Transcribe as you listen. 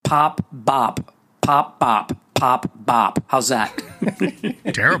pop, bop, pop, bop, pop, bop. How's that?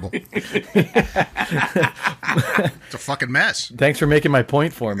 Terrible. It's a fucking mess. Thanks for making my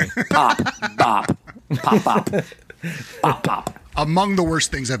point for me. Pop, bop, pop, bop, pop, pop. Among the worst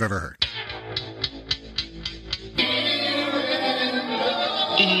things I've ever heard.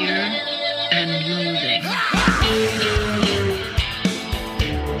 Ear and Loathing.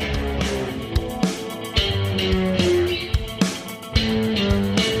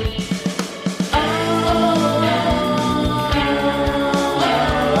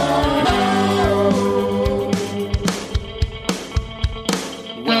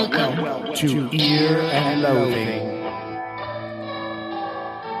 Welcome to Ear and Loathing.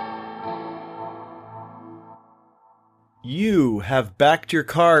 You have backed your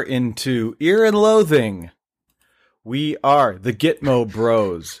car into Ear and Loathing. We are the Gitmo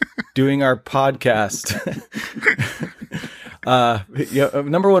Bros doing our podcast.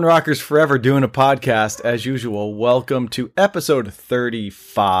 Number one rockers forever doing a podcast as usual. Welcome to episode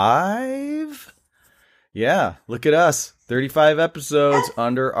 35. Yeah, look at us. 35 episodes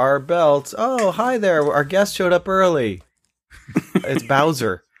under our belts. Oh, hi there. Our guest showed up early. It's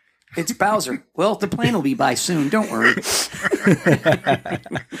Bowser. It's Bowser. Well, the plane will be by soon. Don't worry.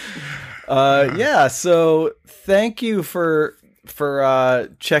 So thank you for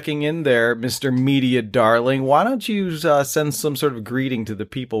checking in there, Mr. Media Darling. Why don't you send some sort of greeting to the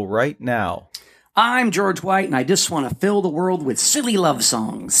people right now? I'm George White, and I just want to fill the world with silly love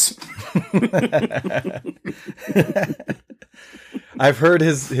songs. I've heard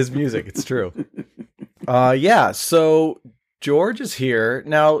his music. It's true. So George is here.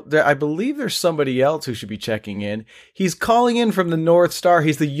 Now, I believe there's somebody else who should be checking in. He's calling in from the North Star.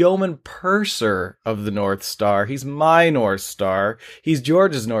 He's the yeoman purser of the North Star. He's my North Star. He's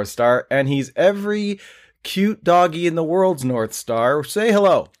George's North Star. And he's every cute doggy in the world's North Star. Say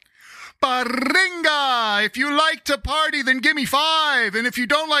hello. Baringa! If you like to party, then give me 5. And if you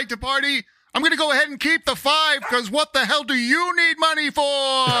don't like to party, I'm going to go ahead and keep the 5, because what the hell do you need money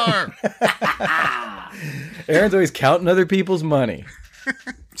for? Aaron's always counting other people's money.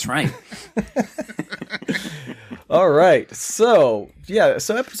 That's right. All right. So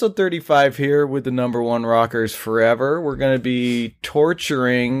episode 35 here with the number one rockers forever. We're going to be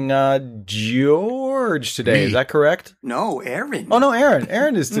torturing George today. Me. Is that correct? No, Aaron. Oh, no, Aaron.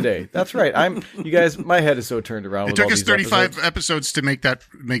 Aaron is today. That's right. You guys, my head is so turned around. It with took all us these 35 episodes to make that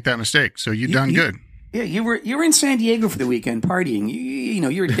mistake, so you've done good. Yeah, you were in San Diego for the weekend partying.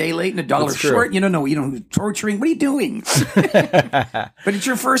 You're a day late and $1 That's true. short. You don't know who's torturing. What are you doing? But it's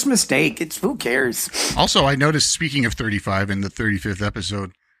your first mistake. Who cares? Also, I noticed, speaking of 35 in the 35th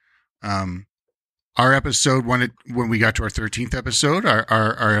episode, our episode, when we got to our 13th episode,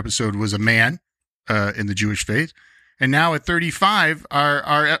 our episode was a man in the Jewish faith. And now at 35,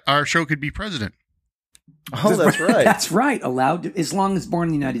 our show could be president. Oh, that's right. That's right. Allowed to, as long as born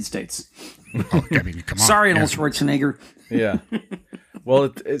in the United States. Oh, I mean, come on. Sorry, Arnold Schwarzenegger. Yeah.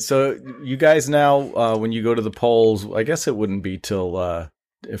 Well, so you guys now, when you go to the polls, I guess it wouldn't be till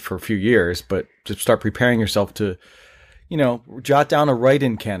for a few years, but to start preparing yourself to, jot down a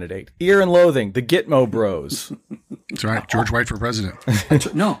write-in candidate. Ear and Loathing, the Gitmo Bros. That's right. George White for president.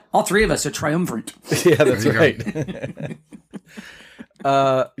 No, all three of us are triumvirate. Yeah, that's right.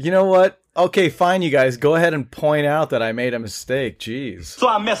 You know what? Okay, fine, you guys. Go ahead and point out that I made a mistake. Jeez. So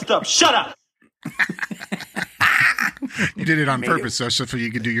I messed up. Shut up. You did it on purpose, so you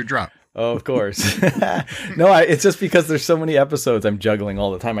could do your drop. Oh, of course. No, it's just because there's so many episodes I'm juggling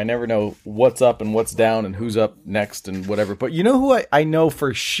all the time. I never know what's up and what's down and who's up next and whatever. But you know who I know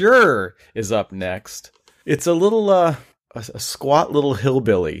for sure is up next? It's a little, a squat little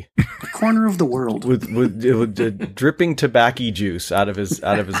hillbilly. The corner of the world. with dripping tobacco juice out of his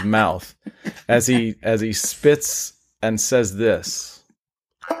mouth as he spits and says this.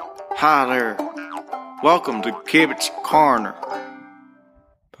 Hi there. Welcome to Kibitz Corner.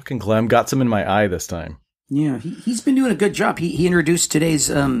 Fucking Clem got some in my eye this time. Yeah, he's been doing a good job. He introduced today's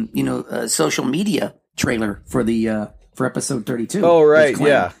social media trailer for episode 32. Oh, right, Clem.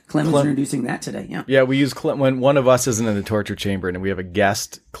 yeah. Clem was introducing that today, yeah. Yeah, we use Clem when one of us isn't in the torture chamber and we have a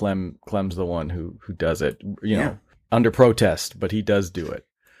guest. Clem's the one who does it, under protest, but he does do it.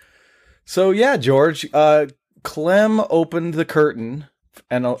 So, yeah, George, Clem opened the curtain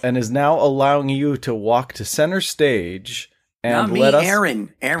and is now allowing you to walk to center stage and let us...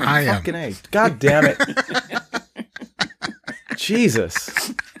 Aaron. I am. Fucking A. God damn it.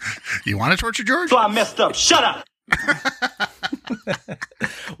 Jesus. You want to torture George? So I messed up. Shut up.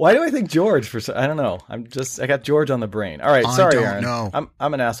 Why do I think George? I don't know. I got George on the brain. All right, sorry, I don't Aaron. know.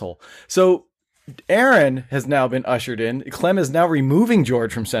 I'm an asshole. So Aaron has now been ushered in. Clem is now removing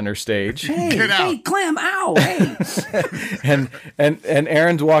George from center stage. Hey, Clem, ow, hey. and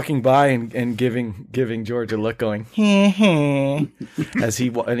Aaron's walking by and giving George a look, going as he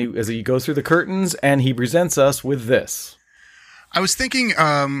goes through the curtains, and he presents us with this. I was thinking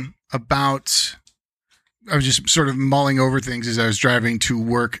about. I was just sort of mulling over things as I was driving to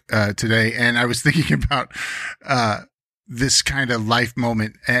work today, and I was thinking about this kind of life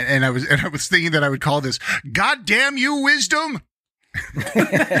moment, and I was thinking that I would call this "God damn you, wisdom." You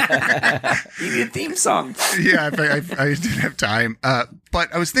need a theme song. Yeah, if I didn't have time.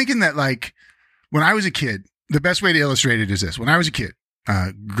 But I was thinking that, like, when I was a kid, the best way to illustrate it is this. When I was a kid,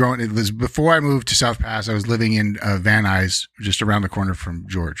 it was before I moved to South Pass, I was living in Van Nuys, just around the corner from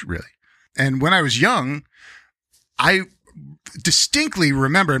George, really. And when I was young, I distinctly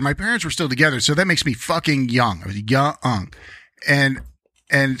remember, and my parents were still together, so that makes me fucking young. I was young. And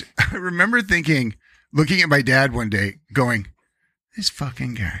I remember looking at my dad one day, going, this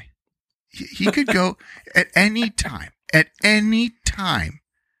fucking guy, he could go at any time,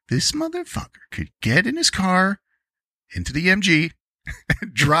 this motherfucker could get in his car into the MG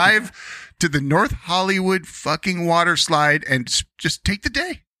and drive to the North Hollywood fucking water slide and just take the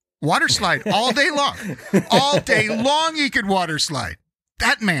day. Water slide all day long. All day long he could water slide.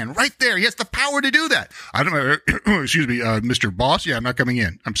 That man right there, he has the power to do that. I don't know, excuse me, Mr. Boss, yeah, I'm not coming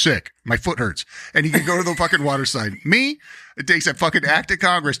in. I'm sick. My foot hurts. And he could go to the fucking water slide. Me, it takes a fucking act of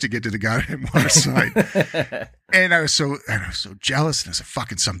Congress to get to the goddamn water slide. And I was so jealous. And I said,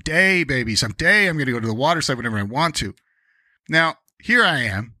 fucking someday, baby, someday I'm going to go to the water slide whenever I want to. Now, here I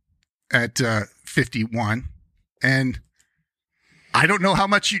am at 51, and I don't know how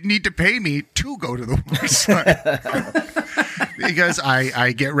much you need to pay me to go to the water slide. Because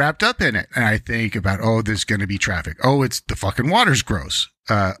I get wrapped up in it, and I think about, there's going to be traffic. It's the fucking water's gross.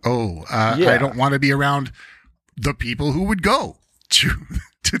 I don't want to be around the people who would go to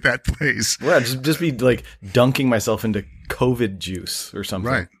that place. Yeah, just be like dunking myself into COVID juice or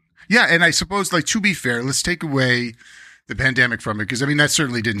something. Right. Yeah, and I suppose, like, to be fair, let's take away the pandemic from it, because I mean that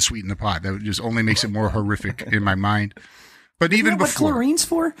certainly didn't sweeten the pot. That just only makes it more horrific in my mind. But even before, what chlorine's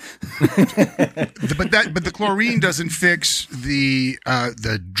for? but the chlorine doesn't fix the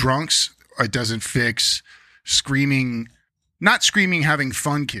drunks. It doesn't fix not screaming, having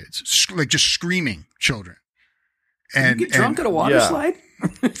fun kids, like just screaming children. And you get drunk at a water slide?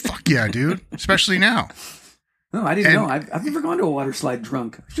 Fuck yeah, dude! Especially now. No, I didn't know. I've never gone to a water slide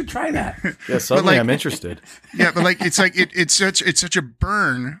drunk. I should try that. Yeah, suddenly I'm interested. Yeah, but like it's such a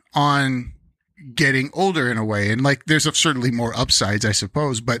burn on getting older in a way, and like there's certainly more upsides, I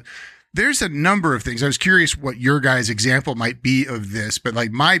suppose, but there's a number of things. I was curious what your guys' example might be of this, but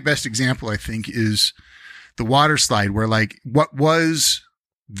like my best example, I think, is the water slide, where like what was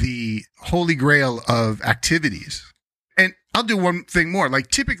the holy grail of activities. And I'll do one thing more. Like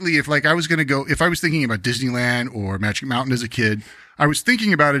typically, if I was thinking about Disneyland or Magic Mountain as a kid, I was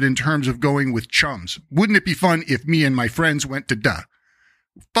thinking about it in terms of going with chums. Wouldn't it be fun if me and my friends went to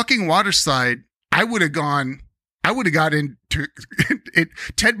fucking water slide? I would have got into it.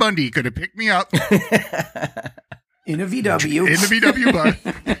 Ted Bundy could have picked me up in a VW. In the VW bus.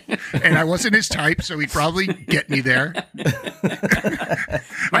 And I wasn't his type, so he'd probably get me there.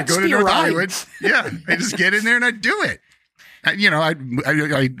 I'd go to North Hollywood. Yeah. I'd just get in there and I'd do it.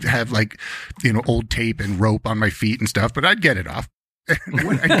 I'd have like, old tape and rope on my feet and stuff, but I'd get it off.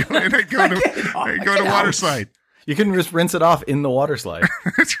 And I'd go to water slide. You can just rinse it off in the water slide.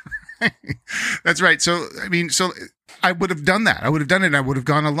 That's right. So, I would have done that. I would have done it and I would have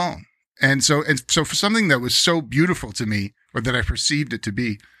gone alone. And so for something that was so beautiful to me, or that I perceived it to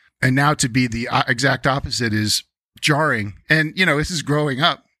be, and now to be the exact opposite is jarring. And, this is growing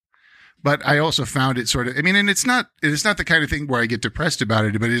up, but I also found it sort of, and it's not the kind of thing where I get depressed about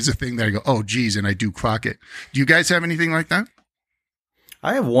it, but it is a thing that I go, oh geez. And I do clock it. Do you guys have anything like that?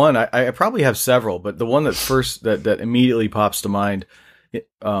 I have one. I probably have several, but the one that immediately pops to mind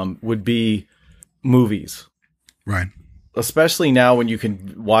would be movies. Right. Especially now when you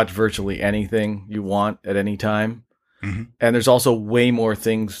can watch virtually anything you want at any time. Mm-hmm. And there's also way more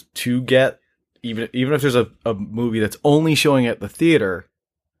things to get. Even if there's a movie that's only showing at the theater,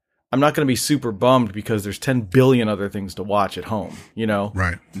 I'm not going to be super bummed because there's 10 billion other things to watch at home,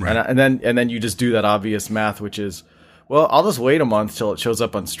 Right. And then you just do that obvious math, which is, well, I'll just wait a month till it shows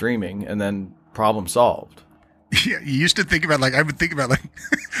up on streaming and then problem solved. Yeah, you used to think about I would think about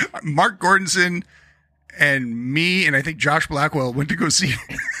Mark Gordonson and me, and I think Josh Blackwell went to go see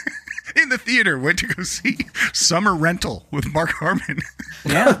in the theater went to go see Summer Rental with Mark Harmon.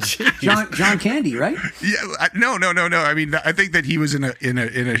 Yeah, John Candy, right? Yeah, no. I mean, I think that he was in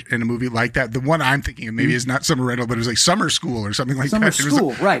a movie like that. The one I'm thinking of maybe is not Summer Rental, but it was like Summer School or something like Summer that.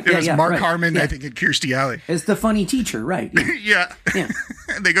 School, right? It was Mark right. Harmon, yeah. I think, and Kirstie Alley. As the funny teacher, right? Yeah.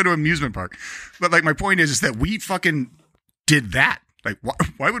 They go to an amusement park, but like my point is that we fucking did that. Like,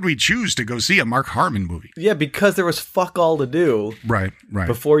 why would we choose to go see a Mark Harmon movie? Yeah, because there was fuck all to do. Right.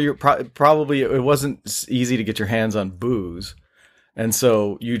 Before you probably it wasn't easy to get your hands on booze, and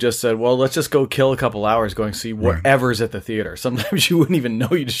so you just said, "Well, let's just go kill a couple hours going see whatever's at the theater." Sometimes you wouldn't even know.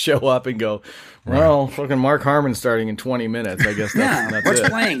 You just show up and go, "Well, fucking Mark Harmon's starting in 20 minutes. I guess that's what's it."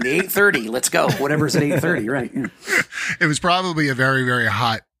 playing? The 8:30. Let's go. Whatever's at 8:30. Right. Yeah. It was probably a very, very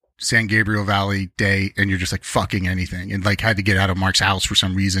hot San Gabriel Valley day, and you're just like fucking anything, and like had to get out of Mark's house for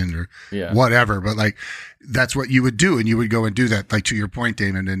some reason or whatever. But like that's what you would do, and you would go and do that. Like to your point,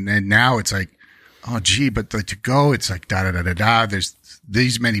 Damon, and now it's like, oh gee, but like to go, it's like da da da da da. There's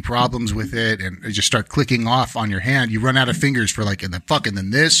these many problems with it, and you just start clicking off on your hand. You run out of fingers for like and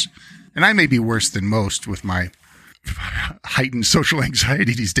then this, and I may be worse than most with my heightened social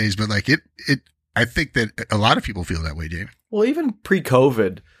anxiety these days, but like it. I think that a lot of people feel that way, Damon. Well, even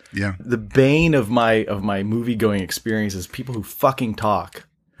pre-COVID. Yeah. The bane of my movie going experience is people who fucking talk.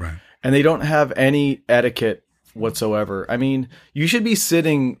 Right. And they don't have any etiquette whatsoever. I mean, you should be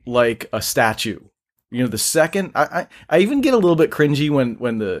sitting like a statue. You know, the second I even get a little bit cringy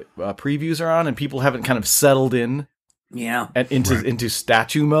when the previews are on and people haven't kind of settled in. Yeah. And into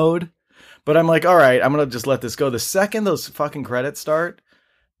statue mode. But I'm like, all right, I'm going to just let this go. The second those fucking credits start,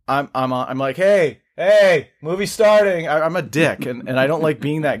 I'm like, hey, movie starting. I'm a dick, and I don't like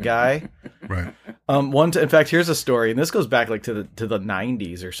being that guy. Right. In fact, here's a story, and this goes back like to the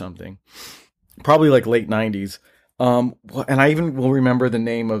 90s or something, probably like late 90s. And I even will remember the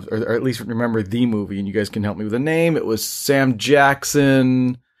name of, or at least remember the movie, and you guys can help me with the name. It was Sam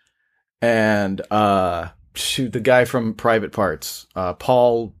Jackson and the guy from Private Parts,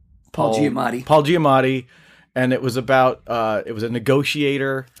 Paul Giamatti. Paul Giamatti, and it was about it was a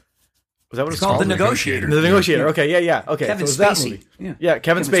negotiator. Was that what it's called? The Negotiator. The Negotiator. Okay, yeah. Okay, Kevin so it was Spacey. that movie. Yeah,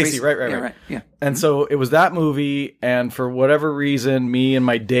 Kevin Spacey. Right. Yeah. And so it was that movie, and for whatever reason, me and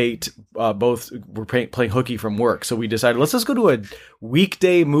my date both were playing hooky from work. So we decided, let's just go to a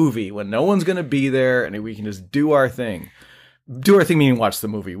weekday movie when no one's going to be there, and we can just do our thing. Do our thing, meaning watch the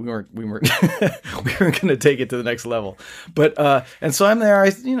movie. We weren't we weren't going to take it to the next level. But and so I'm there.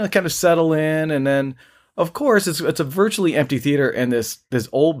 I kind of settle in, and then. Of course, it's a virtually empty theater, and this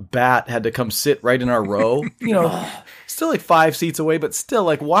old bat had to come sit right in our row. Still like 5 seats away, but still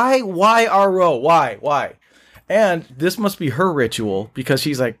like, why our row? Why? And this must be her ritual because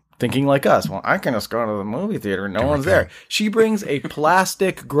she's like thinking like us. Well, I can just go to the movie theater and no one's there. She brings a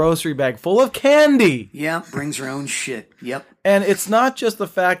plastic grocery bag full of candy. Yeah, brings her own shit. Yep. And it's not just the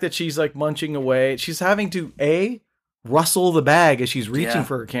fact that she's like munching away. She's having to rustle the bag as she's reaching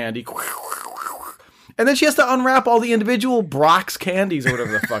for her candy. And then she has to unwrap all the individual Brock's candies or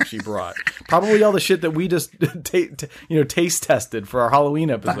whatever the fuck she brought. Probably all the shit that we just taste tested for our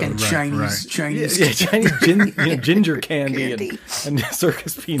Halloween episode. Fucking Chinese. Chinese ginger candy. And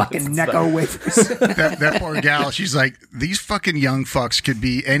circus peanuts. Fucking Necco wafers. that poor gal, she's like, these fucking young fucks could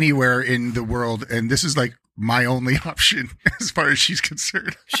be anywhere in the world, and this is like my only option as far as she's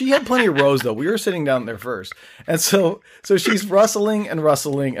concerned. She had plenty of rows though. We were sitting down there first. And so she's rustling and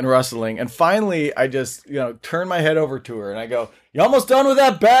rustling and rustling. And finally I just, turn my head over to her and I go, "You almost done with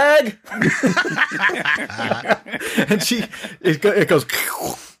that bag?" And it goes,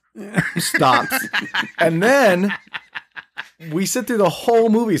 stops. And then we sit through the whole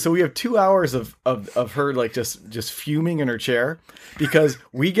movie. So we have 2 hours of her like just fuming in her chair because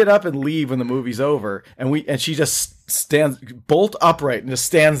we get up and leave when the movie's over, and she just stands bolt upright and just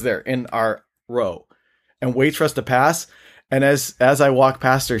stands there in our row and waits for us to pass. And as I walk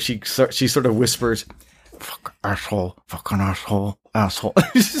past her, she sort of whispers, "Fuck asshole, fucking asshole, asshole."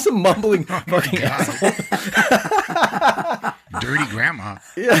 She's just a mumbling fucking asshole. Dirty grandma.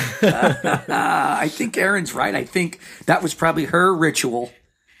 Yeah. I think Aaron's right. I think that was probably her ritual.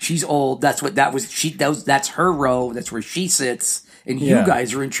 She's old. That's what that was. That's her row. That's where she sits. And you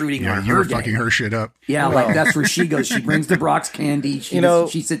guys are intruding on her. You're fucking her shit up. Yeah, like that's where she goes. She brings the Brock's candy.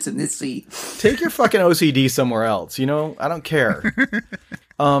 She sits in this seat. Take your fucking OCD somewhere else. I don't care.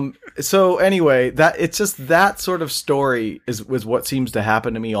 So anyway, it's just that sort of story was what seems to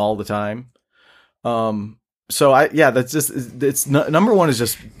happen to me all the time. So that's just, it's number one is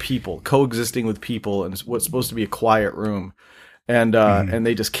just people coexisting with people and what's supposed to be a quiet room. And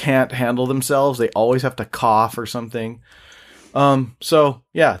they just can't handle themselves. They always have to cough or something. So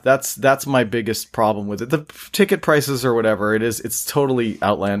yeah, that's my biggest problem with it. The ticket prices or whatever it's totally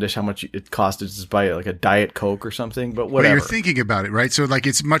outlandish how much it costs to just buy like a Diet Coke or something, but whatever. But you're thinking about it, right? So like,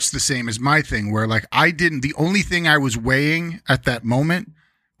 it's much the same as my thing where like the only thing I was weighing at that moment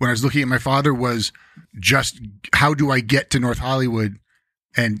when I was looking at my father was just how do I get to North Hollywood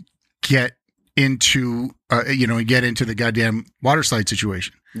and get into, get into the goddamn waterslide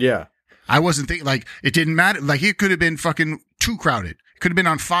situation. Yeah. I wasn't thinking like it didn't matter. Like it could have been fucking too crowded. It could have been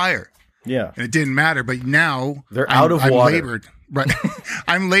on fire. Yeah. And it didn't matter. But now they're out of water. Labored. Right.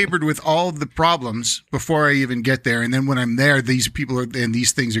 I'm labored with all the problems before I even get there. And then when I'm there, these people and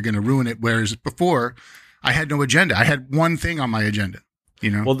these things are going to ruin it. Whereas before I had no agenda. I had one thing on my agenda,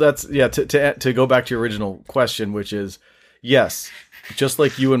 Well, that's, to go back to your original question, which is, yes, just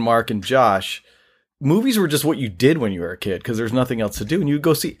like you and Mark and Josh, movies were just what you did when you were a kid because there's nothing else to do. And you'd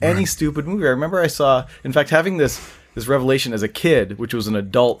go see any stupid movie. I remember in fact, having this revelation as a kid, which was an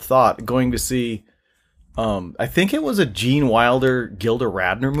adult thought, going to see, I think it was a Gene Wilder, Gilda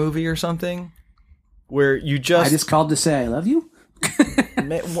Radner movie or something, where you just... I just called to say I love you.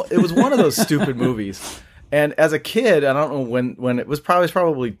 It was one of those stupid movies. And as a kid, I don't know when it was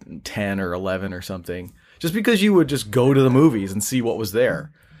probably 10 or 11 or something, just because you would just go to the movies and see what was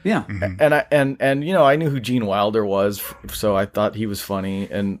there. Yeah. And I knew who Gene Wilder was, so I thought he was funny,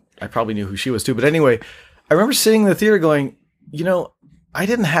 and I probably knew who she was too. But anyway, I remember sitting in the theater going, I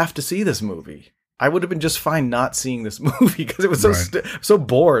didn't have to see this movie. I would have been just fine not seeing this movie because it was so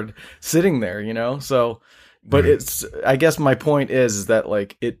bored sitting there, So, but it's, I guess my point is that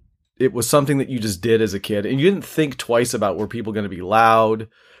like it was something that you just did as a kid, and you didn't think twice about were people going to be loud,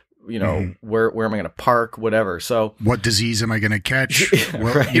 where am I going to park, whatever. So what disease am I going to catch?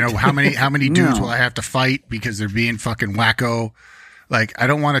 Well, how many dudes will I have to fight because they're being fucking wacko? Like, I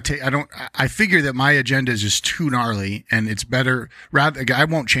don't want to I figure that my agenda is just too gnarly, and it's better I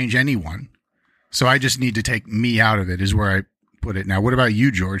won't change anyone. So I just need to take me out of it is where I put it. Now, what about you,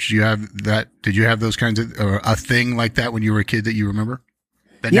 George? Do you have that? Did you have those kinds of, a thing like that when you were a kid that you remember?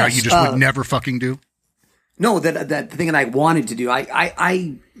 That now you just would never fucking do? No, that thing that I wanted to do.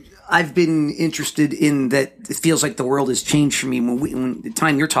 I've been interested in that. It feels like the world has changed for me. When the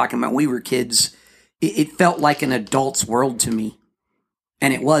time you're talking about, when we were kids, it felt like an adult's world to me.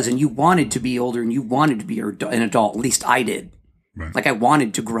 And it was. And you wanted to be older and you wanted to be an adult. At least I did. Right. Like I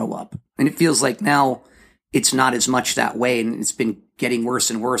wanted to grow up. And it feels like now it's not as much that way. And it's been getting worse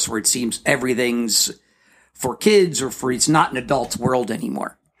and worse where it seems everything's for kids it's not an adult's world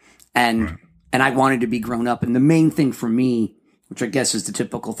anymore. And I wanted to be grown up. And the main thing for me, which I guess is the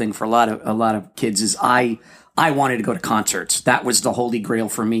typical thing for a lot of kids, is I wanted to go to concerts. That was the holy grail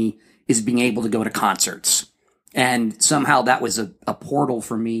for me, is being able to go to concerts. And somehow that was a portal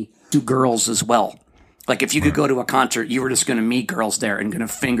for me to girls as well. Like if you could go to a concert, you were just going to meet girls there and going to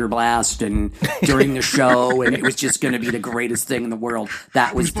finger blast and during the show, and it was just going to be the greatest thing in the world.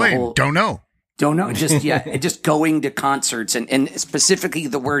 That was the whole. Don't know. Just going to concerts and specifically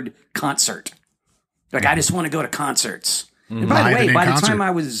the word concert. Like I just want to go to concerts. And by the way, by the time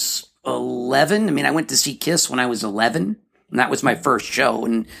I was 11, I went to see Kiss when I was 11. And that was my first show.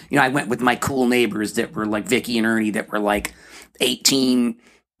 And, I went with my cool neighbors that were like Vicky and Ernie that were like 18.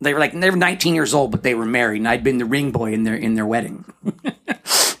 They were 19 years old, but they were married. And I'd been the ring boy in their wedding.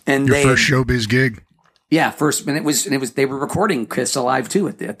 And your first showbiz gig. Yeah, first. And it was, they were recording Kiss Alive too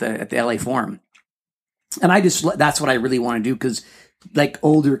at the LA Forum. And that's what I really want to do. Cause like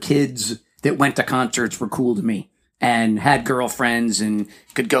older kids that went to concerts were cool to me. And had girlfriends and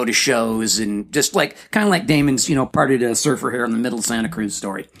could go to shows and just like, kind of like Damon's, parted a surfer here in the middle of Santa Cruz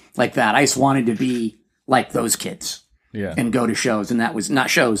story. Like that. I just wanted to be like those kids. Yeah. And go to shows. And that was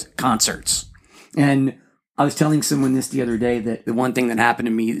not shows, concerts. And I was telling someone this the other day that the one thing that happened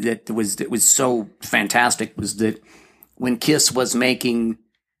to me that was so fantastic was that when Kiss was making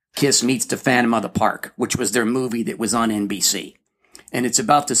Kiss Meets the Phantom of the Park, which was their movie that was on NBC. And it's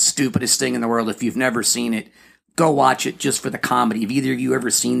about the stupidest thing in the world. If you've never seen it, go watch it just for the comedy. Have either of you ever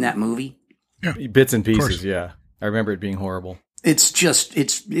seen that movie? Yeah. Bits and pieces, yeah. I remember it being horrible. It's just,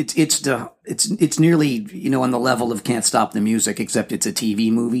 it's nearly, on the level of Can't Stop the Music, except it's a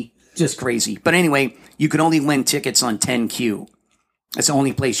TV movie. Just crazy. But anyway, you could only win tickets on 10Q. That's the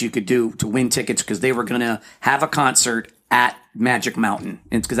only place you could do to win tickets because they were going to have a concert at Magic Mountain.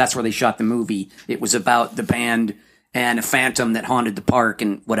 And because that's where they shot the movie. It was about the band and a phantom that haunted the park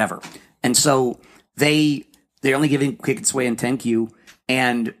and whatever. And so they're only giving tickets away in 10Q.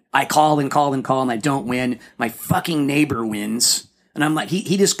 And I call and I don't win. My fucking neighbor wins. And I'm like,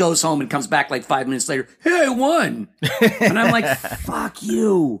 he just goes home and comes back like 5 minutes later. Hey, I won. And I'm like, fuck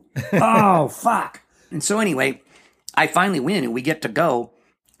you. Oh, fuck. And so anyway, I finally win and we get to go.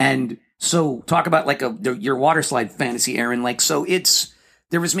 And so talk about like your waterslide fantasy, Aaron. Like, so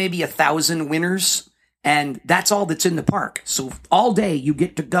there was maybe 1,000 winners and that's all that's in the park. So all day you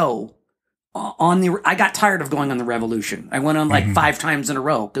get to go I got tired of going on the Revolution. I went on like 5 times in a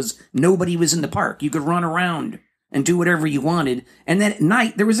row because nobody was in the park. You could run around and do whatever you wanted. And then at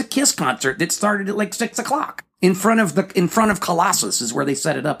night there was a Kiss concert that started at like 6:00 in front of Colossus is where they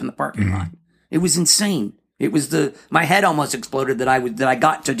set it up in the parking lot. It was insane. It was my head almost exploded that I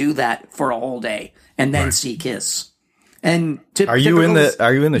got to do that for a whole day and then see Kiss. And are you in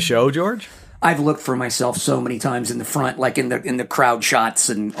the show, George? I've looked for myself so many times in the front, like in the crowd shots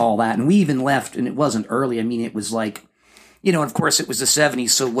and all that. And we even left, and it wasn't early. I mean, it was like, of course it was the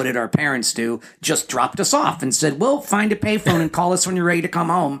 70s. So what did our parents do? Just dropped us off and said, well, find a payphone and call us when you're ready to come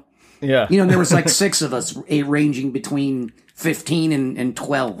home. Yeah. And there was like 6 of us, ranging between 15 and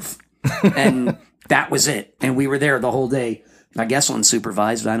 12. And that was it. And we were there the whole day, I guess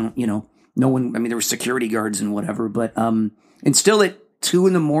unsupervised. I don't, no one, I mean, there were security guards and whatever, but, and still at 2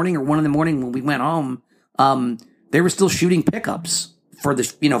 a.m. or 1 a.m. when we went home, they were still shooting pickups for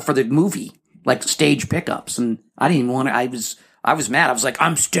the movie, like stage pickups. And I didn't even want to, I was mad. I was like,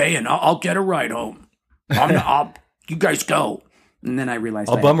 I'm staying. I'll get a ride home. You guys go. And then I realized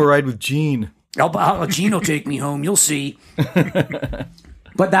I'll bum a ride with Gene. Gene will take me home. You'll see.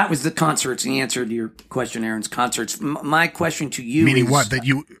 But that was the concerts. The answer to your question, Aaron's concerts. My question to you meaning is, what? That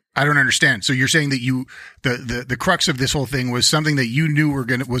I don't understand. So you're saying that the crux of this whole thing was something that you knew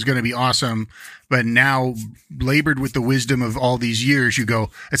was gonna be awesome, but now labored with the wisdom of all these years, you go,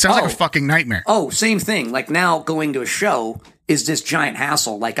 it sounds like a fucking nightmare. Oh, same thing. Like now going to a show is this giant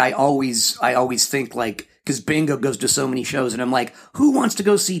hassle. Like I always think like, because Bingo goes to so many shows and I'm like, who wants to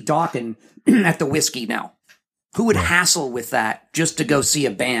go see Dawkins at the Whiskey now? Who would hassle with that just to go see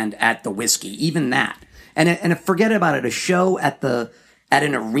a band at the Whiskey? Even that. And forget about it. A show at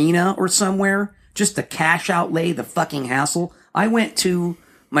an arena or somewhere, just the cash outlay, the fucking hassle. I went to,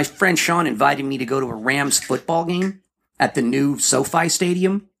 my friend Sean invited me to go to a Rams football game at the new SoFi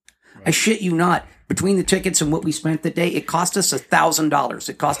Stadium. Right. I shit you not. Between the tickets and what we spent the day, it cost us $1,000.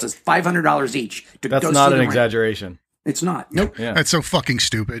 It cost us $500 each to go see That's not an exaggeration. It's not. Nope. Yeah. That's so fucking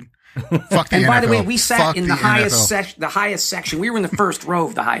stupid. Fuck the and NFL. By the way, we sat in the highest section. We were in the first row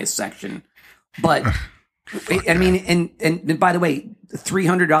of the highest section. But I mean, and by the way,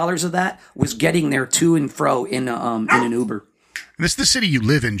 $300 of that was getting there to and fro in an Uber. This is the city you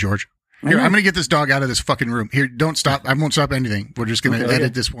live in, George. Here, I'm going to get this dog out of this fucking room. Here, don't stop. I won't stop anything. We're just going to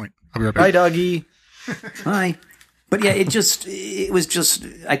edit this point. I'll be right back. Hi, doggy. Hi. But yeah, it was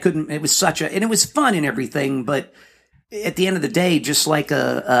such a, and it was fun and everything, but at the end of the day, just like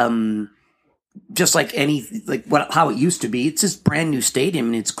how it used to be, it's this brand new stadium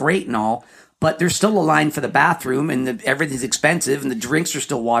and it's great and all, but there's still a line for the bathroom and everything's expensive and the drinks are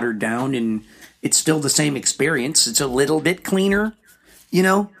still watered down and it's still the same experience. It's a little bit cleaner,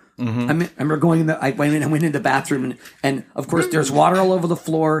 Mm-hmm. I remember I went into the bathroom and of course there's water all over the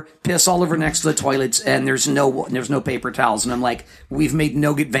floor, piss all over next to the toilets, and there's no paper towels. And I'm like, we've made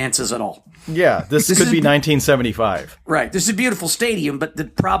no advances at all. Yeah, this could be 1975. Right. This is a beautiful stadium, but the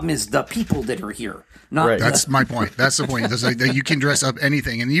problem is the people that are here. Not right. That's my point. That's the point. That's like, you can dress up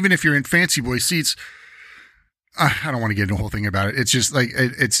anything, and even if you're in fancy boy seats, I don't want to get into a whole thing about it. It's just like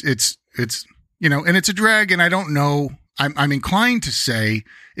it's and it's a drag, and I don't know. I'm inclined to say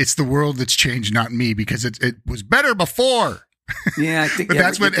it's the world that's changed, not me, because it was better before. Yeah, I think. But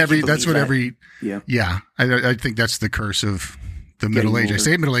that's what every. Yeah. I think that's the curse of the middle age. I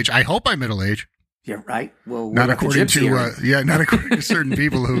say middle age. I hope I'm middle age. Yeah, right. Well, not according to not according to certain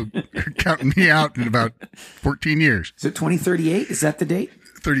people who are counting me out in about 14 years. Is it 2038? Is that the date?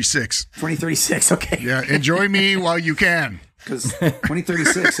 36. 2036. Okay. Yeah, enjoy me while you can. Because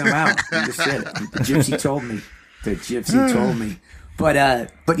 2036, I'm out. I just said it. The gypsy told me. But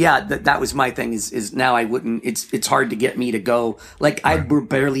yeah, that was my thing. Is now I wouldn't. It's hard to get me to go. Like I would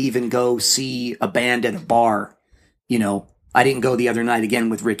barely even go see a band at a bar. I didn't go the other night again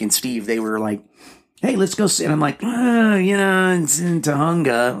with Rick and Steve. They were like, "Hey, let's go see." And I'm like, it's in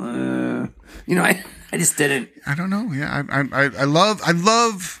Tahunga. I just didn't. I don't know. Yeah, I love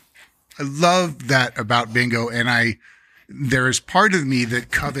that about Bingo, and there is part of me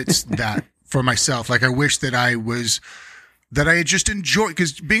that covets that for myself. Like I wish that I had just enjoyed,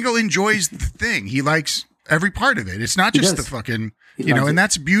 because Bingo enjoys the thing. He likes every part of it. It's not just the fucking, and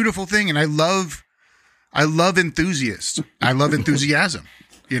that's a beautiful thing. And I love enthusiasts. I love enthusiasm,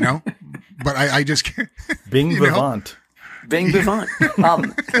 but I just can't. Bing Vivant. Bing Vivant.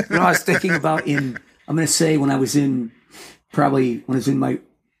 I was thinking about I'm going to say when I was in my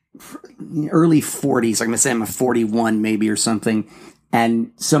early 40s. I'm going to say I'm a 41 maybe or something.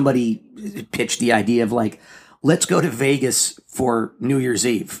 And somebody pitched the idea of like, let's go to Vegas for New Year's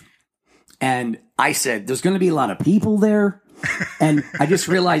Eve. And I said, there's going to be a lot of people there. And I just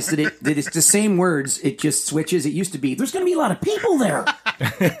realized that it's the same words. It just switches. It used to be, there's going to be a lot of people there.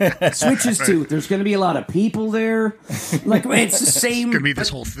 Switches to, there's going to be a lot of people there. Like, it's the same. It's going to be this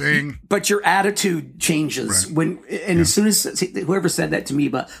whole thing. But your attitude changes as soon as whoever said that to me,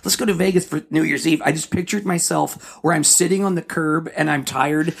 but let's go to Vegas for New Year's Eve. I just pictured myself where I'm sitting on the curb and I'm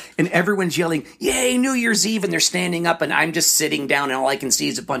tired and everyone's yelling, yay, New Year's Eve. And they're standing up and I'm just sitting down and all I can see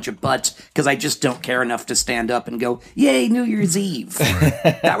is a bunch of butts because I just don't care enough to stand up and go, yay, New Year's Eve.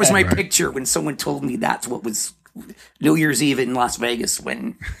 That was my picture when someone told me that's what was New Year's Eve in Las Vegas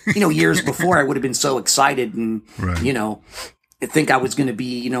when, years before I would have been so excited and, I think I was going to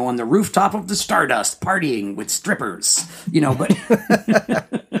be, on the rooftop of the Stardust partying with strippers, but.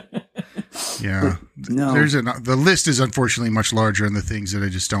 Yeah. But no. The list is unfortunately much larger on the things that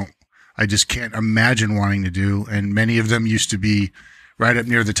I just can't imagine wanting to do. And many of them used to be right up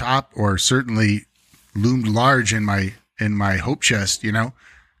near the top or certainly loomed large in my hope chest,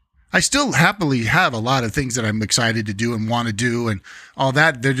 I still happily have a lot of things that I'm excited to do and want to do and all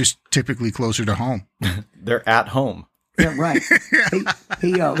that. They're just typically closer to home. They're at home. Yeah, right.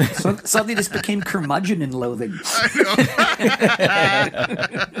 Hey, suddenly this became curmudgeon and loathing. I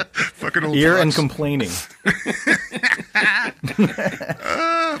know. Fucking old Ear thoughts. and complaining.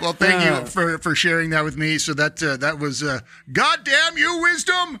 Well, thank you for sharing that with me. So that was goddamn you,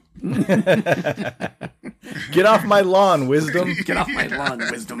 wisdom. Get off my lawn, wisdom. Get off my lawn,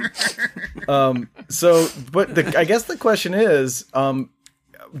 wisdom. I guess the question is,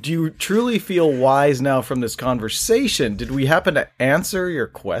 do you truly feel wise now from this conversation? Did we happen to answer your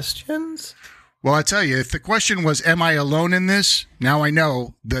questions? Well, I tell you, if the question was, am I alone in this? Now I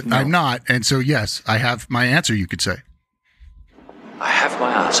know that I'm not. And so, yes, I have my answer, you could say. I have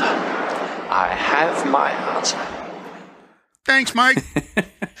my answer. I have my answer. Thanks, Mike.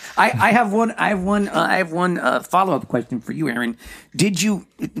 I have one follow-up question for you, Aaron. Did you,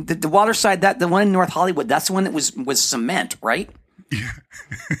 the waterside, the one in North Hollywood, that's the one that was cement, right? Yeah.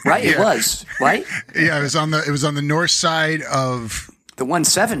 Right? It was, right? Yeah, it was on the north side of the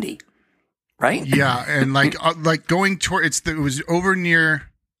 170, right? Yeah, and like going toward it was over near.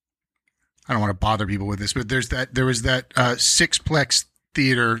 I don't want to bother people with this, but there was that Sixplex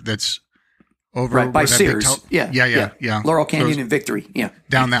theater that's over right by Sears. Yeah. Laurel Canyon and Victory. Yeah,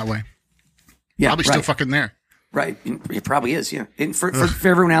 down that way. Yeah, probably still fucking there. Right, it probably is. Yeah, and for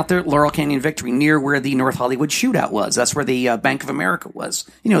everyone out there, Laurel Canyon Victory, near where the North Hollywood shootout was. That's where the Bank of America was.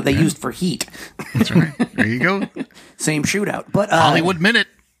 They used for heat. That's right. There you go. Same shootout, but Hollywood Minute.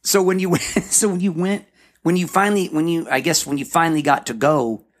 So when you finally got to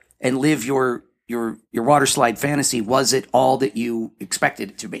go and live your waterslide fantasy, was it all that you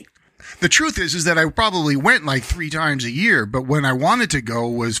expected it to be? The truth is that I probably went like 3 times a year, but when I wanted to go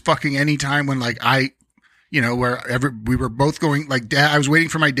was fucking any time when like wherever we were both going, like dad, I was waiting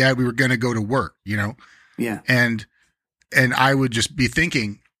for my dad. We were going to go to work, Yeah. And I would just be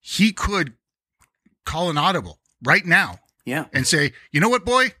thinking he could call an audible right now. Yeah. And say, you know what,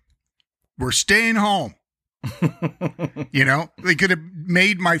 boy, we're staying home. They could have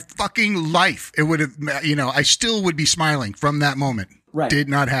made my fucking life. It would have, I still would be smiling from that moment. Right. Did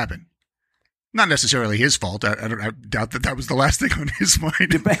not happen. Not necessarily his fault. I doubt that was the last thing on his mind.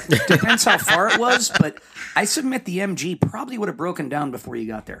 Depends how far it was, but I submit the MG probably would have broken down before you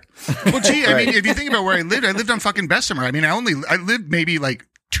got there. Well, gee, I mean, if you think about where I lived on fucking Bessemer. I mean, I lived maybe like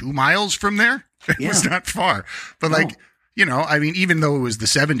 2 miles from there. It was not far. But I mean, even though it was the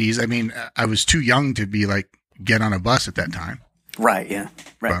 70s, I mean, I was too young to be like, get on a bus at that time. Right, yeah.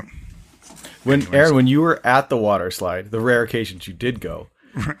 Right. But, Aaron, when you were at the water slide, the rare occasions you did go,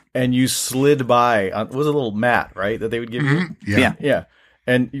 and you slid by, it was a little mat, right, that they would give you? Yeah.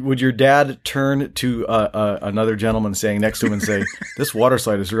 And would your dad turn to another gentleman saying next to him and say, this water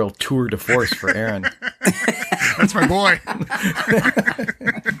slide is a real tour de force for Aaron? That's my boy.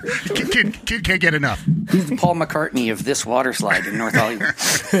 Kid can't get enough. He's the Paul McCartney of this water slide in North Hollywood.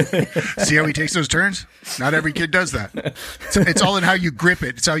 See how he takes those turns? Not every kid does that. It's all in how you grip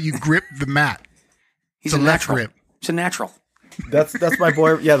it. It's how you grip the mat. He's it's a left natural. grip. It's a natural. That's my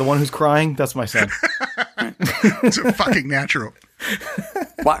boy. Yeah, the one who's crying. That's my son. It's a fucking natural.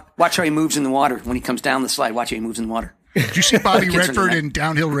 Watch how he moves in the water when he comes down the slide. Watch how he moves in the water. Did you see Bobby Redford in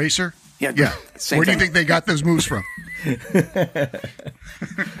Downhill Racer? Yeah. Where do you think they got those moves from?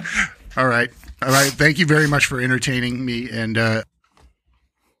 All right. Thank you very much for entertaining me. And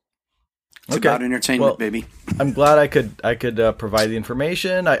It's about entertainment, baby. I'm glad I could provide the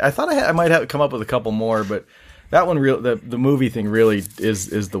information. I thought I might have come up with a couple more, but that one, the movie thing, really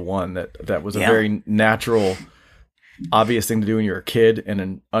is the one that was a very natural, obvious thing to do when you're a kid, and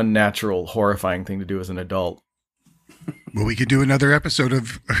an unnatural, horrifying thing to do as an adult. Well, we could do another episode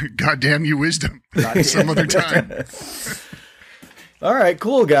of Goddamn You Wisdom some other time. All right,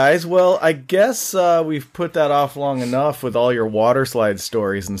 cool, guys. Well, I guess we've put that off long enough with all your water slide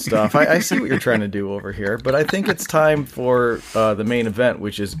stories and stuff. I see what you're trying to do over here, but I think it's time for the main event,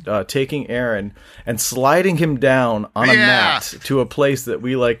 which is taking Aaron and sliding him down on a mat to a place that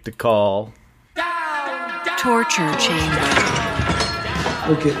we like to call... Torture chamber.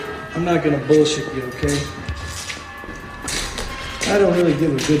 Okay, I'm not gonna bullshit you, okay? I don't really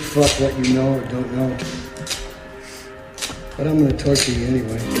give a good fuck what you know or don't know. But I'm gonna torture you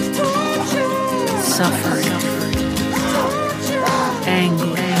anyway. Suffering.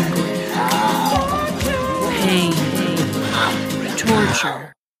 Anguish. Pain. Torture.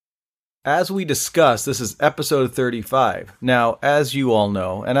 As we discussed, this is episode 35. Now, as you all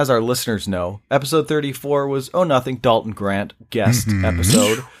know, and as our listeners know, episode 34 was Oh Nothing, Dalton Grant guest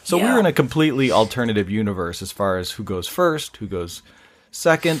episode. So we're in a completely alternative universe as far as who goes first, who goes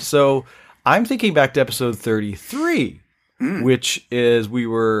second. So I'm thinking back to episode 33, which is we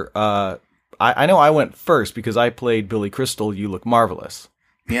were... I know I went first because I played Billy Crystal, You Look Marvelous.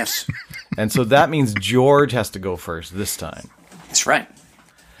 Yes. And so that means George has to go first this time. That's right.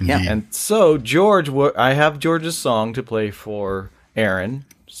 Yeah, and so George, I have George's song to play for Aaron.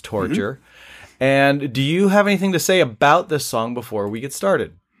 It's Torture. And do you have anything to say about this song before we get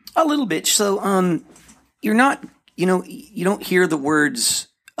started? A little bit. So, you're not, you don't hear the words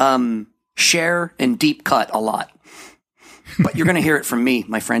Cher and deep cut a lot, but you're going to hear it from me,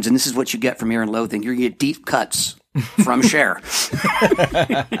 my friends. And this is what you get from Ear and Loathing. You're going to get deep cuts from Cher.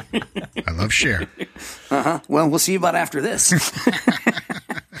 I love Cher. Well, we'll see about after this.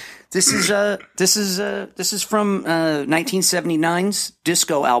 This is from 1979's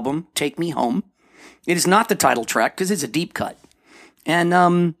disco album, Take Me Home. It is not the title track because it's a deep cut, and I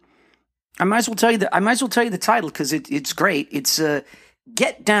might as well tell you the title because it's great. It's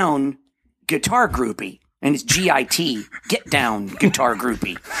Get Down, Guitar Groupie, and it's GIT, Get Down, Guitar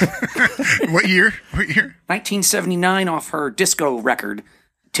Groupie. What year? 1979 off her disco record,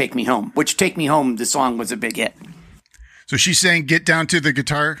 Take Me Home. Which Take Me Home, the song was a big hit. So she's saying get down to the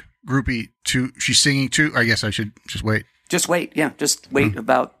guitar groupie she's singing to, I guess I should just wait. Just wait. Yeah. Just wait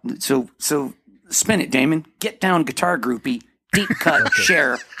about, so spin it, Damon. Get down, guitar groupie, deep cut,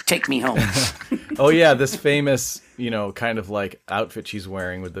 Cher, Take Me Home. Oh yeah. This famous, kind of like outfit she's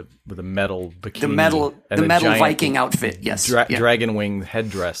wearing with the metal bikini. The metal Viking outfit. Yes. Dragon wing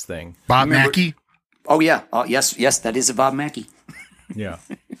headdress thing. Bob Mackie. Oh yeah. Oh yes. That is a Bob Mackie. Yeah.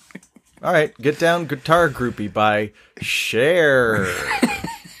 All right, Get Down Guitar Groupie by Cher.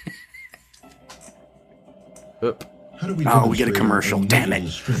 We get a commercial. Damn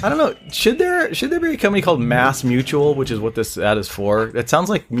it. I don't know. Should there be a company called Mass Mutual, which is what this ad is for? It sounds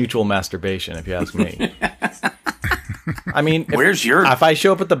like mutual masturbation, if you ask me. I mean, if I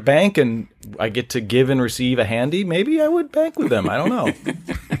show up at the bank and I get to give and receive a handy, maybe I would bank with them. I don't know.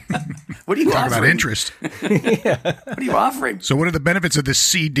 What are you Talk offering? about interest. Yeah. What are you offering? So what are the benefits of this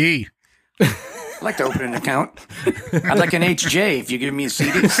CD? I'd like to open an account. I'd like an HJ if you give me a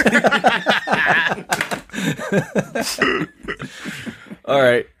CD. All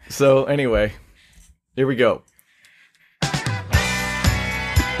right. So anyway, here we go.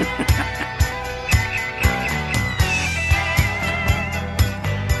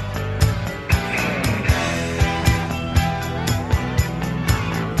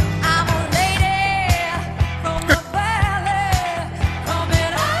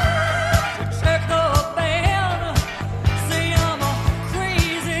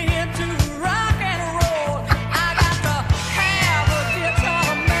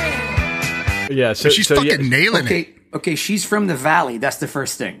 Yeah, so she's fucking nailing it. Okay, she's from the valley. That's the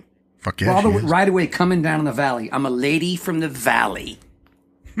first thing. Fuck yeah. Right away, coming down the valley. I'm a lady from the valley.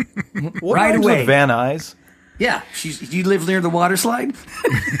 What right away. With Van Nuys? Yeah, you live near the waterslide?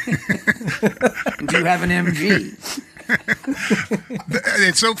 Do you have an MG?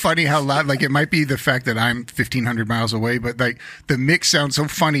 It's so funny how loud, like, it might be the fact that I'm 1,500 miles away, but like the mix sounds so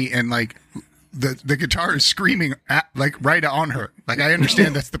funny, and like the guitar is screaming right on her. Like, I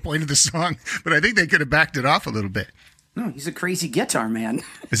understand that's the point of the song, but I think they could have backed it off a little bit. No, he's a crazy guitar man.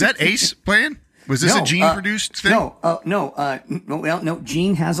 Is that Ace playing? Was this a Gene produced thing? No.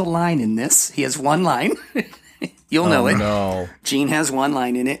 Gene has a line in this. He has one line. You'll know it. No. Gene has one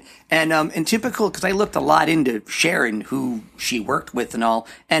line in it. And typical, because I looked a lot into Cher and who she worked with and all.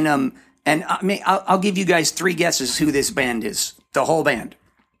 And And I'll give you guys 3 guesses who this band is. The whole band.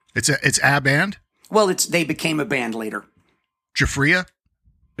 It's a band? Well, they became a band later. Jafria?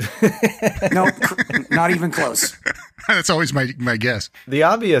 No, not even close. That's always my guess. The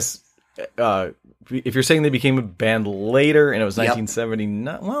obvious, if you're saying they became a band later and it was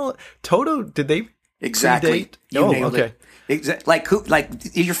 1979, well, Toto, did they? Exactly. Predate? You nailed okay. it. Like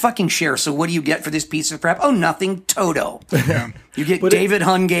you're fucking Cher. So what do you get for this piece of crap? Oh, nothing. Toto. Yeah. You get David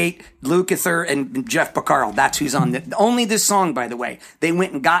Hungate, Lukather, and Jeff Picard. That's who's on only this song, by the way. They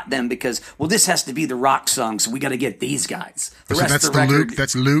went and got them because, well, this has to be the rock song, so we got to get these guys. The so rest that's of the record, Luke.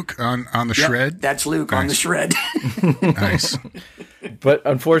 That's Luke on the shred. That's Luke on the shred. Nice. But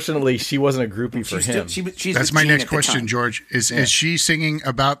unfortunately, she wasn't a groupie for him. She's That's with my Gene next at the question, time. George. Is she singing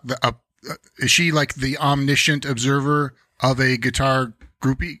about the? Is she like the omniscient observer of a guitar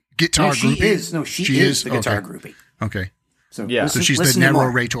groupie? No, she groupie? is. No, she is the guitar Okay. groupie. Okay. So Yeah. So she's the listen to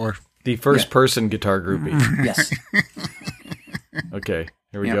more. narrator. The first person guitar groupie. Yes. Okay,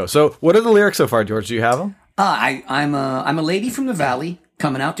 here we go. So what are the lyrics so far, George? Do you have them? I'm a lady from the valley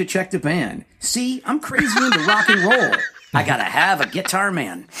coming out to check the band. See, I'm crazy into rock and roll. I gotta have a guitar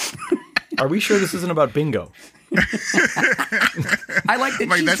man. Are we sure this isn't about bingo? I like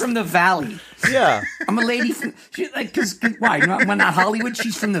that she's from the valley. Yeah. I'm a lady from because why? Not Hollywood.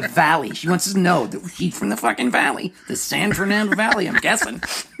 She's from the valley. She wants us to know that she's from the fucking valley, the San Fernando Valley. I'm guessing.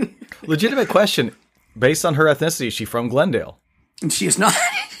 Legitimate question. Based on her ethnicity, is she from Glendale? And she is not.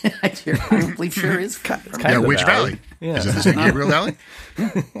 I don't believe Cher is. Kind of the Which valley? Yeah. Is it the San Gabriel Valley?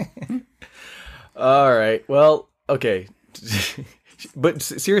 All right. Well, okay. But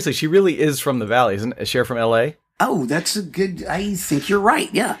seriously, she really is from the valley, isn't Cher from L.A.? Oh, that's a good. I think you're right.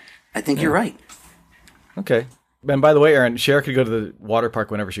 Yeah, I think you're right. Okay. And by the way, Aaron, Cher could go to the water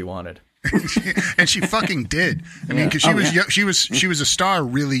park whenever she wanted. And she fucking did. I mean, because she was a star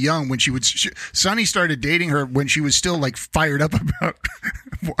really young when Sonny started dating her when she was still like fired up about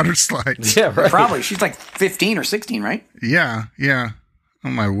water slides. Yeah, right. Probably. She's like 15 or 16, right? Yeah. Oh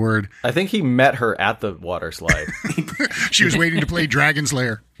my word. I think he met her at the water slide. She was waiting to play Dragon's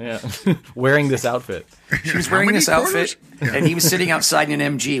Lair. Yeah. Wearing this outfit. She was How wearing many this quarters? outfit, and he was sitting outside in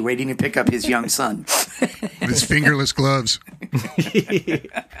an MG waiting to pick up his young son. With his fingerless gloves. He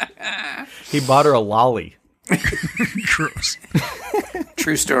bought her a lolly. Gross.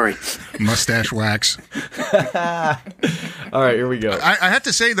 True story. Mustache wax. All right, here we go. I have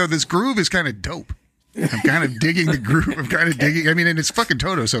to say, though, this groove is kind of dope. I'm kind of digging the groove. I'm kind of digging. I mean, and it's fucking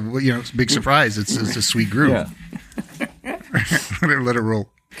Toto, so, it's a big surprise. It's a sweet groove. Yeah. Let it roll.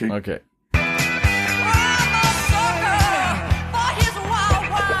 Okay.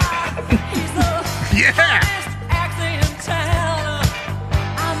 Yeah!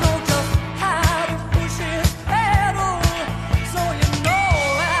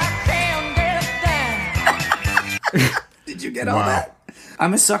 Did you get all that?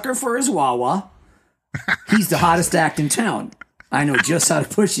 I'm a sucker for his wah-wah. He's the hottest act in town. I know just how to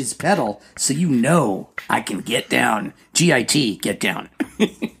push his pedal, so you know I can get down. G-I-T, get down.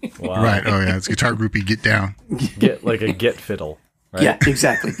 Wow. Right. Oh, yeah. It's guitar groupie, Get Down. Get like a get fiddle. Right? Yeah,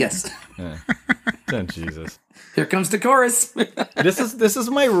 exactly. Yes. Oh, Jesus. Here comes the chorus. This is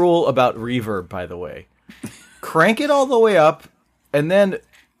my rule about reverb, by the way. Crank it all the way up, and then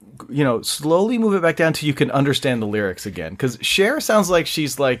slowly move it back down till you can understand the lyrics again. Because Cher sounds like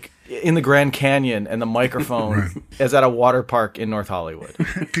she's like in the Grand Canyon, and the microphone is at a water park in North Hollywood.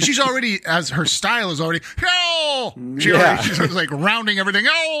 Because she's already, as her style is already, she's like rounding everything.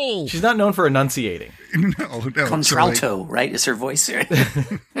 Oh, She's not known for enunciating. no. Contralto, right? Is her voice here?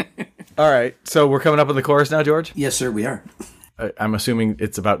 All right, so we're coming up with the chorus now, George? Yes, sir, we are. I'm assuming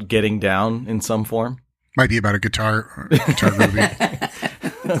it's about getting down in some form. Might be about a guitar groupie.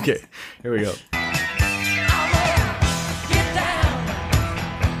 Okay, here we go. Get down.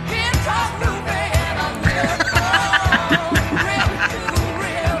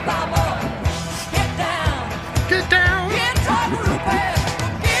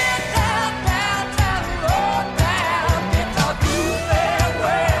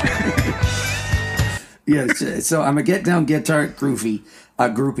 Yes, so I'm a get down guitar groupie.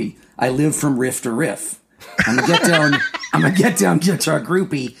 I live from riff to riff. I'm a get down guitar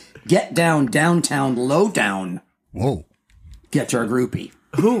groupie. Get down downtown low down. Whoa. Guitar groupie.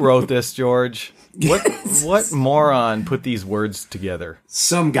 Who wrote this, George? What moron put these words together?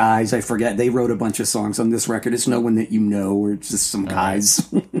 Some guys, I forget, they wrote a bunch of songs on this record. It's no one that you know, or it's just some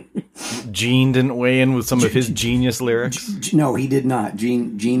guys. Gene didn't weigh in with some of his genius lyrics? No, he did not.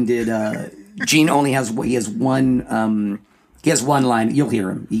 Gene did. Gene only has one. He has one line. You'll hear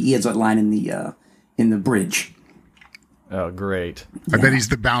him. He has a line in the bridge. Oh, great. I bet he's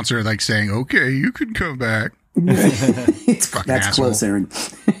the bouncer, like saying, "Okay, you can come back." That's asshole. close, Aaron.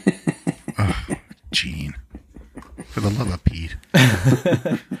 Gene. For the love of Pete.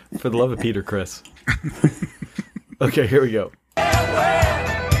 For the love of Peter, Chris. Okay, here we go.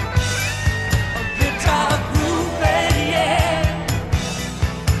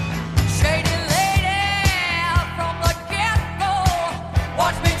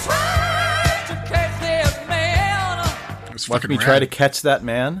 Watch me try to catch that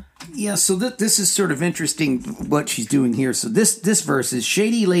man. Yeah, so this is sort of interesting what she's doing here. So this verse is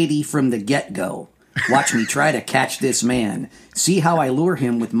shady lady from the get-go. Watch me try to catch this man. See how I lure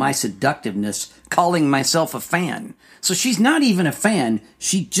him with my seductiveness, calling myself a fan. So she's not even a fan.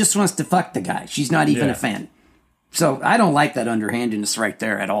 She just wants to fuck the guy. She's not even a fan. So I don't like that underhandedness right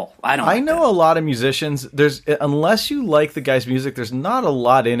there at all. I know a lot of musicians. Unless you like the guy's music, there's not a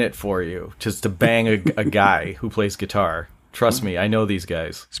lot in it for you just to bang a guy who plays guitar. Trust me, I know these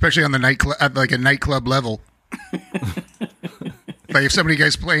guys. Especially on the at like a nightclub level. Like if somebody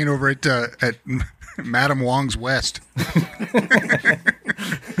guy's playing over at Madame Wong's West.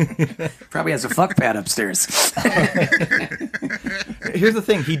 Probably has a fuck pad upstairs. Here's the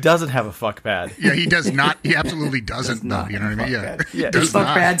thing, he doesn't have a fuck pad. Yeah, he does not. He absolutely doesn't. No, you know what I mean? Yeah. His fuck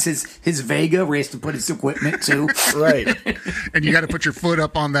pad's his Vega where he has to put his equipment to. Right. And you got to put your foot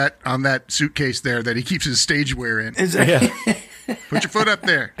up on that suitcase there that he keeps his stage wear in. Put your foot up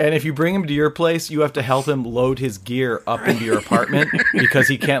there. And if you bring him to your place, you have to help him load his gear up into your apartment because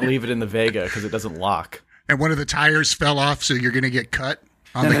he can't leave it in the Vega because it doesn't lock. And one of the tires fell off, so you're going to get cut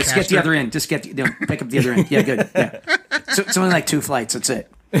on the just get the other end. Just pick up the other end. Yeah, good. Yeah. So it's only like 2 flights. That's it.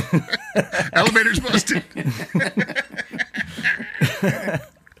 Elevator's busted.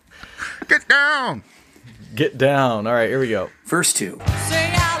 Get down. Get down. All right, here we go. Verse 2.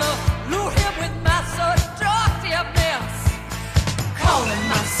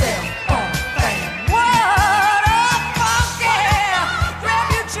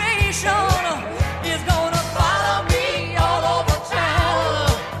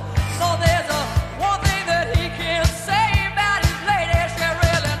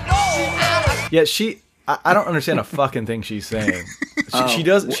 Yeah, I don't understand a fucking thing she's saying. She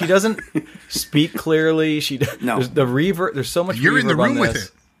doesn't speak clearly. There's the reverb. There's so much You're reverb in the room on with this.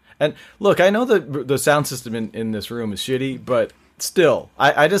 it. And look, I know the sound system in this room is shitty, but still,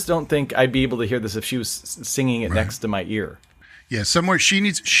 I just don't think I'd be able to hear this if she was singing it next to my ear. Yeah, somewhere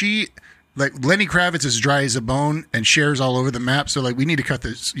like Lenny Kravitz is dry as a bone and Cher's all over the map. So like we need to cut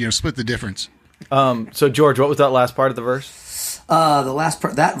this, split the difference. So George, what was that last part of the verse? The last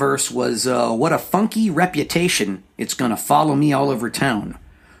part, that verse was, what a funky reputation, it's gonna follow me all over town.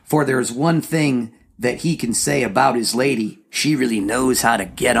 For there's one thing that he can say about his lady, she really knows how to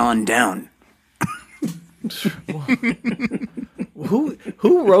get on down. Who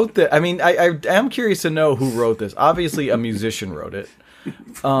wrote that? I mean, I am curious to know who wrote this. Obviously a musician wrote it.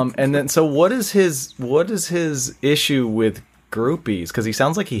 And then, so what is his issue with groupies? Because he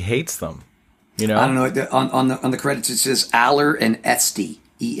sounds like he hates them. I don't know. On the credits it says Aller and Esty,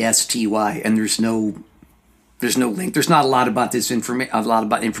 ESTY, and there's no link. There's not a lot about this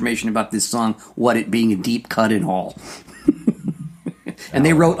information about this song, what it being a deep cut and all. And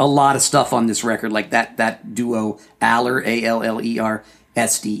they wrote a lot of stuff on this record, like that duo Aller, ALLER,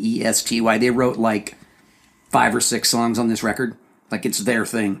 Esty, ESTY. They wrote like 5 or 6 songs on this record, like it's their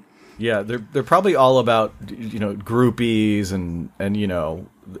thing. Yeah, they're probably all about groupies and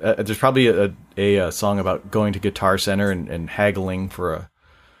there's probably a song about going to Guitar Center and haggling for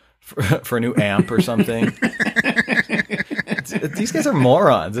a new amp or something. These guys are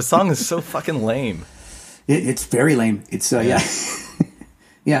morons. This song is so fucking lame. It's very lame. It's yeah.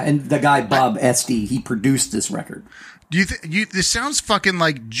 Yeah, and the guy Bob Esty, he produced this record. Do you this sounds fucking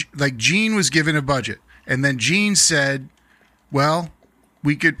like Gene was given a budget and then Gene said, "Well,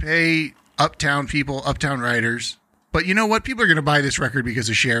 we could pay uptown people, uptown writers, but you know what? People are going to buy this record because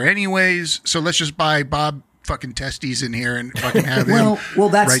of Cher anyways. So let's just buy Bob fucking Testes in here and fucking have him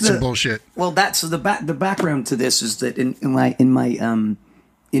write some bullshit." Well, that's the background to this is that in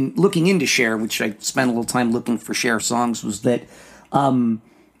looking into Cher, which I spent a little time looking for Cher songs, was that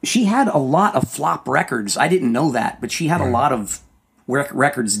she had a lot of flop records. I didn't know that, but she had a lot of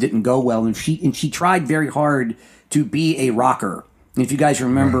records that didn't go well, and she tried very hard to be a rocker. And if you guys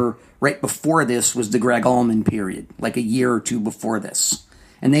remember, right before this was the Greg Allman period, like a year or two before this.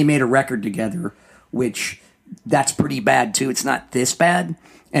 And they made a record together, which that's pretty bad too. It's not this bad.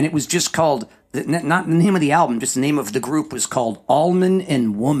 And it was just called, not the name of the album, just the name of the group was called Allman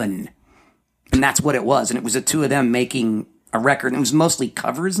and Woman. And that's what it was. And it was the two of them making a record. And it was mostly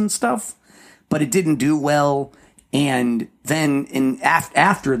covers and stuff, but it didn't do well. And then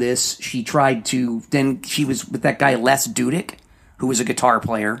after this, she was with that guy Les Dudek, who was a guitar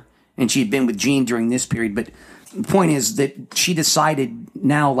player, and she had been with Gene during this period. But the point is that she decided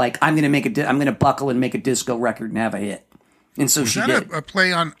now, like, I'm going to buckle and make a disco record and have a hit. And so she did. A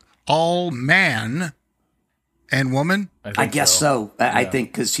play on all man and woman? I guess so. I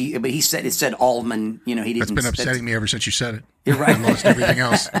think because he said it said Allman. You know, he didn't. That's been upsetting me ever since you said it. You're right. I lost everything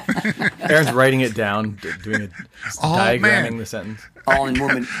else. Aaron's writing it down, diagramming man. the sentence. All in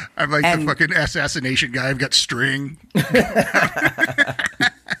woman. I'm like the fucking assassination guy. I've got string.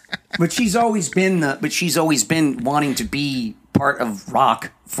 But she's always been wanting to be part of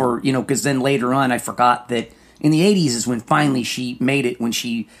rock for, you know, because then later on I forgot that in the 80s is when finally she made it, when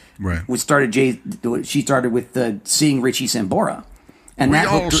she she started with seeing Richie Sambora. And we that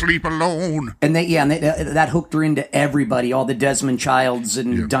all sleep alone. And that hooked her into everybody, all the Desmond Childs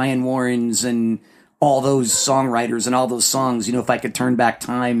and Diane Warrens and all those songwriters and all those songs. You know, If I Could Turn Back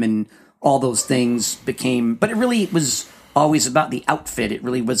Time and all those things became. But it really was always about the outfit. It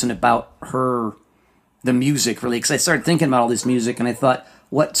really wasn't about the music, really. Because I started thinking about all this music and I thought,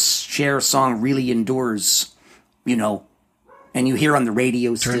 what Cher song really endures, you know? And you hear on the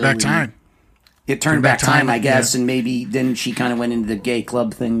radio still. Turn Back Time. It turned back time, I guess, and maybe then she kind of went into the gay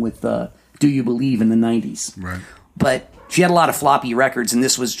club thing with Do You Believe in the 90s. Right. But she had a lot of floppy records, and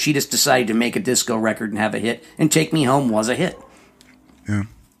she just decided to make a disco record and have a hit, and Take Me Home was a hit. Yeah.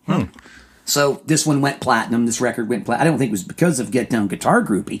 So this one went platinum, this record went platinum. I don't think it was because of Get Down Guitar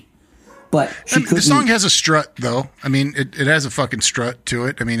Groupie, but the song has a strut, though. I mean, it has a fucking strut to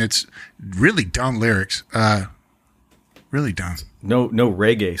it. I mean, it's really dumb lyrics. Really dumb. No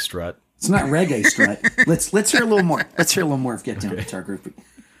reggae strut. It's not reggae strut. Let's hear a little more. Let's hear a little more of Get Down Guitar Groupie.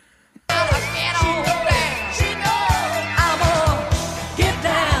 I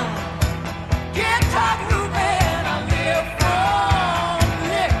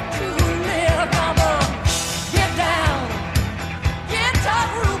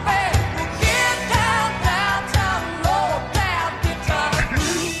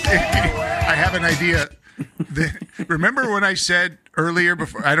have an idea. Remember when I said earlier,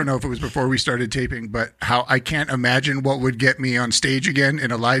 before, I don't know if it was before we started taping, but how I can't imagine what would get me on stage again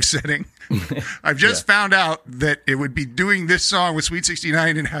in a live setting? I've just found out that it would be doing this song with Sweet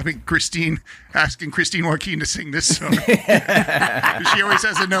 69 and asking Christine Joaquin to sing this song. She always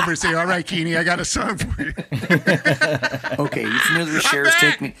has a number, say, all right, Keeney, I got a song for you. Okay, you familiar with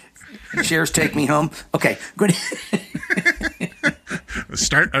Cher's Take Me Home? Okay, good.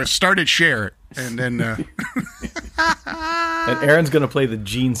 Started Cher, and then and Aaron's going to play the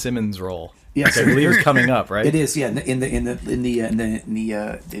Gene Simmons role. Yes, I believe it's coming up, right? It is, yeah, in the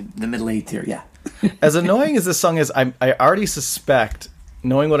middle eighth here, yeah. As annoying as this song is, I already suspect,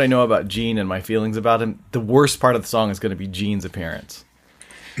 knowing what I know about Gene and my feelings about him, the worst part of the song is going to be Gene's appearance.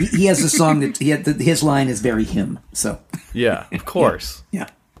 He has a song that his line is very him. So yeah, of course. Yeah.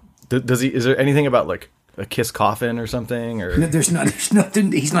 Does he? Is there anything about like a Kiss coffin or something? Or no, there's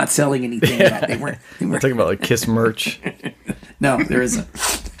nothing. He's not selling anything. Yeah. They weren't talking about like Kiss merch. No, there isn't.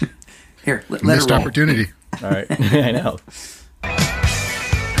 Here, let missed it roll. opportunity. All right, I know.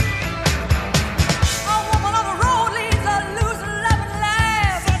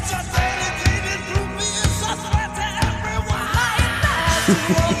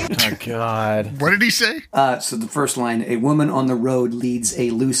 Oh, God. What did he say? So the first line, a woman on the road leads a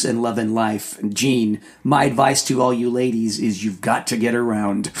loose and loving life. And Gene, my advice to all you ladies is you've got to get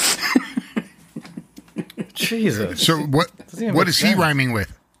around. Jesus. So what is he rhyming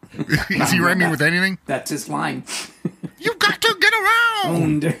with? Is he rhyming with anything? That's his line. You've got to get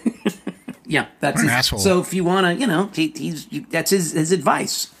around. Yeah, that's an his asshole. So if you want to, that's his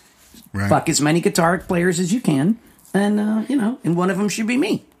advice. Right. Fuck as many guitar players as you can. And, and one of them should be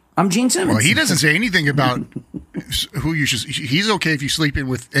me. I'm Gene Simmons. Well, he doesn't say anything about who you should. He's okay if you sleep in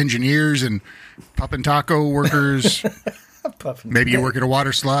with engineers and pup and taco workers. Maybe you work at a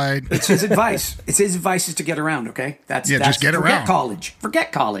water slide. It's his advice. It's his advice is to get around, okay? That's just get around.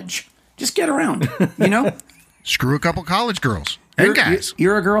 Forget college. Just get around, you know? Screw a couple college girls and guys.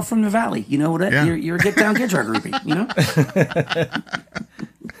 You're a girl from the valley. You know what? Yeah. You're a Get Down Guitar Groupie, you know?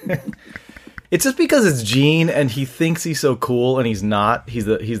 It's just because it's Gene and he thinks he's so cool and he's not. He's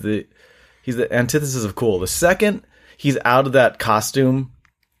the antithesis of cool. The second he's out of that costume,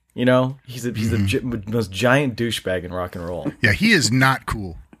 you know, he's the most giant douchebag in rock and roll. Yeah, he is not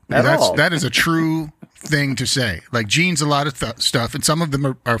cool. That is a true thing to say. Like Gene's a lot of stuff, and some of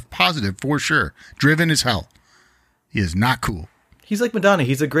them are positive for sure. Driven as hell. He is not cool. He's like Madonna.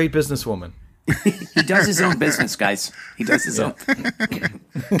 He's a great businesswoman. He does his own business, guys. He does his own.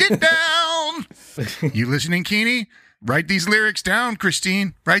 Get down. You listening, Keeney? Write these lyrics down,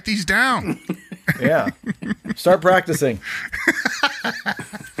 Christine. Write these down. Yeah. Start practicing.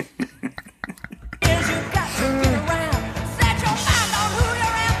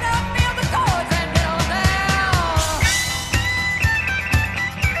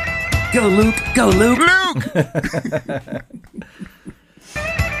 Go, Luke. Go, Luke. Luke!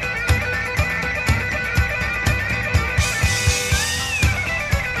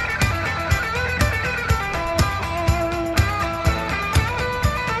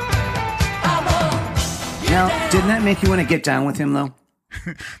 Now, didn't that make you want to get down with him, though?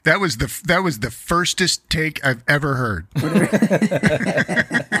 That was the firstest take I've ever heard.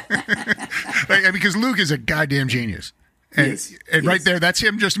 Because Luke is a goddamn genius. And, Yes, and right yes. there, that's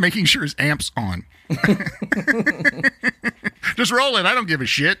him just making sure his amp's on. Just roll it. I don't give a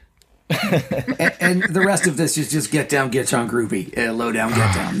shit. And the rest of this is just get down, get on Groupie. Low down,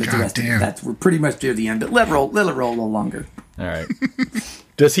 get down. The rest of it, goddamn. we're pretty much near the end, but let it roll a little longer. All right.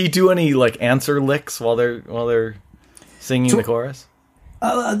 Does he do any like answer licks while they're singing the chorus?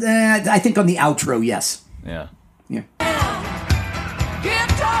 I think on the outro, yes. Yeah. Yeah.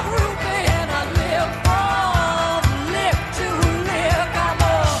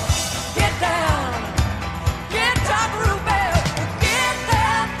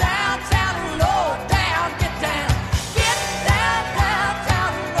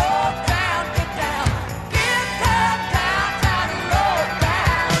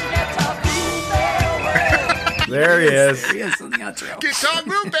 There he is. There he is on the outro. Guitar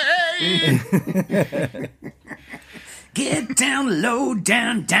Groupie! Get down, low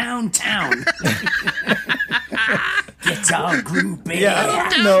down, downtown. Guitar Groupie. Yeah,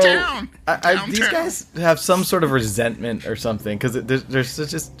 no. Downtown. These guys have some sort of resentment or something because there's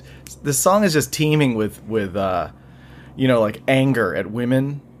just this song is just teeming with like anger at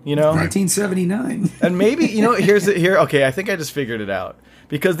women. 1979. And maybe, here, okay, I think I just figured it out.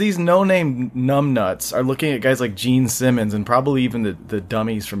 Because these no-name numbnuts are looking at guys like Gene Simmons and probably even the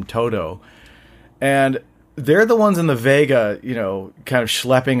dummies from Toto. And they're the ones in the Vega, kind of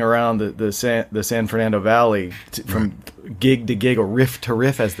schlepping around the San Fernando Valley from gig to gig or riff to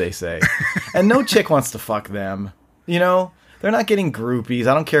riff, as they say. And no chick wants to fuck them, They're not getting groupies.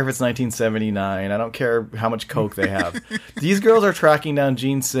 I don't care if it's 1979. I don't care how much coke they have. These girls are tracking down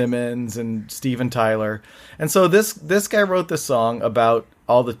Gene Simmons and Steven Tyler. And so this guy wrote this song about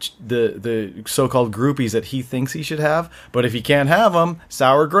all the so-called groupies that he thinks he should have. But if he can't have them,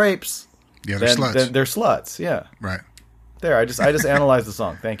 sour grapes. Yeah, they're sluts. Then they're sluts, yeah. Right. There, I just analyzed the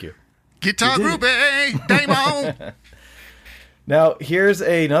song. Thank you. Guitar Groupie! Damon! Now, here's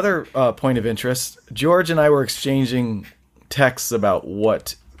another point of interest. George and I were exchanging texts about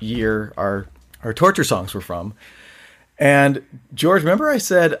what year our torture songs were from. And George, remember I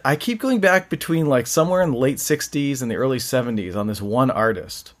said, I keep going back between like somewhere in the late 60s and the early 70s on this one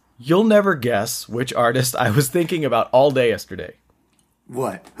artist. You'll never guess which artist I was thinking about all day yesterday.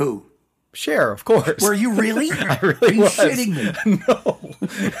 What? Who? Cher, of course. Were you really? I really Are you was. shitting me? No.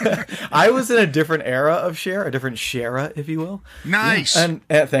 I was in a different era of Cher, a different Shera, if you will. Nice. And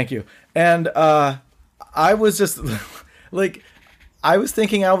thank you. And I was just like, I was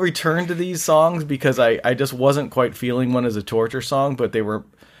thinking I'll return to these songs because I just wasn't quite feeling one as a torture song, but they were,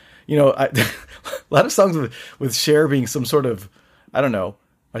 a lot of songs with Cher being some sort of, I don't know,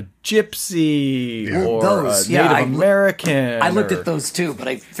 a gypsy or Those, a Native American. I looked at those too, but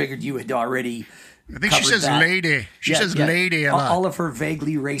I figured you had already. I think she says that. lady. She says lady a lot. All of her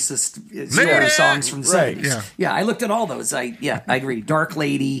vaguely racist Lady! songs from the Right, 70s. Yeah, I looked at all those. I agree. Dark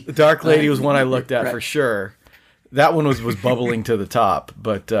Lady. The Dark Lady was one I looked at right. for sure. That one was bubbling to the top,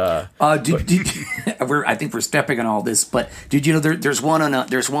 but I think we're stepping on all this, but did you know there's one on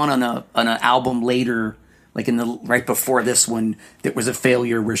an album later, like right before this one, that was a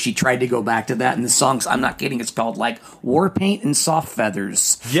failure where she tried to go back to that, and the song's, I'm not kidding, it's called like War Paint and Soft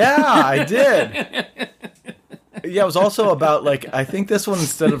Feathers. yeah, I did. Yeah, it was also about like, I think this one,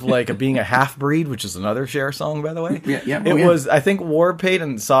 instead of like being a half breed, which is another Cher song, by the way. Yeah. It was, I think War Paint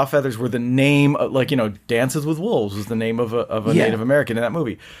and Soft Feathers were the name of, like, Dances with Wolves was the name of a Native American in that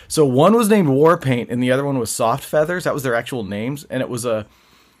movie. So one was named War Paint and the other one was Soft Feathers. That was their actual names. And it was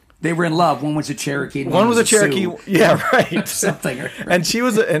They were in love. One was a Cherokee. One was a Cherokee. Sioux. Yeah, right. Something. And she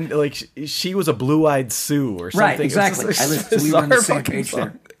was she was a blue-eyed Sioux or something. Right, exactly. We were on the same fucking page song.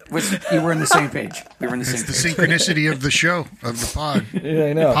 there. You were on the same page. We were on the same It's the page. synchronicity of the show, of the pod. Yeah,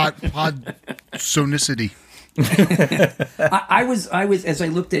 I know. Pod sonicity. I was as I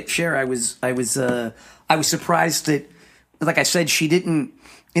looked at Cher, I was surprised that like I said, she didn't.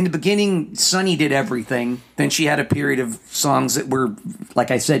 In the beginning, Sunny did everything. Then she had a period of songs that were,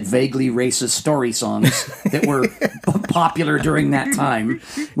 like I said, vaguely racist story songs that were popular during that time,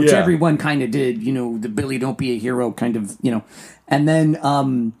 which everyone kind of did. You know, the Billy Don't Be a Hero kind of, you know. And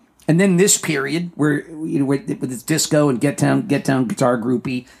then this period where, you know, with this disco and Get Down Guitar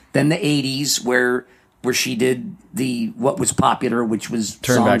Groupie. Then the 80s where she did what was popular, which was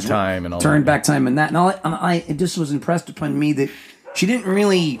Turn Back Time and all that. Turn Back Time and that. And it just was impressed upon me that she didn't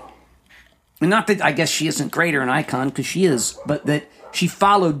really, not that I guess she isn't greater an icon, because she is, but that she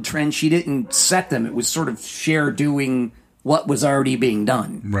followed trends. She didn't set them. It was sort of Cher doing what was already being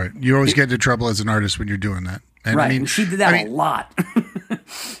done. Right. You always get into trouble as an artist when you're doing that. And right. I mean, and she did that a lot.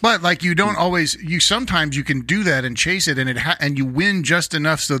 But like you don't always, sometimes you can do that and chase it and you win just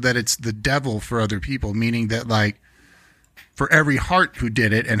enough so that it's the devil for other people, meaning that like for every heart who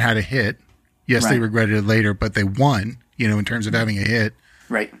did it and had a hit, yes, they regretted it later, but they won, you know, in terms of having a hit.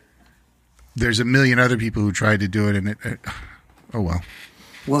 Right. There's a million other people who tried to do it and oh well.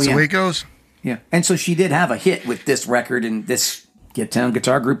 That's the way it goes. Yeah. And so she did have a hit with this record, and this Get Down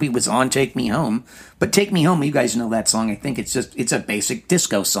Guitar Groupie was on Take Me Home. But Take Me Home, you guys know that song. I think it's a basic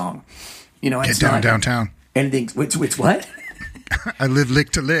disco song. You know, Get Down Downtown. Anything, which what? I live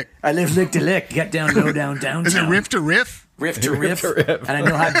lick to lick. I live lick to lick. Get down, go down, downtown. Is it riff to riff? Riff to riff. And I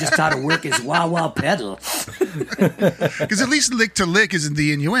know how to work his wah-wah pedal. Because at least lick to lick isn't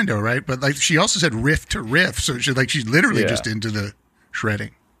the innuendo, right? But like she also said riff to riff. So she's literally just into the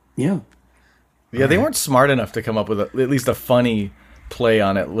shredding. Yeah. Yeah, they weren't smart enough to come up with at least a funny play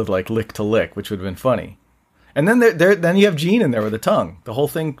on it with like lick to lick, which would have been funny. And then then you have Gene in there with a tongue. The whole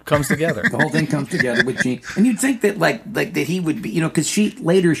thing comes together. The whole thing comes together with Gene. And you'd think that like that he would be, you know, because she's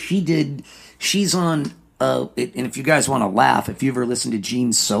on, and if you guys want to laugh, if you ever listened to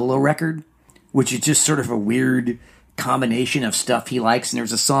Gene's solo record, which is just sort of a weird combination of stuff he likes, and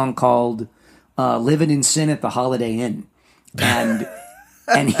there's a song called Living in Sin at the Holiday Inn. And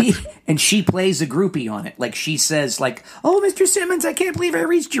and she plays a groupie on it. Like she says, like, "Oh, Mr. Simmons, I can't believe I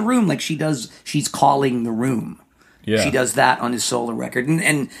reached your room." Like she's calling the room. Yeah. She does that on his solo record,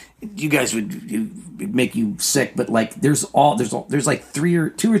 and you guys would make you sick. But like, there's like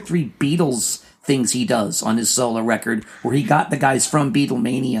two or three Beatles things he does on his solo record where he got the guys from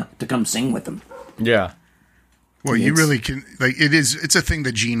Beatlemania to come sing with him. Yeah. Well, you really can, like, it's a thing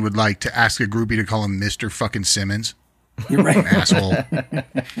that Gene would like, to ask a groupie to call him Mr. fucking Simmons. You're right. Asshole.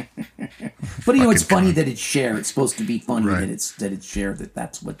 But you know, it's funny that it's Cher. It's supposed to be funny that it's Cher.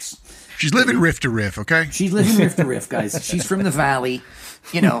 That's what's. She's living riff to riff, okay? She's living riff to riff, guys. She's from the valley.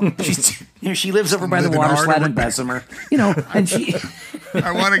 You know, she lives over by the waterslide in Bessemer. You know, and she.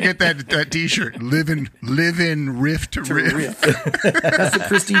 I want to get that T-shirt. Living riff to riff. That's what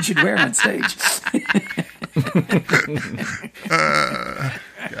Christine should wear on stage.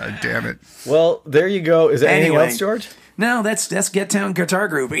 God damn it. Well, there you go. Is there anything else, George? No, that's Get Down Guitar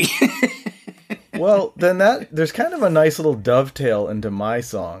Groupie. Well, then there's kind of a nice little dovetail into my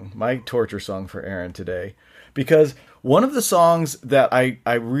torture song for Aaron today, because one of the songs that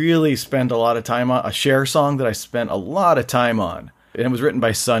I really spend a lot of time on, a Cher song that I spent a lot of time on, and it was written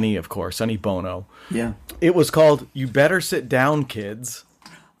by Sonny, of course, Sonny Bono. Yeah. It was called "You Better Sit Down, Kids."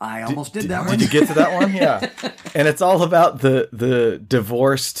 I almost did that one. Did you get to that one? Yeah. And it's all about the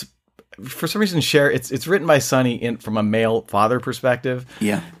divorced. For some reason, Cher, it's written by Sonny from a male father perspective.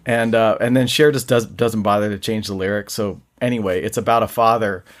 Yeah. And then Cher just doesn't bother to change the lyrics. So anyway, it's about a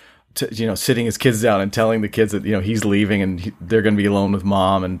father, sitting his kids down and telling the kids that, he's leaving and they're going to be alone with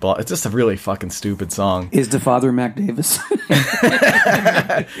mom and blah. It's just a really fucking stupid song. Is the father Mac Davis?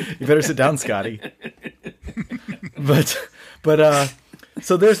 You better sit down, Scotty. But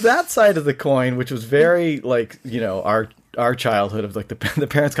so there's that side of the coin, which was very like, our childhood of like the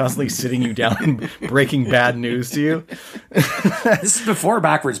parents constantly sitting you down and breaking bad news to you. This is before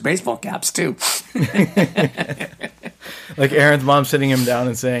backwards baseball caps too. Like Aaron's mom sitting him down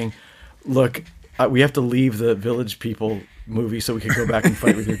and saying, "Look, we have to leave the Village People movie so we can go back and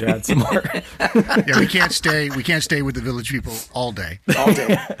fight with your dad some more." Yeah, we can't stay with the Village People all day. All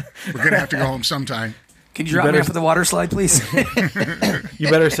day. We're gonna have to go home sometime. Can you drop me off at the water slide, please? You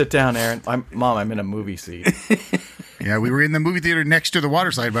better sit down, Aaron. Mom, I'm in a movie seat. Yeah, we were in the movie theater next to the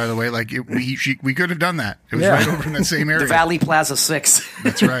water slide, by the way. Like we could have done that. It was right over in that same area. The Valley Plaza 6.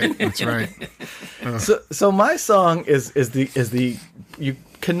 That's right. So my song is the you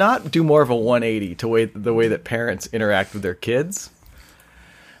cannot do more of a 180 to the way that parents interact with their kids.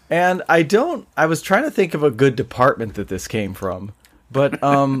 And I was trying to think of a good department that this came from, but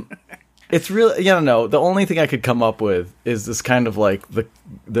it's really, the only thing I could come up with is this kind of like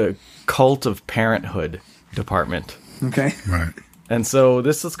the cult of parenthood department. Okay. Right. And so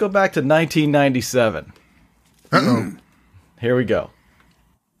let's go back to 1997. Uh-oh. Here we go.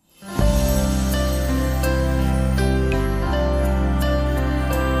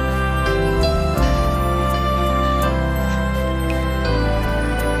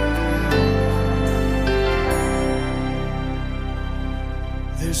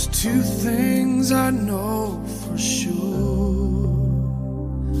 There's two things I know for sure.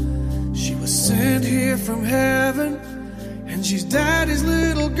 She was sent here from heaven, and she's daddy's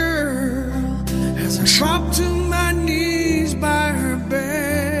little girl. As I drop to my knees by her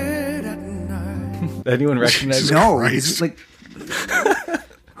bed at night. Anyone recognize it? No, it's like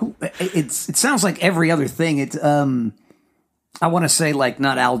it sounds like every other thing. It's I want to say like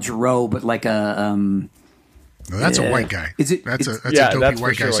not Al Jarreau, but like a No, that's a white guy. Is it? That's a Yeah, dopey that's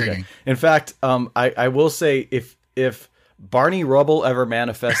white for guy sure. singing. In fact, I will say if Barney Rubble ever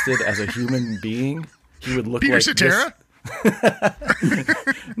manifested as a human being, he would look Peter like Cetera?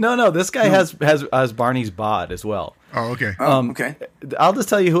 No, this guy has Barney's bod as well. Oh, okay. Okay. I'll just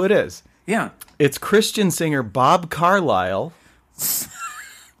tell you who it is. Yeah. It's Christian singer Bob Carlisle.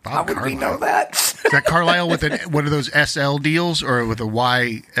 How would we know that? Is that Carlisle with one of those SL deals or with a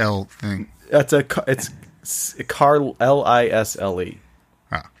YL thing? It's Carlisle.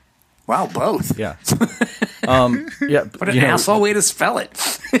 Wow, both. Yeah. Yeah. What an asshole way to spell it.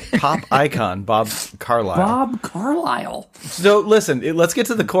 Pop icon Bob Carlisle. Bob Carlisle. So listen, let's get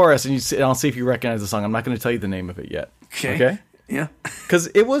to the chorus, and I'll see if you recognize the song. I'm not going to tell you the name of it yet. Okay. Yeah. Because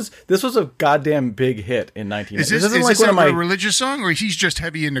this was a goddamn big hit in 1990. Is this isn't like a one of my religious song, or he's just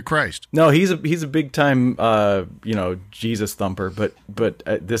heavy into Christ? No, he's a big time Jesus thumper, but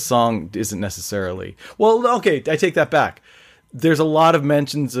this song isn't necessarily. Well, okay, I take that back. There's a lot of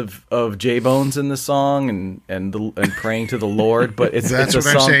mentions of J-Bones in the song and praying to the Lord, but That's it's what a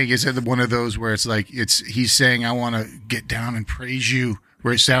I'm song. saying. Is it one of those where it's like he's saying I want to get down and praise you,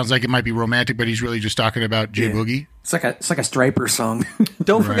 where it sounds like it might be romantic, but he's really just talking about J Boogie. It's like a Striper song.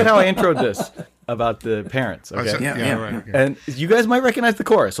 Don't forget how I introed this about the parents. Okay, Yeah, right. Okay. and you guys might recognize the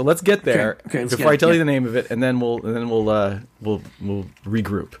chorus, so let's get there Okay, let's before get I it, tell yeah. you the name of it, and then we'll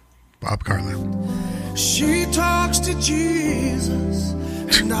regroup. Bob Carlisle. She talks to Jesus,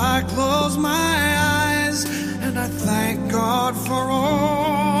 and I close my eyes, and I thank God for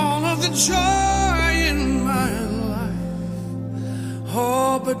all of the joy in my life.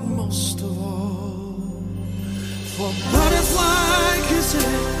 Oh, but most of all, for butterfly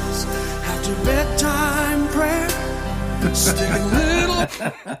kisses after bedtime prayer. Stick a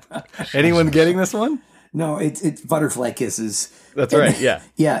little. Anyone getting this one? No, it's Butterfly Kisses. That's right. Yeah.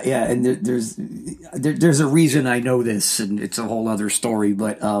 Yeah, and there's a reason I know this, and it's a whole other story.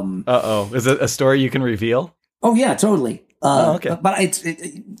 But Is it a story you can reveal? oh yeah, totally. Okay. But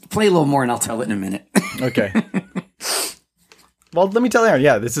play a little more, and I'll tell it in a minute. Okay. Well, let me tell Aaron.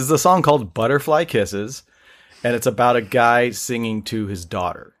 Yeah, this is a song called "Butterfly Kisses," and it's about a guy singing to his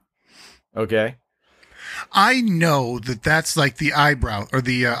daughter. Okay. I know that's like the eyebrow or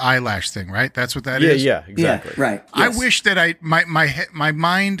the eyelash thing, right? That's what that is. Yeah. Exactly. Yeah, right. I yes. wish that my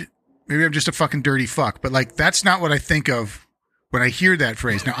mind, maybe I'm just a fucking dirty fuck, but like that's not what I think of when I hear that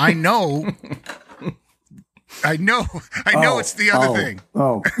phrase. Now I know it's the other thing,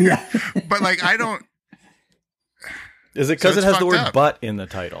 Oh, yeah. but like I don't. Is it because So it it's has the fucked word up. "but" in the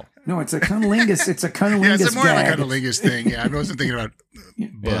title? No, it's a cunnilingus. It's a cunnilingus Yeah, it's more of a gag. cunnilingus thing. Yeah, I wasn't thinking about,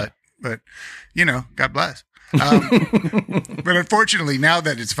 but God bless. But unfortunately, now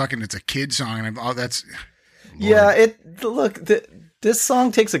that it's a kid song, and that's Yeah. This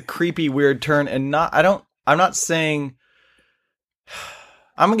song takes a creepy, weird turn, and I'm not saying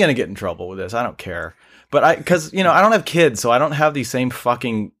I'm gonna get in trouble with this. I don't care, but because I don't have kids, so I don't have these same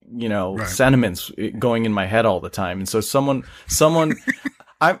fucking Right. sentiments going in my head all the time, and so someone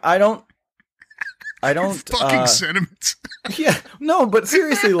I don't fucking sentiments. Yeah, no, but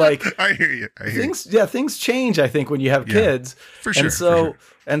seriously, like I hear you. things change, I think, when you have kids. For sure, And so for sure.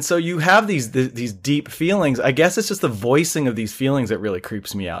 and so you have these deep feelings. I guess it's just the voicing of these feelings that really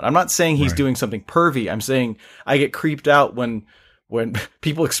creeps me out. I'm not saying he's doing something pervy. I'm saying I get creeped out when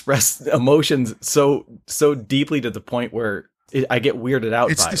people express emotions so deeply to the point where I get weirded out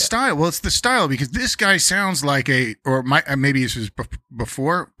It's by the it. style. Well, it's the style because this guy sounds like maybe this was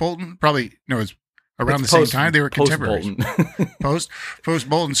before Bolton. Probably no, it's around the same time. They were contemporaries. Post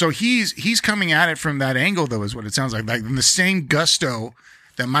Bolton. So he's coming at it from that angle, though, is what it sounds like. Like in the same gusto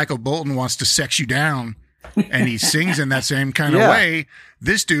that Michael Bolton wants to sex you down, and he sings in that same kind of way.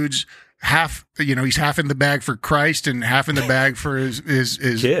 This dude's half, he's half in the bag for Christ and half in the bag for his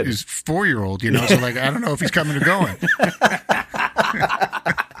Kid. 4-year-old. So like I don't know if he's coming or going.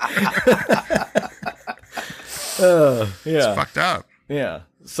 It's fucked up. Yeah.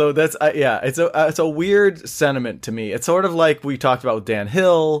 So that's it's a weird sentiment to me. It's sort of like we talked about with Dan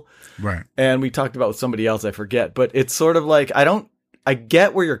Hill, right? And we talked about with somebody else, I forget. But it's sort of like I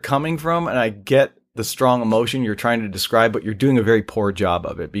get where you're coming from, and I get the strong emotion you're trying to describe, but you're doing a very poor job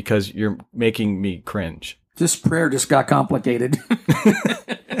of it because you're making me cringe. This prayer just got complicated.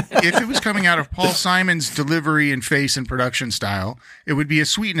 If it was coming out of Paul Simon's delivery and face and production style, it would be a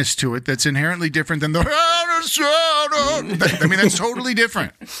sweetness to it that's inherently different than the. I mean, that's totally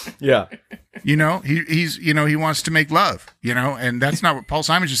different. Yeah, he's he wants to make love, and that's not what Paul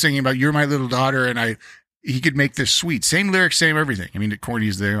Simon's just singing about. You're my little daughter, and he could make this sweet, same lyrics, same everything. I mean, corny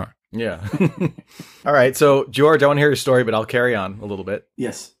as they are. Yeah. All right, so George, I want to hear your story, but I'll carry on a little bit.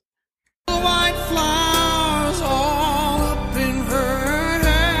 Yes. White flowers all up in her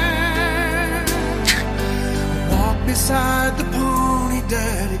hair. Walk beside the pony,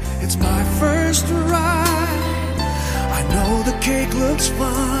 Daddy. It's my first ride. I know the cake looks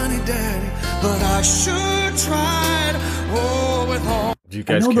funny, Daddy, but I sure tried. Oh, with all. Do you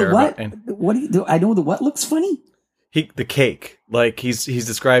guys I know care the what? about? What do you do? I know the what looks funny. The cake, like he's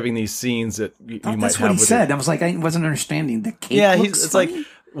describing these scenes that you might have. That's what he with said. it. I was like, I wasn't understanding the cake. Yeah, looks it's funny? like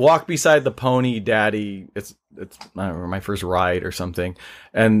walk beside the pony, Daddy. It's I don't know, my first ride or something,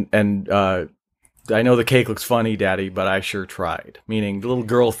 and I know the cake looks funny, Daddy, but I sure tried. Meaning the little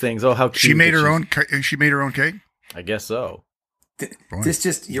girl things. Oh, how cute! She made her own. She made her own cake. I guess so. This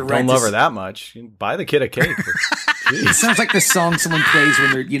just you're right. Don't love her that much. Buy the kid a cake. It sounds like the song someone plays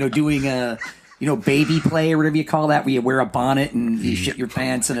when they're doing a. Baby play or whatever you call that, where you wear a bonnet and you shit your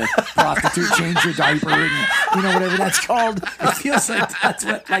pants and a prostitute change your diaper and, whatever that's called. It feels like that's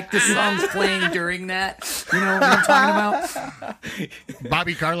what, like, the song's playing during that. You know what I'm talking about?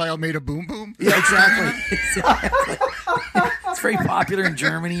 Bobby Carlisle made a boom boom? Yeah, exactly. It's very popular in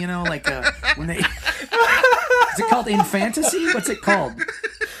Germany, like, when they... Is it called infantasy? What's it called?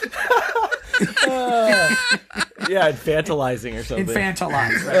 Yeah, infantilizing or something.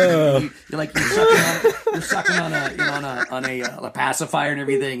 Infantilize, right? You're sucking on a pacifier and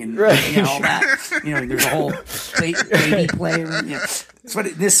everything, and all that. There's a whole baby play. That's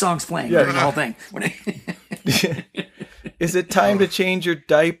what this song's playing during the whole thing. Is it time to change your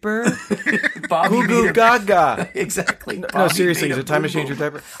diaper? Bobby Goo goo gaga. Exactly. No, seriously, is it time to change your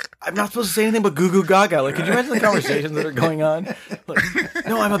diaper? I'm not supposed to say anything but goo goo gaga. Like, could you imagine the conversations that are going on? Like,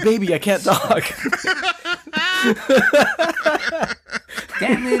 no, I'm a baby. I can't talk.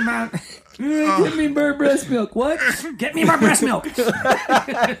 Get me my breast milk. What? Get me my breast milk.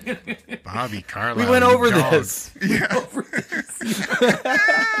 Bobby Carlisle. We went over this. Yeah.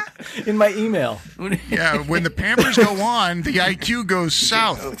 In my email. Yeah, when the Pampers go on, the IQ goes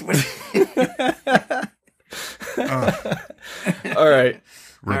south. All right.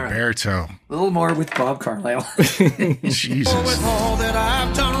 Roberto. A little more with Bob Carlisle. Jesus. With all that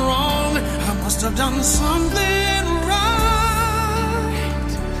I've done wrong, I must have done something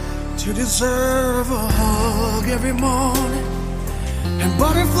right to deserve a hug every morning and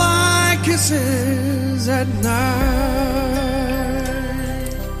butterfly kisses at night.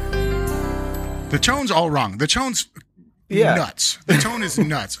 The tone's all wrong. The tone's nuts. The tone is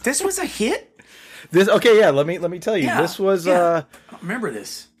nuts. This was a hit? Let me tell you. Yeah, this was I remember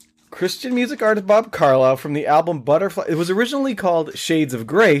this. Christian music artist Bob Carlisle from the album Butterfly. It was originally called Shades of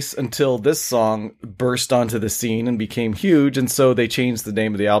Grace until this song burst onto the scene and became huge, and so they changed the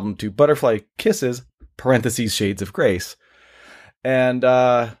name of the album to Butterfly Kisses (parentheses Shades of Grace). And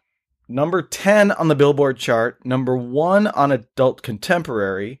number 10 on the Billboard chart, number 1 on Adult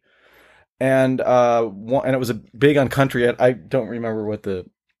Contemporary, and it was a big on country. I don't remember what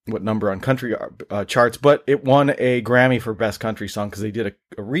number on country charts, but it won a Grammy for Best Country Song because they did a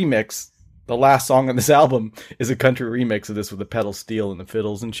remix. The last song on this album is a country remix of this with the pedal steel and the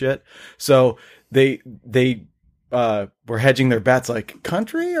fiddles and shit. So they were hedging their bets, like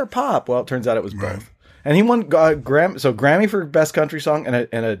country or pop. Well, it turns out it was both. And he won Grammy for Best Country Song and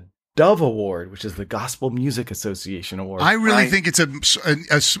a Dove Award, which is the Gospel Music Association Award. I really think it's a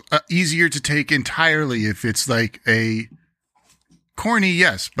easier to take entirely if it's like a corny,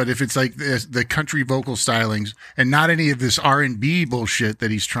 yes, but if it's like the country vocal stylings and not any of this R&B bullshit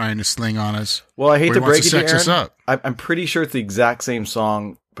that he's trying to sling on us. Well, I hate to break it to sex us Aaron, up. I'm pretty sure it's the exact same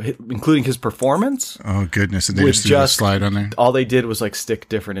song, including his performance. Oh goodness! And they just threw a slide on there. All they did was like stick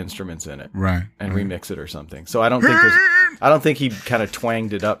different instruments in it, right, and remix it or something. So I don't think he kind of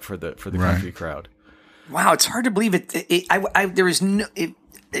twanged it up for the country crowd. Wow, it's hard to believe it. There is no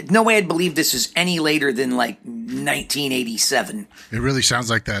way I'd believe this is any later than like 1987. It really sounds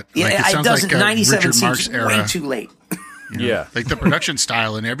like that. Yeah, like, it sounds 97 like Richard seems Marx era. way too late. You know? Yeah. Like the production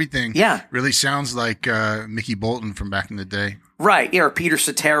style and everything. Yeah. Really sounds like Mickey Bolton from back in the day. Right, yeah, or Peter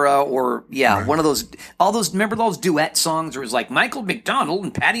Cetera, or one of those. All those. Remember those duet songs where it was like Michael McDonald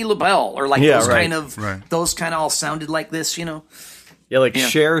and Patti LaBelle, or like those kind of. Right. Those kind of all sounded like this, you know. Yeah, like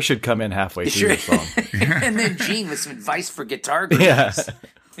Cher should come in halfway through the song. And then Gene with some advice for guitar groups. Yeah.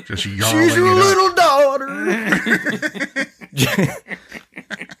 Just She's your little daughter.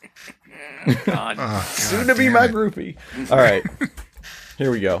 God. Soon to be my groupie. All right.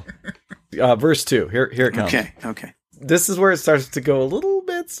 Here we go. Verse 2. Here it comes. Okay. This is where it starts to go a little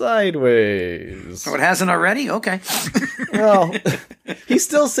bit sideways. So it hasn't already? Okay. Well, he's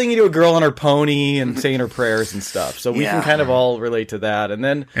still singing to a girl on her pony and saying her prayers and stuff. So we can kind of all relate to that. And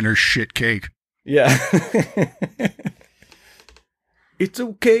then... And her shit cake. Yeah. It's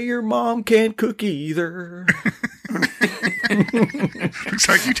okay, your mom can't cook either. Looks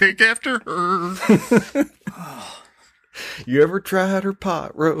like you take after her. You ever tried her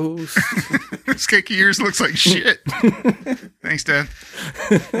pot roast? This cake of yours looks like shit. Thanks, Dad.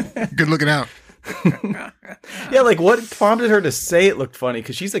 Good looking out. Yeah, like what prompted her to say it looked funny?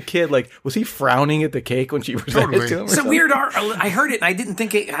 Because she's a kid. Like, was he frowning at the cake when she presented it to him? It's a weird art. I heard it and I didn't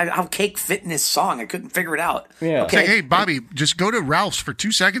think how cake fit in this song. I couldn't figure it out. Yeah. Okay. It's like, hey, Bobby, just go to Ralph's for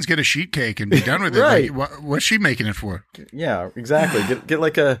 2 seconds, get a sheet cake, and be done with it. Right. Like, what's she making it for? Yeah, exactly. Get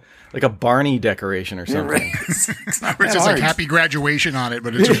like a Barney decoration or something. Right. It's not Where it that says like hard. happy graduation on it,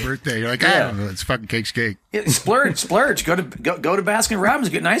 but it's her birthday. You're like, I don't know, it's fucking cake's cake. Yeah, splurge. Go to Baskin Robbins,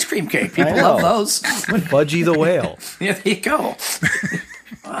 get an ice cream cake. People know. love those. Fudgy the whale. Yeah, there you go.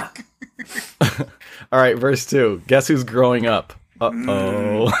 All right, verse 2. Guess who's growing up?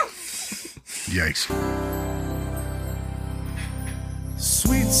 Uh-oh. Yikes.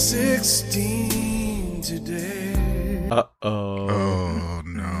 Sweet 16 today. Uh-oh. Oh,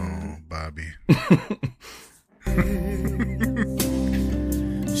 no, Bobby.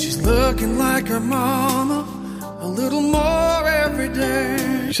 She's looking like her mama a little more every day.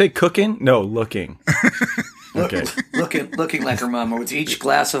 Did you say cooking? No, looking. Okay. Looking like her mama. With each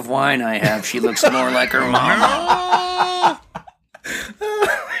glass of wine I have, she looks more like her mama.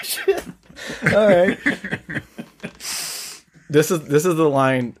 Shit. All right. This is the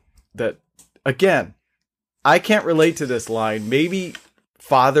line that, again, I can't relate to this line. Maybe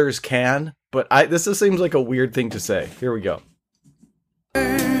fathers can, but this just seems like a weird thing to say. Here we go.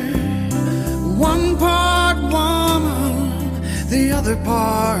 One part woman, the other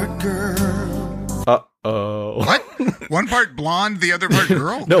part girl. Uh-oh. What? One part blonde, the other part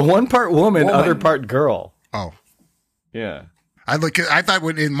girl? No, one part woman, other part girl. Oh. Yeah. I thought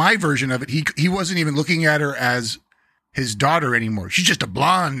in my version of it, he wasn't even looking at her as his daughter anymore. She's just a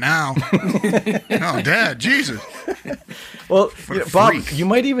blonde now. Oh, Dad, Jesus. Well, Bob, freak. you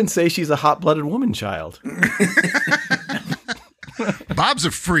might even say she's a hot-blooded woman child. Bob's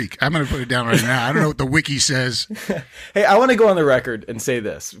a freak. I'm going to put it down right now. I don't know what the wiki says. Hey, I want to go on the record and say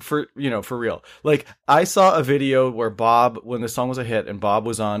this for real. Like, I saw a video where Bob, when the song was a hit, and Bob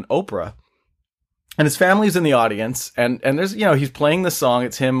was on Oprah, and his family's in the audience, and there's, he's playing the song.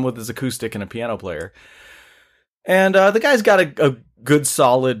 It's him with his acoustic and a piano player. And the guy's got a good,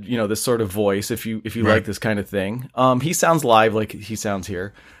 solid, this sort of voice, if you Right. like this kind of thing. He sounds live like he sounds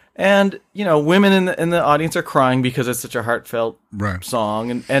here. And, women in the audience are crying because it's such a heartfelt Right.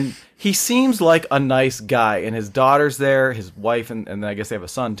 song. And he seems like a nice guy. And his daughter's there, his wife, and I guess they have a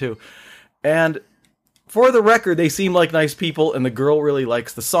son too. And for the record, they seem like nice people. And the girl really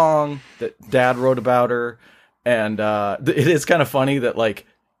likes the song that Dad wrote about her. And it is kind of funny that, like,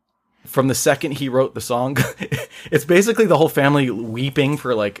 from the second he wrote the song, it's basically the whole family weeping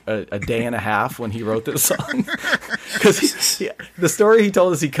for like a day and a half when he wrote this song. Because the story he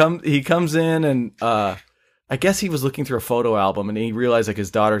told us, he comes in and I guess he was looking through a photo album and he realized like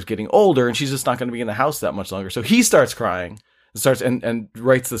his daughter's getting older and she's just not going to be in the house that much longer. So he starts crying, and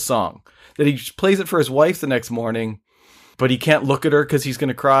writes the song. Then he plays it for his wife the next morning, but he can't look at her because he's going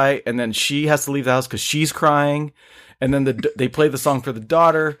to cry. And then she has to leave the house because she's crying. And then they play the song for the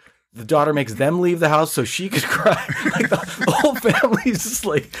daughter. The daughter makes them leave the house so she could cry. Like the whole family's just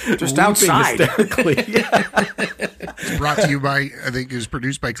like Just outside. hysterically. Yeah. It's brought to you by, I think it was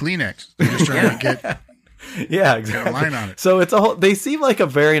produced by Kleenex. They're just trying to get Yeah, a exactly. line on it. So it's they seem like a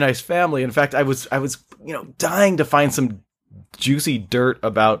very nice family. In fact, I was dying to find some juicy dirt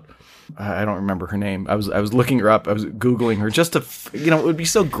about, I don't remember her name. I was looking her up. I was Googling her just to, it would be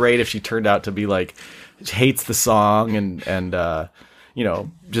so great if she turned out to be like, hates the song and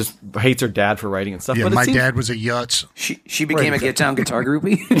just hates her dad for writing and stuff. Yeah, but my dad was a Yutz. She became a Git Down guitar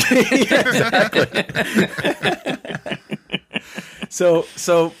groupie.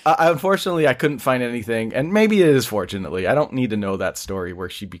 So unfortunately, I couldn't find anything, and maybe it is fortunately. I don't need to know that story where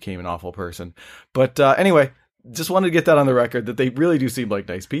she became an awful person. But anyway, just wanted to get that on the record that they really do seem like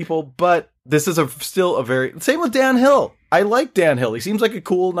nice people. But this is still a very same with Dan Hill. I like Dan Hill. He seems like a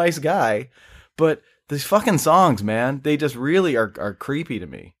cool, nice guy, but these fucking songs, man, they just really are creepy to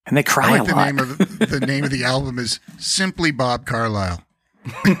me. And they cry a lot. The name of the album is Simply Bob Carlisle.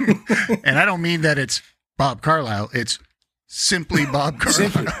 And I don't mean that it's Bob Carlisle. It's Simply Bob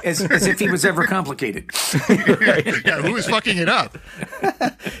Carlisle. As if he was ever complicated. Yeah, who was fucking it up?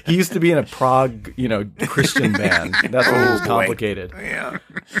 He used to be in a Prague, Christian band. That's what was complicated. Yeah.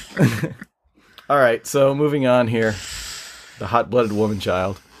 All right, so moving on here. The hot-blooded woman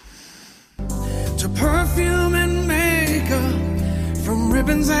child. To perfume and makeup, from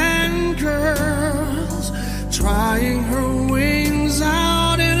ribbons and curls, trying her wings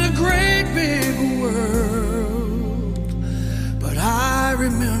out in a great big world. But I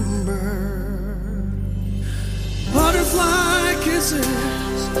remember butterfly kisses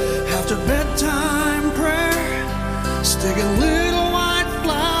after bedtime prayer, sticking little white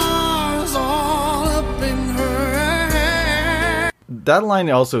flowers all up in her hair. That line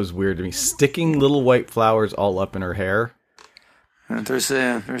also is weird to me. Sticking little white flowers all up in her hair. That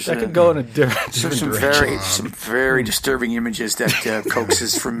could go in a different direction. Some very disturbing images that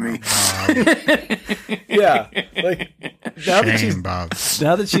coaxes from me. Yeah, like now Bob.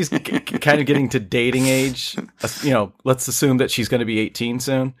 that she's kind of getting to dating age, let's assume that she's going to be 18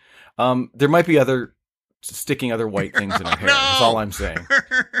 soon. There might be sticking other white things in her hair. That's all I'm saying.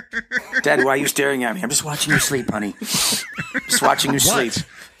 Dad, why are you staring at me? I'm just watching you sleep, honey. Just watching you sleep.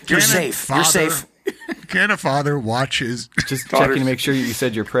 You're safe. You're safe. Can a father watch his Just checking to make sure you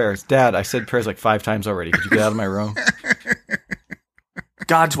said your prayers. Dad, I said prayers like 5 times already. Could you get out of my room?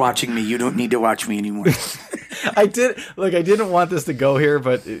 God's watching me. You don't need to watch me anymore. I didn't want this to go here,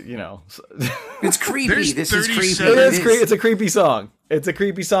 but it's creepy. There's This is creepy. 37 It's a creepy song. It's a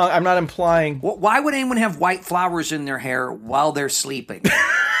creepy song. I'm not implying. Why would anyone have white flowers in their hair while they're sleeping?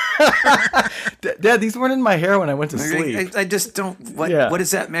 Dad, these weren't in my hair when I went to sleep. I just don't. What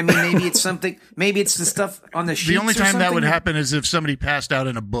is that? I mean, maybe it's something. Maybe it's the stuff on the sheets. The only time or that would something? happen is if somebody passed out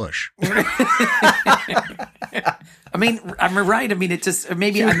in a bush. I mean, I'm right. I mean, it just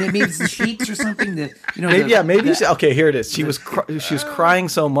maybe it's the sheets or something. Maybe. Okay, here it is. She was crying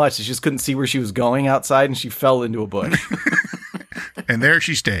so much that she just couldn't see where she was going outside, and she fell into a bush. And there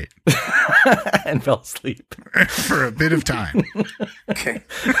she stayed. And fell asleep. For a bit of time. Okay.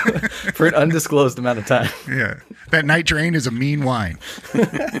 For an undisclosed amount of time. Yeah. That night train is a mean wine.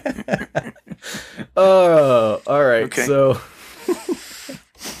 Oh, all right. Okay. So.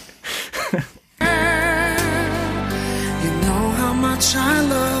 You know how much I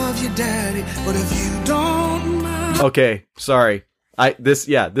love you, Daddy, but if you don't mind. Okay, sorry. This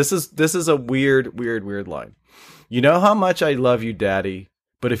is a weird line. You know how much I love you, Daddy,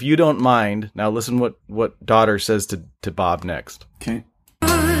 but if you don't mind, now listen what daughter says to Bob next. Okay.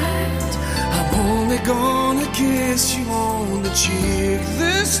 I'm only gonna kiss you on the cheek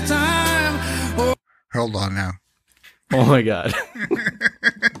this time. Oh. Hold on now. Oh my God.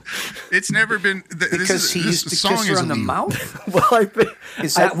 It's never been Because he used to kiss her on the mouth? Well, I think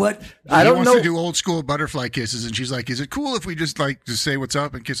Is that what? I don't know. He wants to do old school butterfly kisses, and she's like, "Is it cool if we just say what's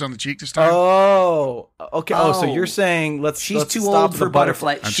up and kiss on the cheek this time?" Oh, okay. Oh, so Oh. you're saying She's let's too stop old the for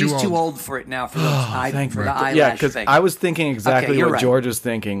butterfly. I'm She's too too old. old for it now for the eyelash Yeah, because thing. I was thinking exactly you're what right. George was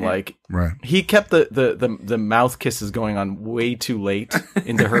thinking. Like, Right. he kept the mouth kisses going on way too late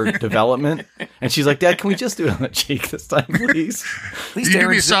into her development, and she's like, "Dad, can we just do it on the cheek this time, please?" At least You do me a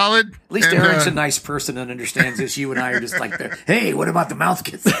Aaron's solid. At least and, Aaron's a nice person and understands this. You and I are just like, hey, what about the mouth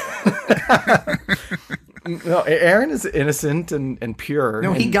kiss? No, Aaron is innocent and pure.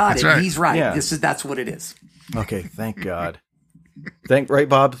 No, he and- got it. right. He's right. Yeah. That's what it is. Okay, thank God. Right,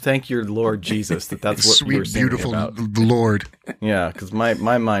 Bob? Thank your Lord Jesus that's what you were Sweet, singing beautiful about. Lord. Yeah, because my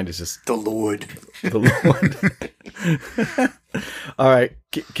mind is just The Lord. the Lord. All right,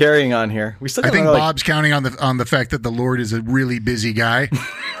 carrying on here. We still I got think another, Bob's counting on the fact that the Lord is a really busy guy.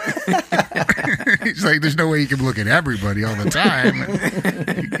 He's like, there's no way you can look at everybody all the time.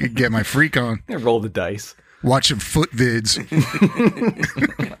 You get my freak on. roll the dice. Watch some foot vids.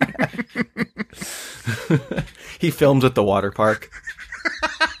 He films at the water park.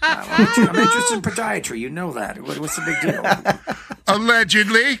 I'm interested in podiatry. You know that. What's the big deal?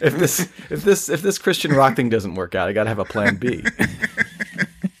 Allegedly. If this Christian rock thing doesn't work out, I got to have a plan B.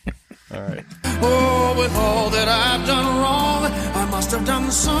 All right. Oh, with all that I've done wrong, I must have done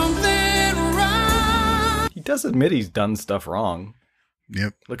something right. He does admit he's done stuff wrong.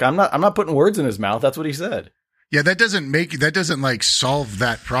 Yep. Look, I'm not putting words in his mouth. That's what he said. Yeah, that doesn't like solve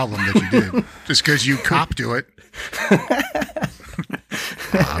that problem that you did just because you cop to it.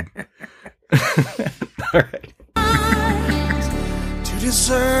 All right. To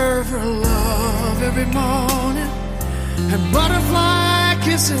deserve her love every morning and butterfly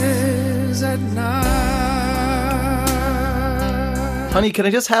kisses at night. Honey, can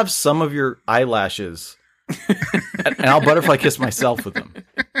I just have some of your eyelashes? And I'll butterfly kiss myself with them.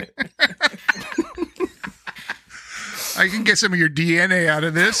 I can get some of your DNA out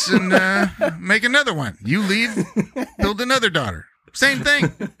of this and make another one. You leave, build another daughter. Same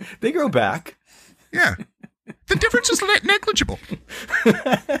thing. They grow back. Yeah. The difference is negligible.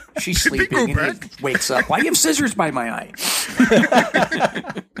 She's sleeping and he wakes up. Why do you have scissors by my eye?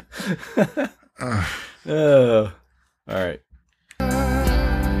 All right.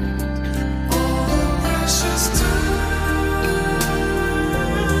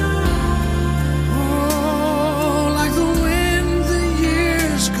 Like the wind, the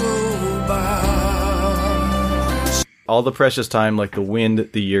years go by. All the precious time, like the wind,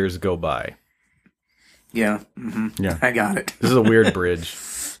 the years go by. Yeah. Mm-hmm. Yeah. I got it. This is a weird bridge.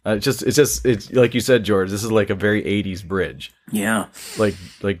 It's like you said, George. This is like a very 80s bridge. Yeah. Like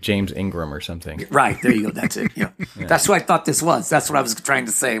James Ingram or something. Right. There you go. That's it. Yeah. That's what I thought this was. That's what I was trying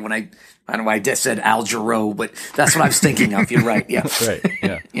to say when I don't know why I just said Al Jarreau, but that's what I was thinking of. You're right. Yeah. Right.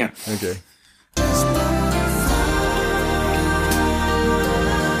 Yeah. Yeah. Okay.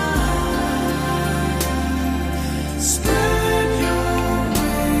 Spread your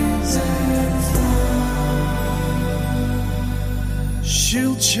wings and fly.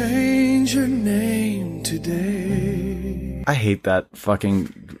 She'll change her name today. I hate that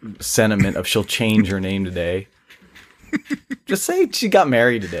fucking sentiment of she'll change her name today. Just say she got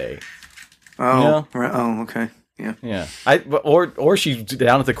married today. Oh. You know? Right. Oh. Okay. Yeah. Yeah. Or she's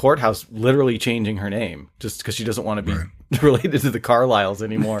down at the courthouse literally changing her name just because she doesn't want to be related to the Carlisles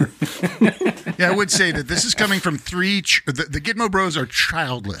anymore. Yeah, I would say that this is coming from the Gitmo Bros are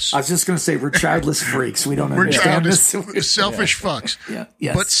childless. I was just going to say we're childless freaks. We don't We're understand childless, this. selfish fucks. Yeah.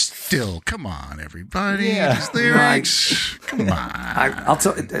 Yes. But still, come on, everybody. Yeah. These lyrics. Come on.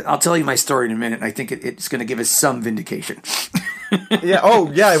 I'll tell you my story in a minute. I think it's going to give us some vindication. Yeah.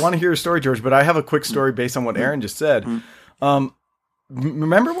 Oh, yeah. I want to hear your story, George, but I have a quick story based on what Aaron just said.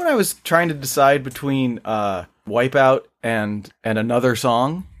 Remember when I was trying to decide between Wipeout and another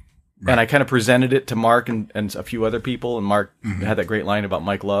song? Right. And I kind of presented it to Mark and a few other people, and Mark had that great line about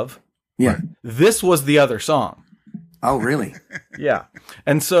Mike Love. Yeah. This was the other song. Oh, really? Yeah.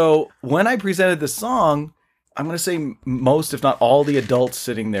 And so when I presented this song, I'm going to say most, if not all, the adults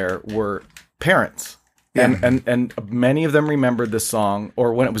sitting there were parents. Yeah. And many of them remembered this song,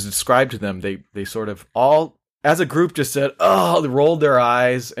 or when it was described to them, they sort of all, as a group, just said, oh, they rolled their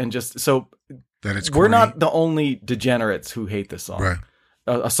eyes and just, so that it's we're not the only degenerates who hate this song. Right.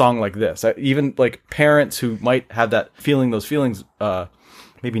 A song like this. Even like parents who might have those feelings,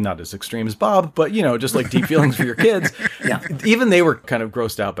 maybe not as extreme as Bob, but just like deep feelings for your kids. Yeah. Even they were kind of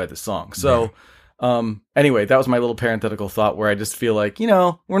grossed out by the song. So, anyway, that was my little parenthetical thought where I just feel like,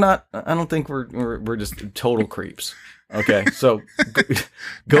 we're not, I don't think we're just total creeps. Okay. So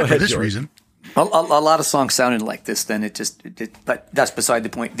go ahead. For this George. reason. A lot of songs sounded like this. Then but that's beside the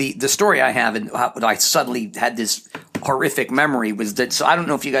point. The story I have and how I suddenly had this horrific memory was that. So I don't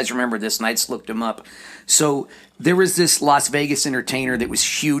know if you guys remember this, and I just looked him up. So there was this Las Vegas entertainer that was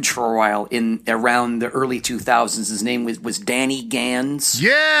huge for a while around the early 2000s. His name was Danny Gans.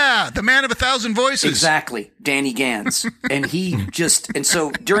 Yeah, the man of 1,000 voices. Exactly, Danny Gans, and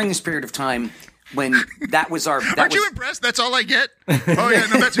so during this period of time. When that was our... Aren't you impressed? That's all I get? Oh, yeah,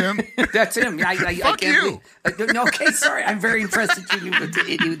 no, that's him. That's him. I Fuck can't you. No, okay, sorry. I'm very impressed that you knew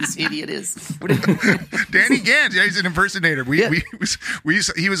who this idiot is. Danny Gans. Yeah, he's an impersonator.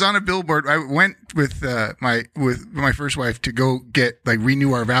 He was on a billboard. I went with my first wife to go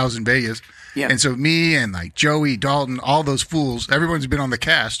renew our vows in Vegas. Yeah. And so me and Joey, Dalton, all those fools, everyone's been on the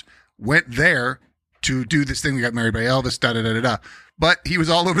cast, went there to do this thing. We got married by Elvis, da-da-da-da-da. But he was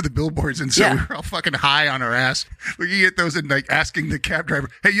all over the billboards, and so we were all fucking high on our ass looking at those and asking the cab driver,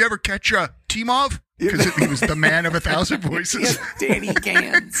 "Hey, you ever catch Timov?" Because he was the man of 1,000 voices. Danny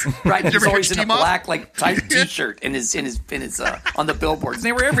Gans, right? He's always in a black tight T-shirt in his on the billboards.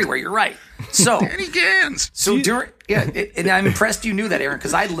 They were everywhere. You're right. So Danny Gans. So and I'm impressed you knew that, Aaron,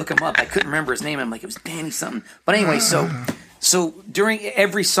 because I had to look him up. I couldn't remember his name. I'm like, it was Danny something. But anyway, So during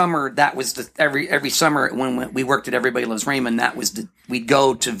every summer, that was every summer when we worked at Everybody Loves Raymond, we'd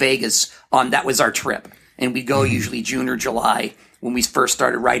go to Vegas that was our trip. And we'd go usually June or July when we first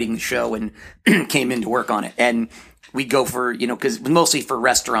started writing the show and came in to work on it. And we'd go for, because mostly for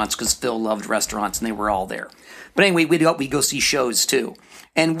restaurants, because Phil loved restaurants and they were all there. But anyway, we'd go see shows too.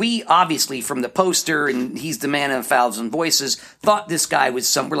 And we obviously, from the poster, and he's the man of 1,000 voices, thought this guy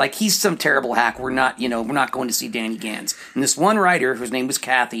was we're like, he's some terrible hack. We're not going to see Danny Gans. And this one writer, whose name was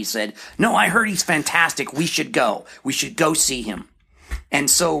Kathy, said, no, I heard he's fantastic. We should go. We should go see him. And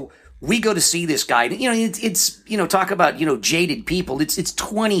so we go to see this guy. It's talk about, jaded people. It's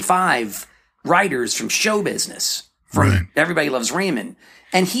 25 writers from show business. From Everybody Loves Raymond.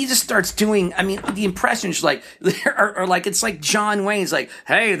 And he just starts doing, the impressions are like, it's like John Wayne's like,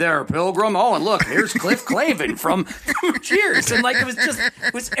 hey there, Pilgrim. Oh, and look, here's Cliff Clavin from Cheers. And like, it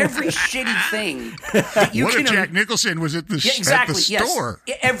was every shitty thing. That you what if Jack Nicholson was at the, at the store?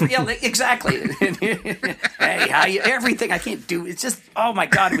 Yes. Exactly. Hey, everything I can't do. It's just, oh my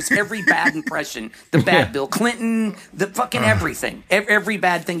God, it was every bad impression. The bad Bill Clinton, the fucking everything. Every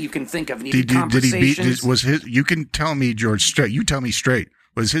bad thing you can think of. Did he beat, was his, you can tell me, George, straight. You tell me straight.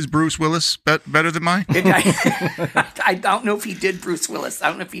 Was his Bruce Willis better than mine? I don't know if he did Bruce Willis. I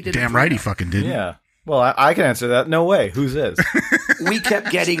don't know if he did. Damn right he fucking didn't. Yeah. Well, I can answer that. No way. Who's his? We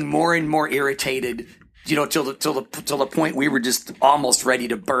kept getting more and more irritated, till the point we were just almost ready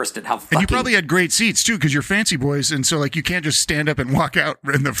to burst at how fucking... And you probably had great seats, too, because you're fancy boys, and so, like, you can't just stand up and walk out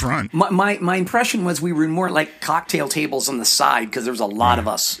in the front. My impression was we were more like cocktail tables on the side, because there was a lot of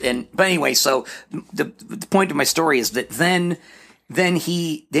us. But anyway, so the point of my story is that then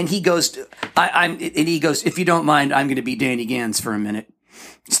he goes, he goes, if you don't mind, I'm going to be Danny Gans for a minute.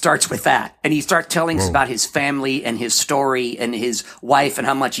 Starts with that. And he starts telling us about his family and his story and his wife and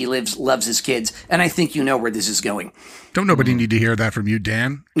how much he loves his kids. And I think you know where this is going. Don't nobody need to hear that from you,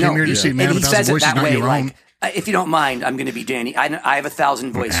 Dan. Came here to see Man of 1,000 Voices, not your own. If you don't mind, I'm going to be Danny. I have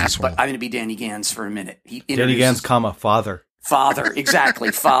 1,000 voices, but I'm going to be Danny Gans for a minute. Danny Gans, father. Father,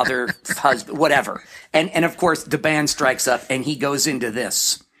 exactly. Father, husband, whatever. And of course, the band strikes up and he goes into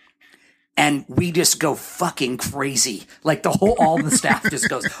this. And we just go fucking crazy. Like all the staff just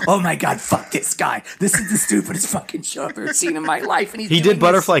goes, oh my God, fuck this guy. This is the stupidest fucking show I've ever seen in my life. And he did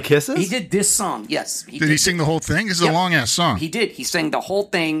Butterfly Kisses? He did this song, yes. Did he sing the whole thing? This is a long ass song. He did. He sang the whole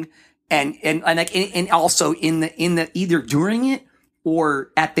thing. And also in the either during it or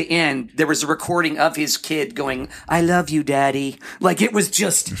at the end, there was a recording of his kid going, I love you, Daddy. Like, it was the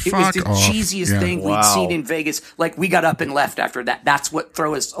cheesiest thing we'd seen in Vegas. Like, we got up and left after that. That's what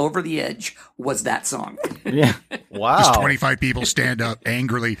threw us over the edge, was that song. Yeah. Wow. Just 25 people stand up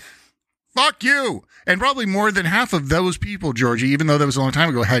angrily. Fuck you. And probably more than half of those people, Georgie, even though that was a long time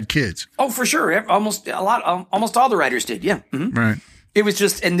ago, had kids. Oh, for sure. Almost all the writers did. Yeah. Mm-hmm. Right. It was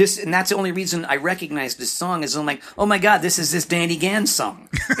just, and that's the only reason I recognized this song is I'm like, oh my God, this is this Danny Gans song.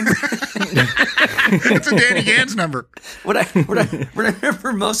 It's a Danny Gans number. What I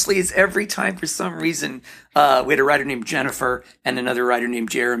remember mostly is every time for some reason, we had a writer named Jennifer and another writer named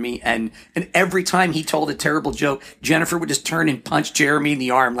Jeremy, and every time he told a terrible joke, Jennifer would just turn and punch Jeremy in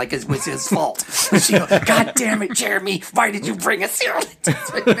the arm like it was his fault. And she'd go, God damn it, Jeremy, why did you bring us here?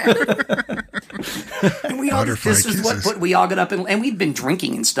 And we all we all got up and we'd been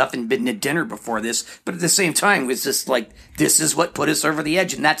drinking and stuff and been at dinner before this, but at the same time, it was just like, this is what put us over the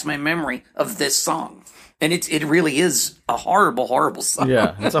edge, and that's my memory of this song. And it really is a horrible, horrible song.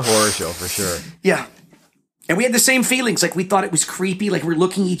 Yeah, it's a horror show for sure. Yeah. And we had the same feelings. Like, we thought it was creepy. Like, we're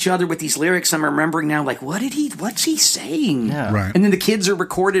looking at each other with these lyrics. I'm remembering now, like, what's he saying? Yeah. Right. And then the kids are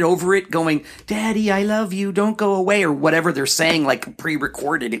recorded over it going, Daddy, I love you. Don't go away. Or whatever they're saying, like,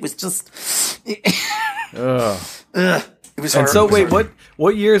 pre-recorded. It was just... Ugh. It was hard. And so, wait,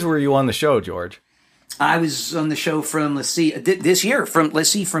 what years were you on the show, George? I was on the show from, this year,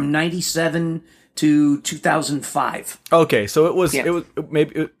 from 97 to 2005. Okay, so it was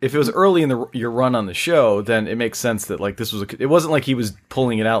maybe if it was early in your run on the show, then it makes sense that like this was it wasn't like he was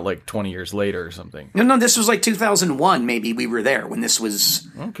pulling it out like 20 years later or something. No, this was like 2001. Maybe we were there when this was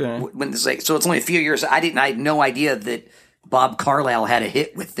okay. When this so it's only a few years. I had no idea that Bob Carlisle had a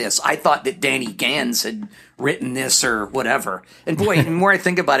hit with this. I thought that Danny Gans had written this or whatever. And boy, the more I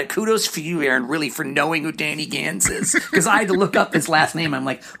think about it, kudos for you, Aaron, really, for knowing who Danny Gans is. Because I had to look up his last name. I'm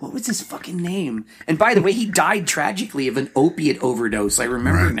like, what was his fucking name? And by the way, he died tragically of an opiate overdose. I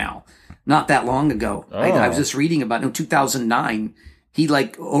remember now. Not that long ago. Oh. I was just reading about it. In 2009, he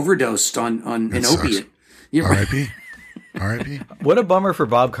like overdosed on an opiate. R.I.P. R.I.P. What a bummer for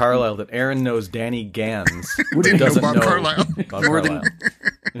Bob Carlisle that Aaron knows Danny Gans. Doesn't know Bob Carlisle. Bob Carlisle.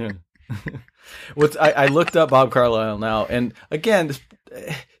 Yeah. I looked up Bob Carlisle now, and again,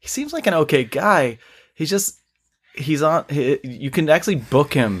 he seems like an okay guy. You can actually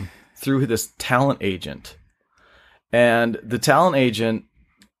book him through this talent agent, and the talent agent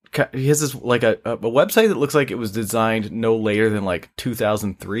he has this like a website that looks like it was designed no later than like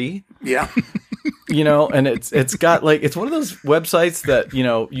 2003. Yeah. You know, and it's got like, it's one of those websites that, you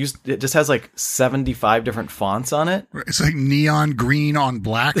know, it just has like 75 different fonts on it. It's like neon green on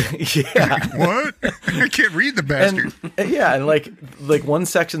black. Yeah. What? I can't read the bastard. And like one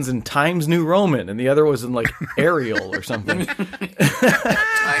section's in Times New Roman and the other was in like Arial or something.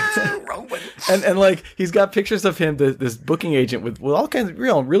 Times New Roman. And like he's got pictures of him, this booking agent with all kinds of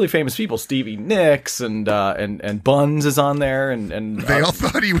really famous people. Stevie Nicks and Buns is on there, and they all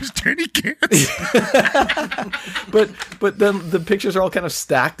thought he was Danny Gans. but then the pictures are all kind of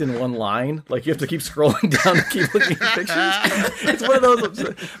stacked in one line. Like you have to keep scrolling down to keep looking at pictures. It's one of those.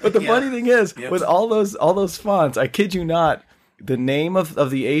 But the funny thing is, with all those fonts, I kid you not, the name of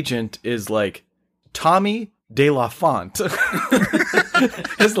the agent is like Tommy De La Font.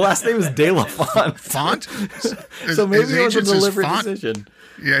 His last name is De La Font. Font? So maybe it was a deliberate decision.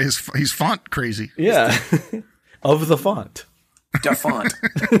 Yeah, he's font crazy. Yeah. Of the font. The font.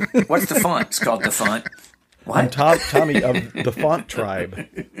 What's the font? It's called the font. What? I'm Tommy of the Font Tribe.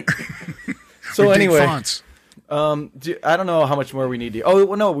 So We dig anyway, fonts. I don't know how much more we need to. Oh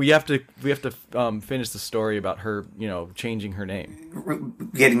well, no, we have to finish the story about her, you know, changing her name,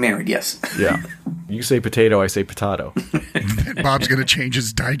 Getting married. Yes. Yeah, you say potato, I say potato. Bob's gonna change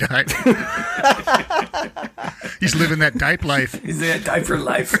his dye. He's living that diaper life. Is that diaper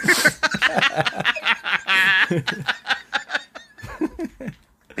life?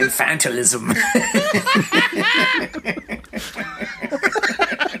 Infantilism.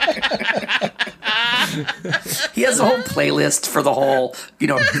 He has a whole playlist for the whole, you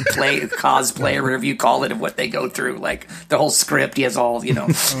know, cosplay or whatever you call it, of what they go through. Like the whole script. He has all, you know.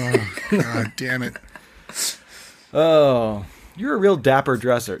 Oh, God damn it. Oh, you're a real dapper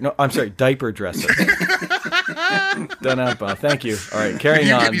dresser. No, I'm sorry, diaper dresser. Thank you. All right,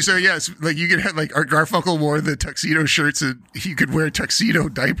 carrying on. So yes, like you could have like Art Garfunkel wore the tuxedo shirts, and he could wear tuxedo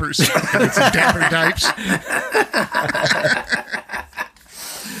diapers. And it's a dapper dipes.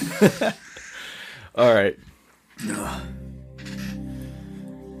 All right.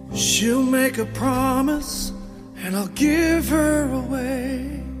 She'll make a promise and I'll give her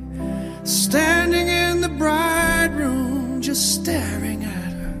away. Standing in the bride room, just staring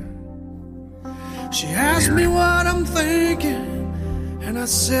at her. She asked me what I'm thinking, and I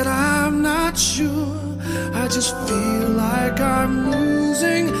said I'm not sure. I just feel like I'm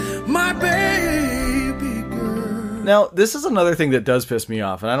losing my baby girl. Now, this is another thing that does piss me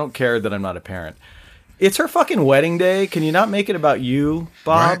off, and I don't care that I'm not a parent. It's her fucking wedding day. Can you not make it about you,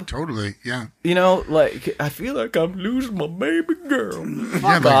 Bob? Right, totally, yeah. You know, like, I feel like I'm losing my baby girl.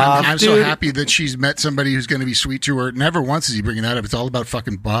 Yeah, but I'm so happy that she's met somebody who's going to be sweet to her. Never once is he bringing that up. It's all about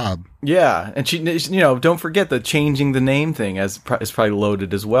fucking Bob. Yeah, and she, you know, don't forget the changing the name thing is probably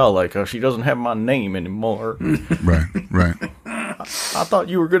loaded as well. Like, oh, she doesn't have my name anymore. Right. I thought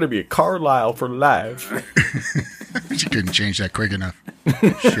you were going to be a Carlisle for life. She couldn't change that quick enough.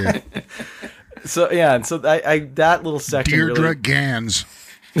 Shit. So yeah, and so I that little section. Deirdre really... Gans.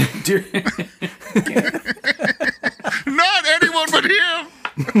 Not anyone but him.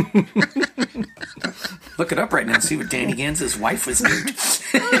 Look it up right now and see what Danny Gans' wife was named. Is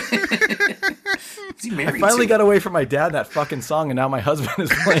he married? I finally got away from my dad in that fucking song, and now my husband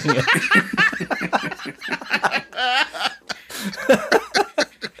is playing it.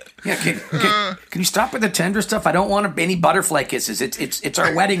 Yeah, can you stop with the tender stuff? I don't want any butterfly kisses. It's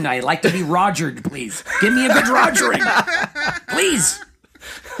our wedding night. I'd like to be Rogered, please. Give me a good Rogering, please.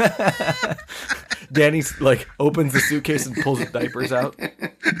 Danny's like opens the suitcase and pulls the diapers out.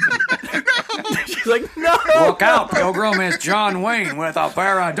 She's like, no. Look out, Pilgrim! It's John Wayne with a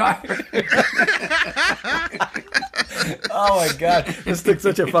pair of diapers. Oh my god, this took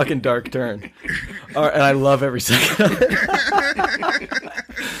such a fucking dark turn. All right, and I love every second of it.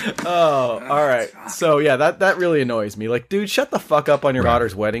 Oh, all right. So yeah, that really annoys me. Like, dude, shut the fuck up on your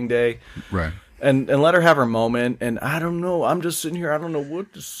daughter's wedding day. Right. And let her have her moment. And I don't know. I'm just sitting here. I don't know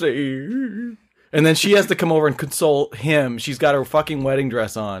what to say. And then she has to come over and console him. She's got her fucking wedding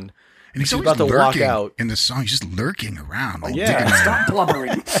dress on. And he's about to walk out in the song. He's just lurking around. Like, yeah, stop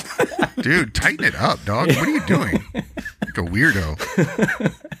blubbering, dude. Tighten it up, dog. What are you doing? Like a weirdo.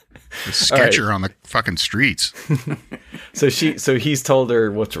 A sketcher on the fucking streets. So he's told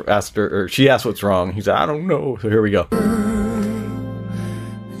her she asked what's wrong. He's like, I don't know. So here we go.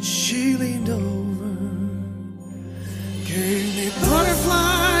 And she leaned over, gave me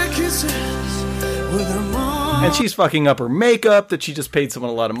butterfly kisses with her mom. And she's fucking up her makeup that she just paid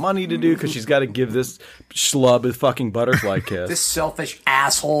someone a lot of money to do because she's got to give this schlub a fucking butterfly kiss. This selfish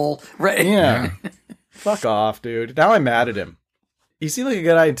asshole. Right? Yeah. Fuck off, dude. Now I'm mad at him. He seemed like a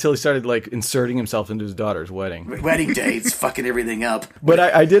good guy until he started like inserting himself into his daughter's wedding. Wedding day, it's fucking everything up. But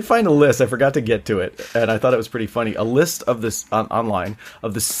I did find a list. I forgot to get to it, and I thought it was pretty funny. A list of this online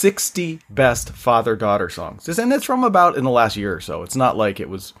of the 60 best father-daughter songs, and it's from about in the last year or so. It's not like it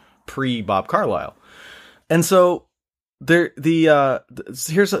was pre Bob Carlisle. And so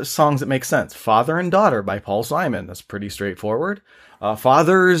here's songs that make sense. Father and Daughter by Paul Simon. That's pretty straightforward.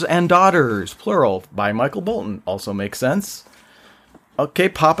 Fathers and Daughters, plural, by Michael Bolton. Also makes sense. Okay,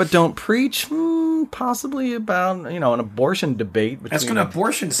 Papa Don't Preach. Possibly about, an abortion debate between That's an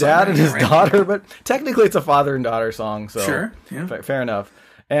abortion song, dad and his right? daughter, but technically it's a father and daughter song. So sure, yeah. Fair enough.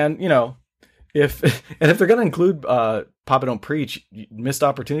 And, if they're going to include Papa Don't Preach, missed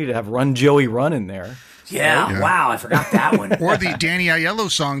opportunity to have Run Joey Run in there. Yeah, wow, I forgot that one. Or the Danny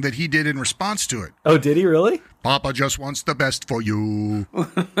Aiello song that he did in response to it. Oh, did he really? Papa just wants the best for you.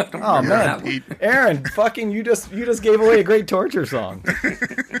 Oh man, Aaron, fucking you just gave away a great torture song.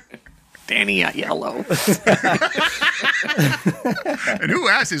 Danny Aiello. And who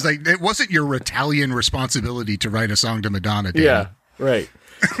asked? Is like, it wasn't your Italian responsibility to write a song to Madonna, Danny. Yeah, right.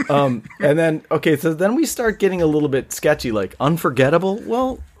 And then, okay, so then we start getting a little bit sketchy, like Unforgettable.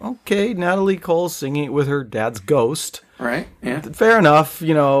 Well, okay, Natalie Cole singing it with her dad's ghost. Right, yeah. Fair enough,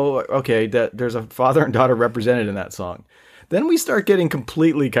 okay, that there's a father and daughter represented in that song. Then we start getting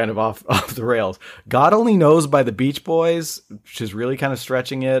completely kind of off the rails. God Only Knows by the Beach Boys, which is really kind of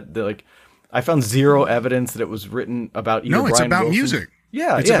stretching it. I found zero evidence that it was written about either it's Brian about Wilson. music.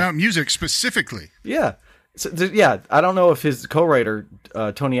 Yeah, it's about music specifically. Yeah. So, I don't know if his co-writer,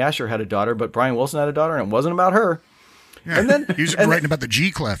 Tony Asher, had a daughter, but Brian Wilson had a daughter, and it wasn't about her. Yeah, and then he was writing about the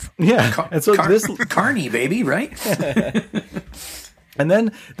G clef. Yeah, and so this Carney, baby, right? And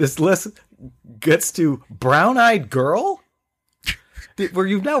then this list gets to Brown Eyed Girl, where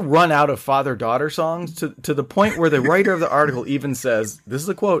you've now run out of father-daughter songs to the point where the writer of the article even says, this is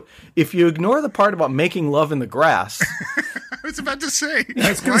a quote, "If you ignore the part about making love in the grass." I was about to say. I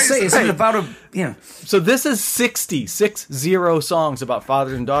was going to say, is it about So this is 60 songs about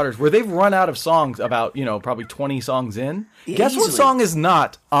fathers and daughters, where they've run out of songs about, probably 20 songs in. Yeah, Guess what easily. song is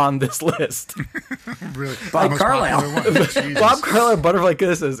not on this list? Really? Bob Carlisle. Bob Carlisle, Butterfly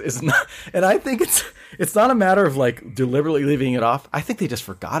Kisses is not, and I think it's not a matter of like deliberately leaving it off. I think they just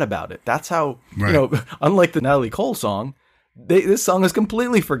forgot about it. That's how, unlike the Natalie Cole song, this song is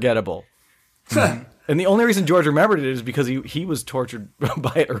completely forgettable. And the only reason George remembered it is because he was tortured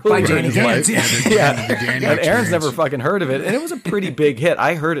by it earlier By Danny in his Gans, life. yeah. The Danny And Aaron's experience. never fucking heard of it. And it was a pretty big hit.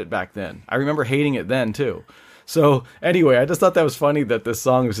 I heard it back then. I remember hating it then too. So anyway, I just thought that was funny that this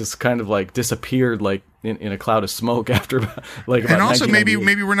song was just kind of like disappeared like in a cloud of smoke after like about And also maybe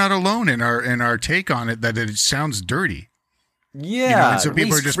 1998. we're not alone in our take on it, that it sounds dirty. Yeah. And so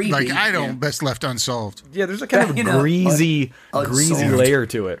people are least just creepy, like, I don't, yeah. best left unsolved. Yeah, there's a kind of a greasy layer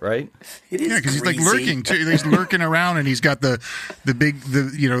to it, right? It is Yeah, because he's like greasy. lurking too. He's lurking around, and he's got the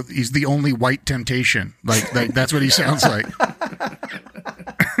he's the only white temptation. Like that's what he sounds like.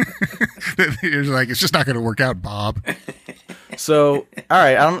 It's like, it's just not going to work out, Bob. So, all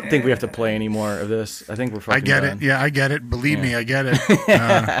right, I don't think we have to play any more of this. I think we're fucking I get done. it. Yeah, I get it. Believe me, I get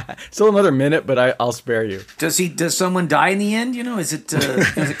it. Still another minute, but I'll spare you. Does someone die in the end? Is it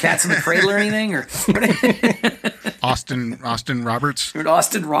Cats in the Cradle or anything? Or Austin Roberts.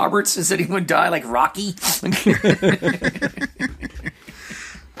 Austin Roberts? Does anyone die like Rocky?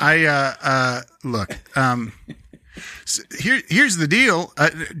 Look. So here's the deal.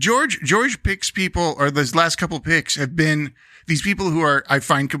 George picks people, or those last couple picks have been these people who are, I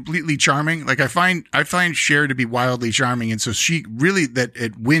find, completely charming. Like I find Cher to be wildly charming, and so she really, that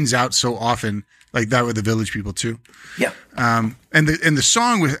it wins out so often, like that with the Village People too. Yeah. And the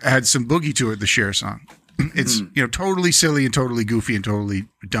song had some boogie to it. The Cher song, it's totally silly and totally goofy and totally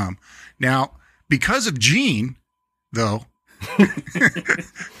dumb. Now, because of Gene, though,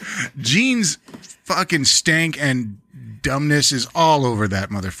 Gene's fucking stank and dumbness is all over that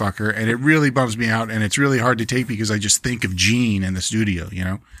motherfucker, and it really bums me out, and it's really hard to take because I just think of Gene in the studio,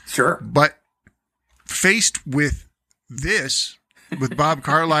 Sure. But faced with this, with Bob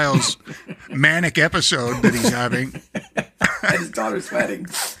Carlisle's manic episode that he's having At his daughter's wedding.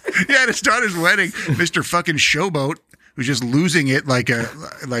 yeah, at his daughter's wedding, Mr. fucking Showboat, who's just losing it like a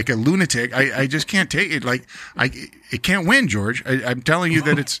lunatic. I just can't take it. Like it can't win, George. I'm telling you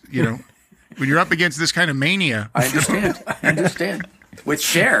that it's, when you're up against this kind of mania. I understand. With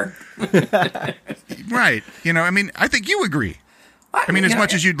Cher. Right. I think you agree. As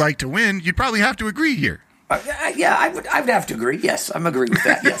much as you'd like to win, you'd probably have to agree here. Yeah, I would have to agree. Yes, I'm agreeing with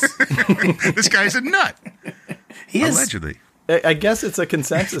that. Yes. This guy's a nut. He is. Allegedly. I guess it's a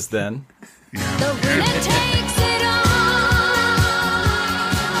consensus then. The winner takes it all.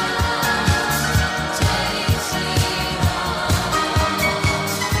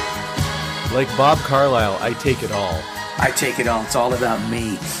 Like Bob Carlisle, I take it all. I take it all. It's all about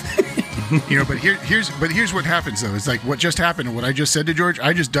me. But here's what happens though. It's like what just happened and what I just said to George.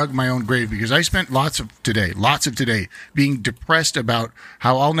 I just dug my own grave because I spent lots of today being depressed about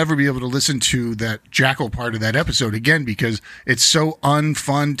how I'll never be able to listen to that Jackal part of that episode again because it's so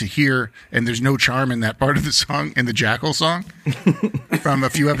unfun to hear and there's no charm in that part of the song, in the Jackal song from a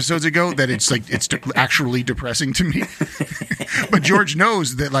few episodes ago, that it's actually depressing to me. But George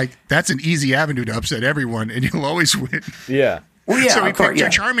knows that like that's an easy avenue to upset everyone and you'll always win. Yeah. Well, yeah, So we of course, picked two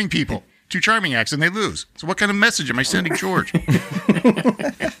charming people. Two charming acts, and they lose. So what kind of message am I sending George?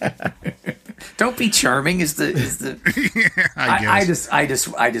 Don't be charming is the Yeah, I guess. I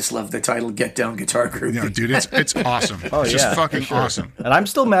just love the title Get Down Guitar Groupie. No, dude, it's awesome. Oh, it's yeah, just fucking for sure. awesome. And I'm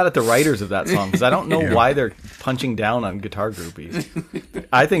still mad at the writers of that song because I don't know why they're punching down on guitar groupies.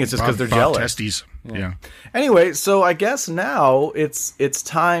 I think it's just because they're Bob jealous. Testes. Yeah. Anyway, so I guess now it's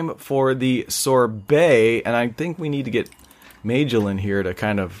time for the sorbet, and I think we need to get Majel in here to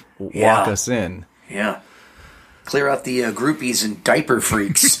kind of walk us in. Yeah. Clear out the groupies and diaper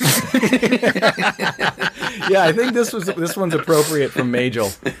freaks. Yeah, I think this one's appropriate from Majel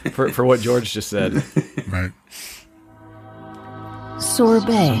for what George just said. Right.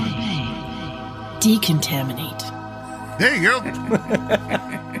 Sorbet. Decontaminate. There you go.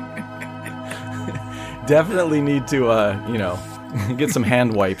 Definitely need to, get some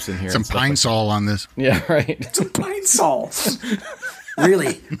hand wipes in here. Some Pine Sol on this. Yeah, right. Some Pine Sol.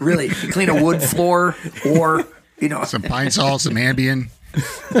 Really. Clean a wood floor or, Some Pine Sol, some Ambien.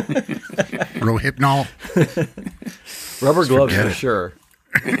 Rohypnol. Rubber gloves forget for it. sure.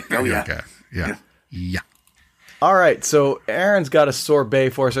 Oh, yeah. Okay. Yeah. All right, so Aaron's got a sorbet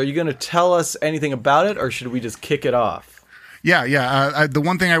for us. Are you going to tell us anything about it, or should we just kick it off? Yeah. The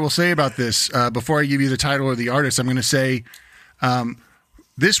one thing I will say about this, before I give you the title or the artist, I'm going to say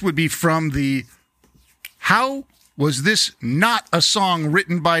this would be from the How Was This Not a Song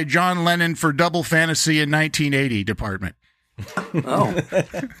Written by John Lennon for Double Fantasy in 1980 department. Oh,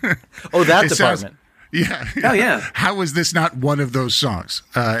 That It department. sounds- Yeah. Oh, yeah. How was this not one of those songs?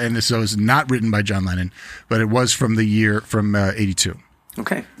 And this was not written by John Lennon, but it was from the year from 82.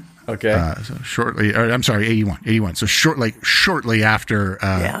 okay. Okay. So shortly, or I'm sorry, 81. So shortly after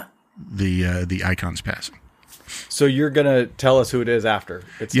Yeah. the icon's passing. So you're going to tell us who it is after.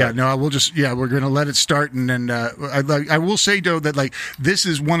 We're going to let it start. And then I will say, though, that like this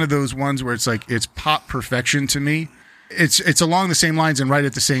is one of those ones where it's like it's pop perfection to me. It's along the same lines and right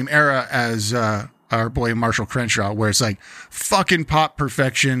at the same era as our boy Marshall Crenshaw, where it's like fucking pop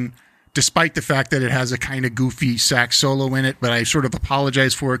perfection, despite the fact that it has a kind of goofy sax solo in it. But I sort of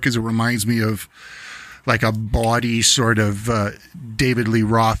apologize for it because it reminds me of like a bawdy sort of David Lee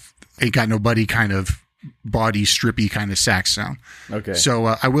Roth, Ain't Got Nobody kind of bawdy, strippy kind of sax sound. Okay. So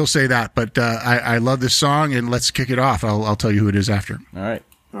I will say that, but I love this song, and let's kick it off. I'll tell you who it is after. All right.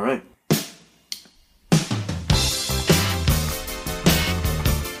 All right.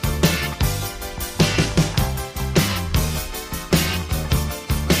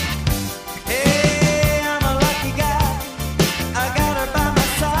 Hey, I'm a lucky guy. I got her by my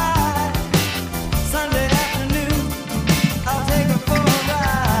side. Sunday afternoon, I'll take her for a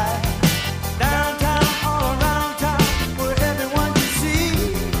ride. Downtown, all around town, where everyone can see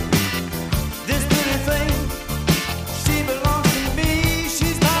this pretty thing. She belongs to me.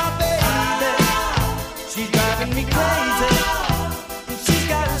 She's my baby. She's driving me crazy. And she's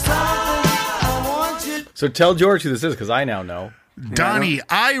got something I want you. So tell George who this is, because I now know. Donnie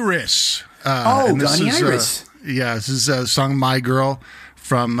Iris. Oh, Donnie Iris. This is a song "My Girl"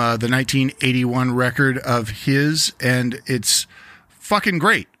 from the 1981 record of his, and it's fucking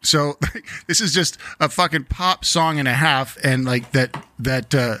great. So this is just a fucking pop song and a half, and like that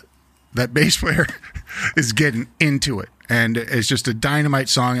bass player is getting into it, and it's just a dynamite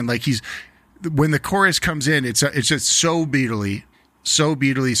song. And like when the chorus comes in, it's just so beatly, so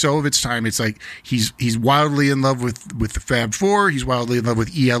of its time. It's like he's wildly in love with the Fab Four. He's wildly in love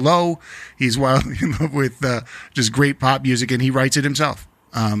with ELO. He's wildly in love with just great pop music, and he writes it himself.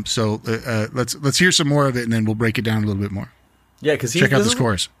 So let's hear some more of it, and then we'll break it down a little bit more. Yeah, because Check out this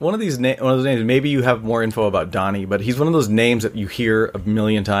chorus. One of those names. Maybe you have more info about Donnie, but he's one of those names that you hear a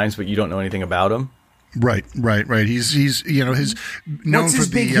million times, but you don't know anything about him. Right. He's his known What's for his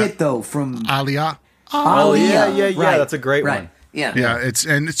big the hit though? From Aliyah. Oh yeah, Right. that's a great right. one. Yeah. Yeah, it's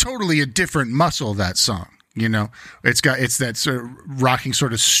totally a different muscle, that song. It's that sort of rocking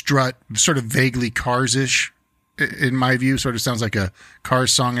sort of strut, sort of vaguely Cars-ish, in my view. Sort of sounds like a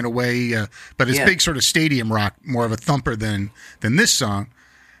Cars song in a way, but it's big sort of stadium rock, more of a thumper than this song.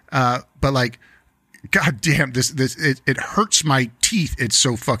 But like, god damn, this it hurts my teeth. It's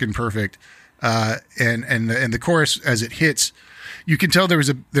so fucking perfect. and the chorus as it hits, you can tell there's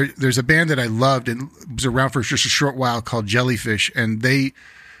a band that I loved and was around for just a short while called Jellyfish, and they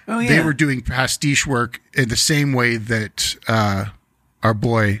were doing pastiche work in the same way that our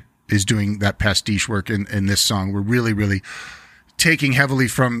boy is doing that pastiche work in this song. We're really, really taking heavily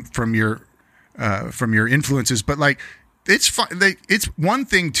from your influences, but like it's fun. It's one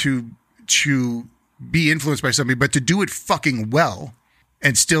thing to be influenced by somebody, but to do it fucking well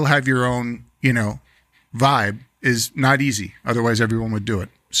and still have your own, vibe is not easy. Otherwise, everyone would do it.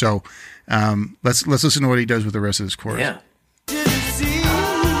 So let's listen to what he does with the rest of this chorus. Yeah.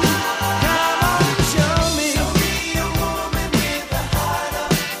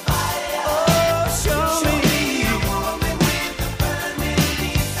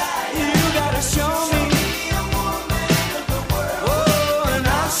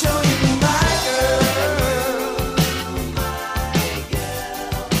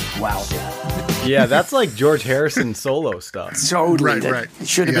 Yeah, that's like George Harrison solo stuff. Totally. Right. It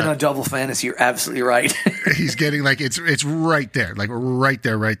should have been a double fantasy. You're absolutely right. He's getting like it's right there, like right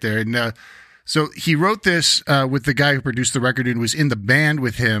there. And so he wrote this with the guy who produced the record and was in the band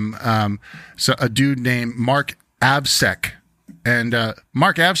with him. So a dude named Mark Absek. And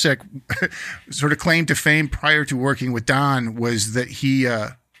Mark Absek sort of claimed to fame prior to working with Don was that he,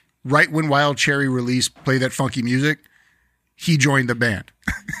 right when Wild Cherry released Play That Funky Music, he joined the band.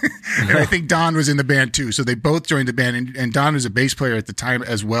 And I think Don was in the band too. So they both joined the band, and Don was a bass player at the time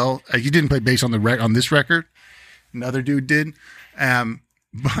as well. He didn't play bass on on this record. Another dude did.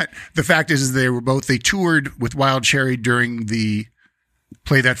 But the fact is they toured with Wild Cherry during the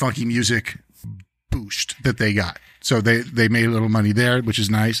Play That Funky Music boost that they got. So they made a little money there, which is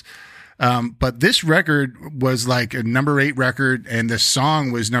nice. But this record was like a number 8 record, and the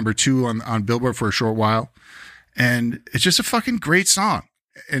song was number 2 on Billboard for a short while. And it's just a fucking great song.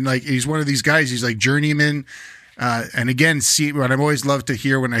 And like, he's one of these guys, he's like journeyman. And again, see what I've always loved to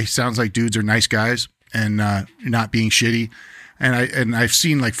hear when it sounds like dudes are nice guys and not being shitty. And I've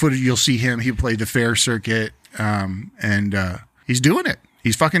seen like footage, you'll see him, he played the fair circuit. And he's doing it.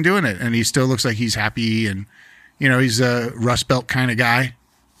 He's fucking doing it. And he still looks like he's happy. And, he's a Rust Belt kind of guy.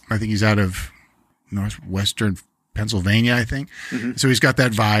 I think he's out of northwestern Pennsylvania, I think. Mm-hmm. So he's got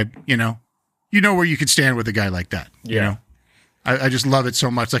that vibe, where you could stand with a guy like that. Yeah. I just love it so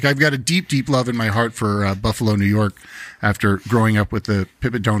much. Like, I've got a deep, deep love in my heart for Buffalo, New York, after growing up with the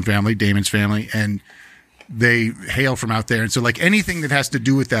Pipitone family, Damon's family, and they hail from out there. And so, like, anything that has to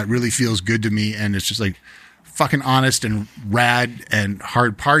do with that really feels good to me. And it's just like fucking honest and rad and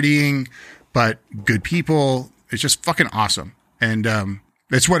hard partying, but good people. It's just fucking awesome. And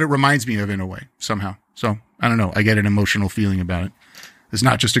that's what it reminds me of in a way, somehow. So, I don't know. I get an emotional feeling about it. It's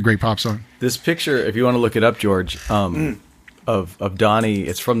not just a great pop song. This picture, if you want to look it up, George, of Donnie,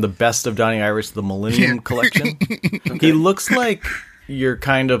 it's from the Best of Donnie Iris, the Millennium Collection. Okay. He looks like you're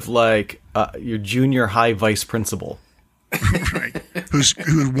kind of like your junior high vice principal. Right.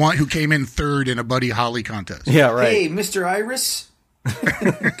 Who came in third in a Buddy Holly contest. Yeah, right. Hey, Mr. Iris.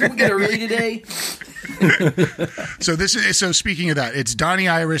 Can we get a read today? So speaking of that, it's Donnie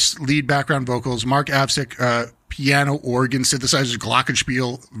Iris, lead background vocals, Mark Absek, piano, organ, synthesizers,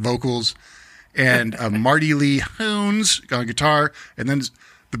 glockenspiel, vocals, and Marty Lee Hoons on guitar. And then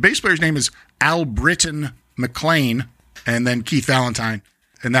the bass player's name is Al Britton McLean, and then Keith Valentine.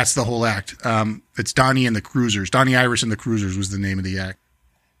 And that's the whole act. It's Donnie and the Cruisers. Donnie Iris and the Cruisers was the name of the act.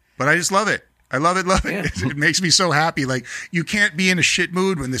 But I just love it. I love it. Yeah. It makes me so happy. Like, you can't be in a shit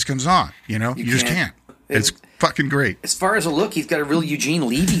mood when this comes on, You just can't. It's fucking great. As far as a look, he's got a real Eugene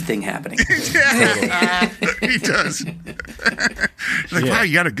Levy thing happening. Yeah, he does. Wow,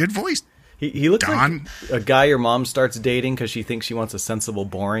 you got a good voice. He looks like a guy your mom starts dating because she thinks she wants a sensible,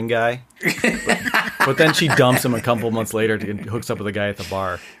 boring guy. But then she dumps him a couple months later and hooks up with a guy at the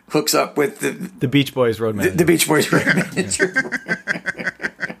bar. Hooks up with the Beach Boys road manager. The Beach Boys road manager.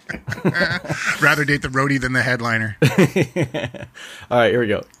 Rather date the roadie than the headliner. All right, here we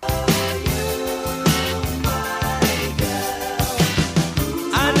go.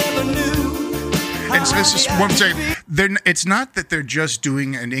 And so this is one thing. It's not that they're just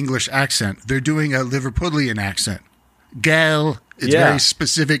doing an English accent. They're doing a Liverpudlian accent. Gal, it's very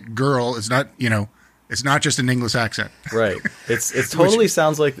specific girl. It's not, it's not just an English accent. Right. It totally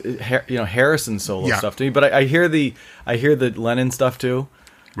sounds like, Harrison solo stuff to me, but I hear the Lennon stuff too.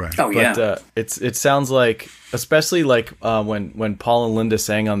 Right. Oh yeah. But it sounds like, especially like when Paul and Linda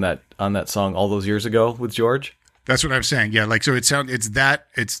sang on that song all those years ago with George. That's what I'm saying. Yeah, like, so it's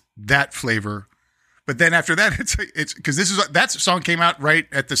that flavor. But then after that, it's because that song came out right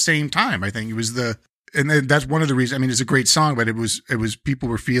at the same time. I think it was and then that's one of the reasons. I mean, it's a great song, but it was people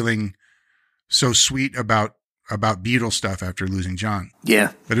were feeling so sweet about Beatles stuff after losing John.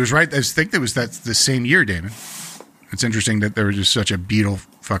 Yeah. But it was right. I think that's the same year, Damon. It's interesting that there was just such a Beatle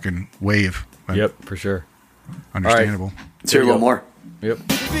fucking wave. But Yep, for sure. understandable. All right. Let's hear a little more. Yep. I'm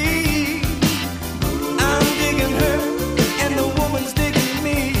digging her, and the woman's digging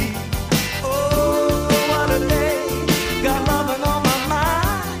me. Oh, what a day. Got loving on my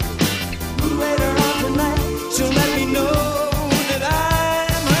mind. Later on tonight, she'll let me know that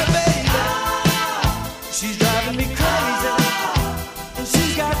I'm her baby. She's driving me crazy. And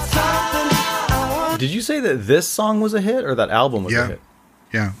she's got something I want. Did you say that this song was a hit or that album was a hit?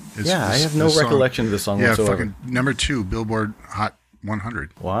 Yeah. Yeah, I have no this song- recollection of this song Yeah, whatsoever. fucking number 2, Billboard Hot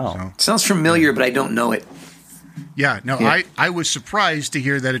 100. Wow. So, Sounds familiar, but I don't know it. yeah, no, Yeah. I was surprised to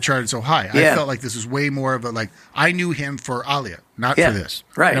hear that it charted so high. Yeah. I felt like this was way more of a, like, I knew him for Alia, not Yeah. for this.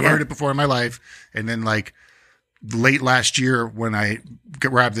 Right, Never yeah. heard it before in my life. And then, like, late last year when I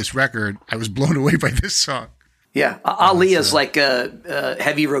grabbed this record, I was blown away by this song. Yeah. Alia's like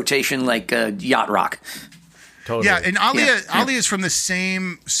heavy rotation, like yacht rock. Totally. Yeah, and Alia Yeah. is from the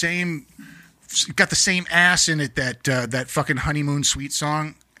same got the same ass in it that that fucking Honeymoon Suite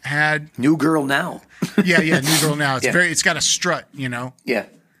song had. New Girl Now. Yeah, New Girl Now. It's Yeah. it's got a strut, you know, Yeah.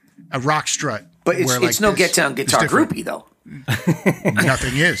 a rock strut. But it's, where, it's like, no this Get Down is Guitar different. Groupie, though.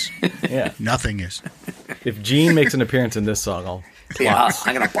 Nothing is. Yeah. Nothing is. If Gene makes an appearance in this song, I'll Yeah,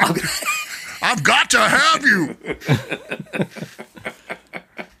 I'm gonna. I've got to have you.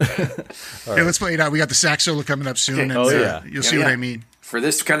 Hey, let's play it out. We got the sax solo coming up soon, and Oh, yeah. you'll see Yeah. what I mean. For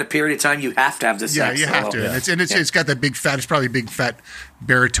this kind of period of time, you have to have this. Yeah, sax you have solo. to. And it's got that big fat. It's probably a big fat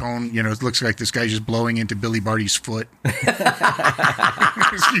baritone. You know, it looks like this guy's just blowing into Billy Barty's foot.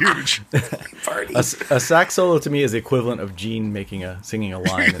 It's huge. Party. A sax solo to me is the equivalent of Gene singing a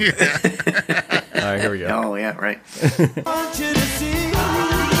line. All right, here we go. Oh yeah, right. Want you to see. Come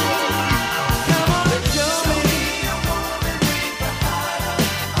on and show me.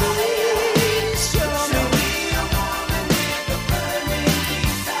 Please show me.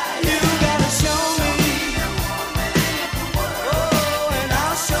 You gotta show me. Oh, and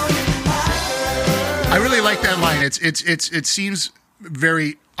I'll show you my girl. I really like that line. It seems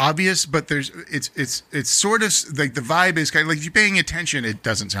very obvious, but it's sort of like the vibe is kind of like, if you're paying attention, it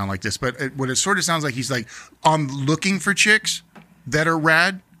doesn't sound like this, but what it sort of sounds like, he's like, I'm looking for chicks that are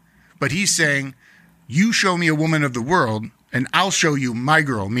rad, but he's saying, you show me a woman of the world and I'll show you my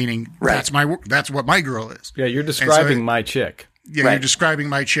girl, meaning Right. that's what my girl is. Yeah, you're describing so- my chick. Yeah, Right. You're describing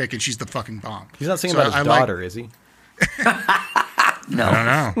my chick and she's the fucking bomb. He's not singing So about his I like- daughter, is he? No.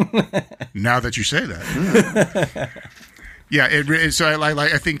 I don't know. Now that you say that. Yeah, so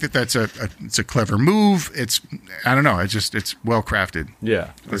I think that's it's a clever move. I don't know. It's well crafted.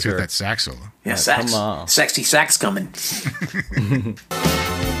 Yeah. for Let's sure. get that sax solo. Yeah, sax. come on. Sexy sax coming. I'll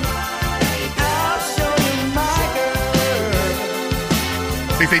show you my girl.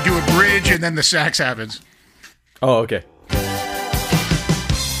 I think they do a bridge and then the sax happens. Oh, okay.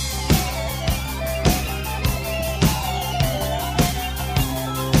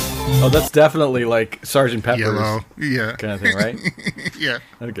 Oh, that's definitely like Sgt. Pepper's Yellow, yeah, kind of thing, right? yeah.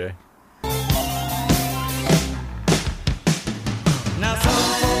 Okay. Now some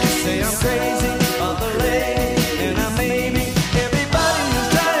folks say I'm crazy, other lady, and I'm maybe. Everybody is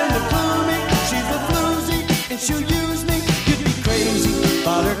trying to fool me. She's a floozy, and she'll use me. You'd be crazy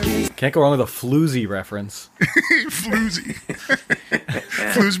about her keys. Can't go wrong with a floozy reference. Floozy,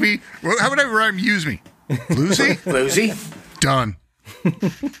 flooze me. Well, how would I rhyme? Use me, floozy. Bluesy. Done.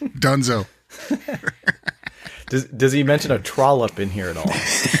 Dunzo. Does he mention a trollop in here at all?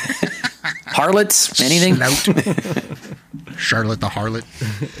 Harlots. Anything? Charlotte the harlot.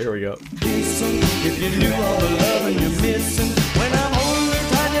 Here we go. If you knew all the loving you're missing. When I'm holding her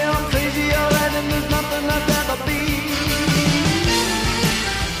tight, yeah, I'm crazy, alright, and there's nothing I'd rather be.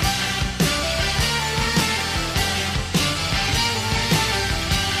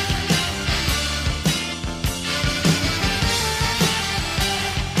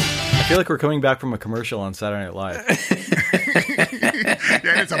 I feel like we're coming back from a commercial on Saturday Night Live.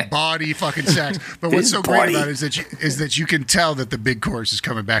 Yeah, it's a body fucking sax. But what's so Body. great about it is that you can tell that the big chorus is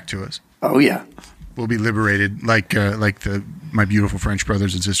coming back to us. Oh yeah. We'll be liberated, like my beautiful French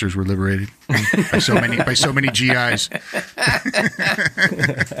brothers and sisters were liberated by so many GIs.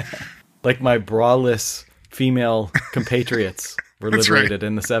 Like my braless female compatriots were That's right. liberated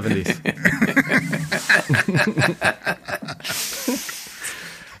in the 70s.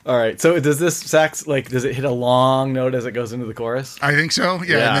 All right. So does this sax, does it hit a long note as it goes into the chorus? I think so.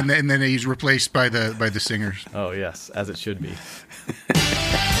 Yeah, Yeah. And then he's replaced by the singers. Oh, yes, as it should be.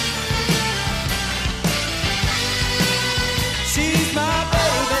 She's my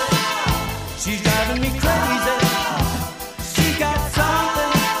baby. driving me crazy. She got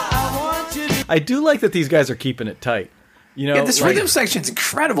something I want you to. I do like that these guys are keeping it tight. You know, Yeah, this like, rhythm section's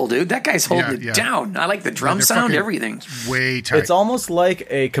incredible, dude. That guy's holding it down. I like the drum they're sound, fucking everything. Way tight. it's almost like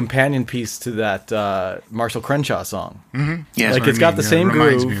a companion piece to that Marshall Crenshaw song. Mm-hmm. Yeah. Like what it's I got mean. the Yeah, same it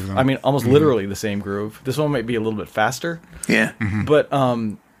reminds me groove. of them. I mean, almost literally the same groove. This one might be a little bit faster, Yeah. but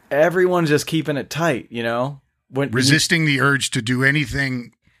everyone's just keeping it tight. You know, resisting the urge to do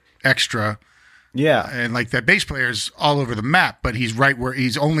anything extra. Yeah, And like that bass player's all over the map, but he's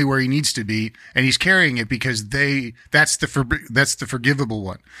only where he needs to be, and he's carrying it because that's the forgivable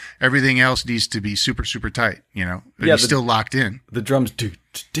one. Everything else needs to be super, super tight, you know. And Yeah, he's still locked in. the drums do,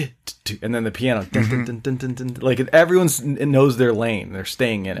 and then the piano, dun, dun, dun, dun, dun, dun. Like everyone knows their lane. They're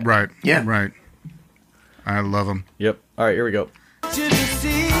staying in it. Right. Yeah. Right. I love him. Yep. All right, here we go. You to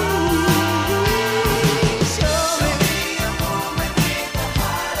see.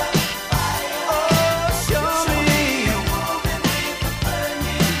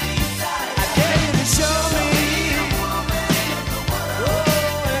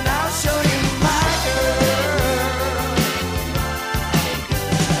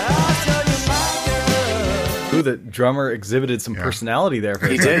 Ooh, the drummer exhibited some personality there for a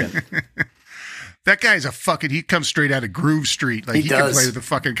He second. did. That guy's he comes straight out of Groove Street. Like He he can does. play with the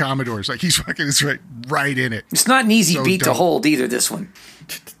fucking Commodores. Like he's fucking is right in it. It's not an easy So beat to dope. hold either, this one.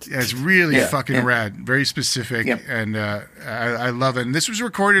 Yeah, it's really fucking yeah. rad. Very specific. Yep. And I love it. And this was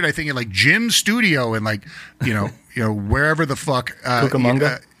recorded, I think, at like Jim's studio in like, you know, wherever the fuck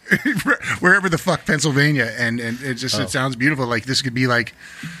Cucamonga? wherever the fuck Pennsylvania. And it just it sounds beautiful. Like this could be like,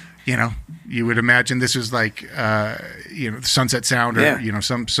 you know, you would imagine this is like Sunset Sound or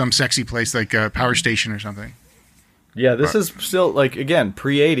some sexy place like Power Station or something. Yeah, this is still like again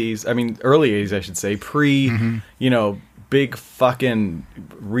pre-80s. I mean, early 80s, I should say. Big fucking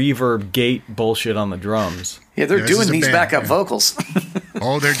reverb gate bullshit on the drums. Yeah, they're Yeah, this doing is a these band, backup yeah. vocals.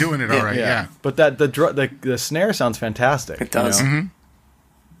 Oh, they're doing it all right. Yeah. But that the snare sounds fantastic. It does. You know?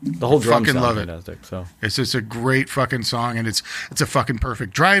 The whole drum Fucking sounds love it. fantastic. So It's just a great fucking song, and it's a fucking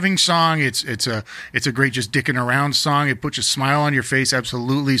perfect driving song. It's a great just dicking around song. It puts a smile on your face,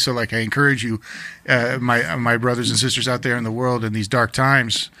 absolutely. So like I encourage you, my brothers and sisters out there in the world in these dark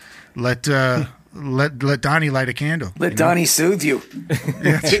times, let Donnie light a candle. Let Donnie soothe you.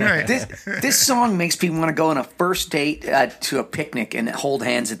 That's right. This song makes people want to go on a first date to a picnic and hold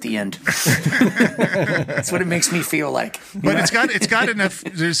hands at the end. That's what it makes me feel like. But it's got enough.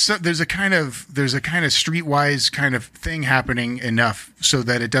 There's a kind of streetwise kind of thing happening enough so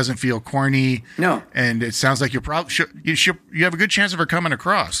that it doesn't feel corny. No. And it sounds like you have a good chance of her coming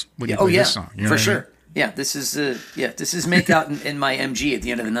across when you play this song. You know for what I mean? sure. Yeah, this is make out in my MG at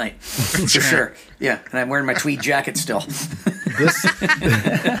the end of the night, for sure. Yeah, and I'm wearing my tweed jacket still.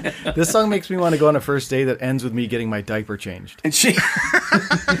 this song makes me want to go on a first date that ends with me getting my diaper changed. And she,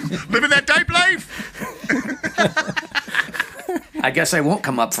 Living that type life. I guess I won't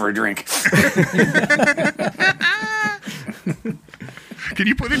come up for a drink. Can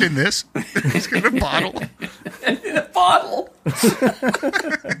you put it in this? It's got a bottle. In a bottle.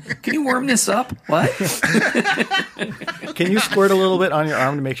 Can you warm this up? What? Can you squirt a little bit on your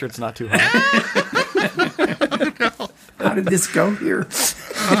arm to make sure it's not too hot? How did this go here?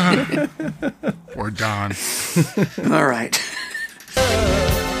 Or Don. All right.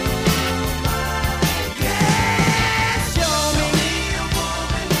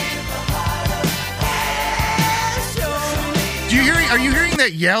 Are you hearing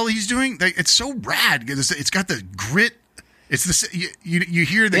that yell he's doing? It's so rad because it's got the grit. It's the you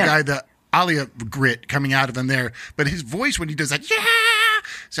hear the guy, the Alia grit coming out of him there, but his voice when he does that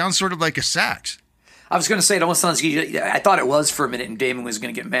sounds sort of like a sax. I was going to say it almost sounds. I thought it was for a minute, and Damon was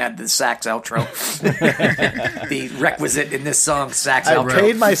going to get mad. The sax outro, the requisite in this song, sax I outro.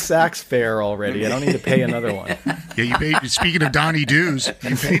 paid my sax fare already. I don't need to pay another one. Yeah, you paid. Speaking of Donnie dues,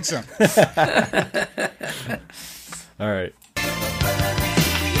 you paid some. All right.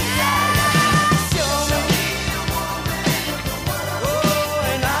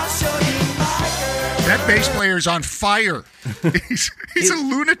 That bass player's on fire. He's a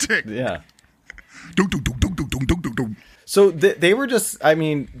lunatic. Yeah. Dum, dum, dum, dum, dum, dum, dum, dum, dum. So they were just, I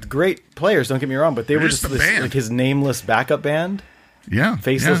mean, great players, don't get me wrong, but they were just just the band. like his nameless backup band, Yeah,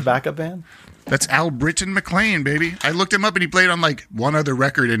 faceless yeah. backup band. That's Al Britton McLean, baby. I looked him up and he played on like one other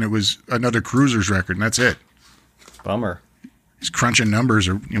record, and it was another Cruisers record, and that's it. Bummer. He's crunching numbers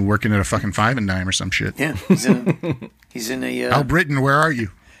or working at a fucking 5 and dime or some shit. Yeah, he's in a Al Britton, where are you?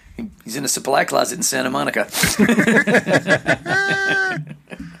 he's in a supply closet in Santa Monica.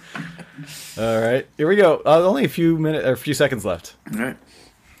 All right, here we go. Only a few seconds left. All right.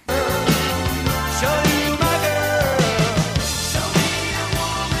 Show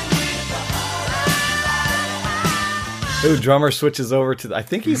Ooh, drummer switches over to. I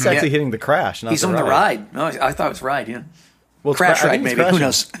think he's actually hitting the crash. Not He's the on ride. the ride. No, I thought it was ride. Yeah. Well, Crash I ride, think it's maybe. Who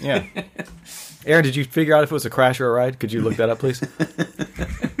crashing. knows? Yeah. Aaron, did you figure out if it was a crash or a ride? Could you look that up, please?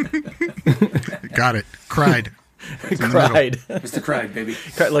 Got it. Cried. Cried. It's the cried, baby.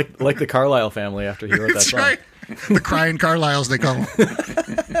 like the Carlisle family after he wrote that That's song. right. The crying Carlisles, they call them.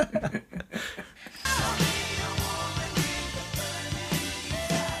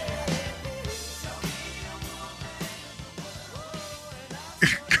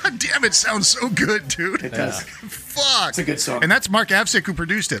 God damn, it sounds so good, dude. It does. Fuck. It's a good song. And that's Mark Avsick who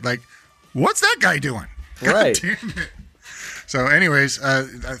produced it. Like, what's that guy doing? God Right. damn it. So, anyways,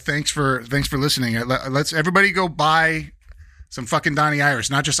 thanks for listening. Let's everybody go buy some fucking Donnie Iris,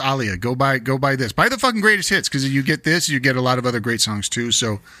 not just Alia. Go buy this. Buy the fucking greatest hits, because you get this, you get a lot of other great songs too.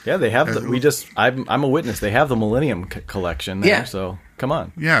 So Yeah, they have. I'm a witness. They have the Millennium collection there. Yeah. So come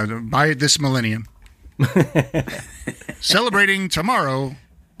on. yeah, buy this millennium. Celebrating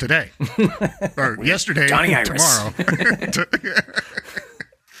today, or yesterday, Donnie Iris. tomorrow.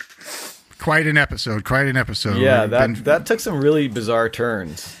 Quite an episode. Yeah, that took some really bizarre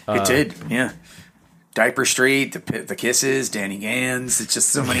turns. It did. Yeah. Diaper Street, the Kisses, Danny Gans. It's just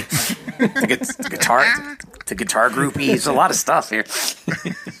so many. the guitar groupies. A lot of stuff here.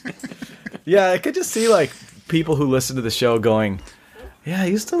 Yeah, I could just see like people who listen to the show going, "Yeah, I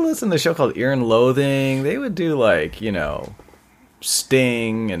used to listen to a show called Ear and Loathing. They would do like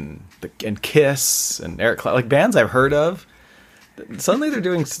Sting and Kiss and Eric Clapton, like bands I've heard of. Suddenly they're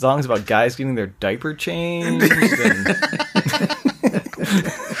doing songs about guys getting their diaper changed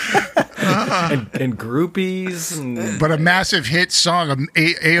and groupies, but a massive hit song,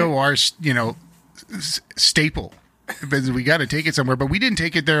 AOR, staple. But we got to take it somewhere. But we didn't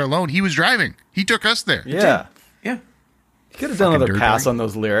take it there alone. He was driving. He took us there. Yeah. Yeah. He could have done another dirtbag. pass on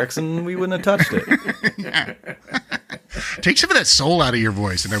those lyrics, and we wouldn't have touched it. Take some of that soul out of your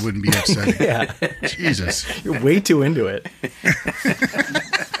voice, and I wouldn't be upset. Yeah. Jesus. You're way too into it.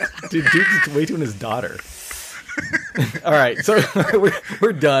 Dude's way too into his daughter. All right, so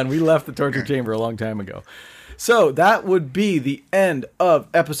we're done. We left the torture chamber a long time ago. So that would be the end of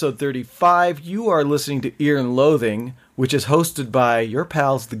episode 35. You are listening to Ear and Loathing, which is hosted by your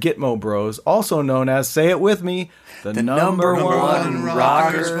pals, the Gitmo Bros, also known as, say it with me, the number one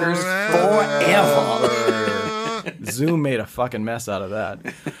rockers forever. Zoom made a fucking mess out of that.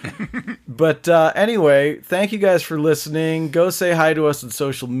 But anyway, thank you guys for listening. Go say hi to us on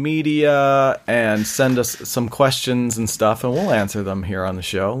social media and send us some questions and stuff, and we'll answer them here on the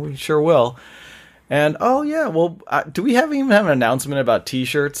show. We sure will. And, oh, yeah, well, do we even have an announcement about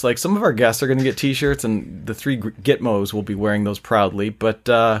T-shirts? Like, some of our guests are going to get T-shirts, and the 3 Gitmos will be wearing those proudly. But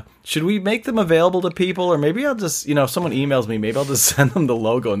should we make them available to people? Or maybe I'll just, if someone emails me, maybe I'll just send them the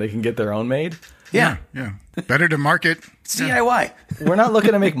logo and they can get their own made. Yeah. Better to market. DIY. We're not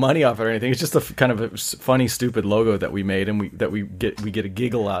looking to make money off it or anything. It's just a kind of a funny, stupid logo that we made, and we get a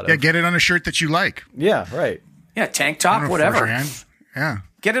giggle out of. Yeah, get it on a shirt that you like. Yeah, right. Yeah, tank top, whatever. Yeah.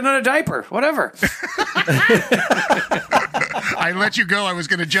 Get it on a diaper, whatever. I let you go. I was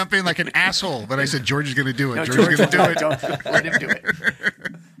going to jump in like an asshole, but I said George is going to do it. George is going to do it. Don't let him do it.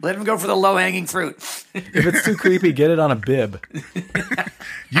 Let him go for the low-hanging fruit. If it's too creepy, get it on a bib.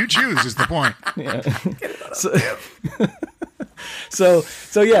 You choose is the point. Yeah. So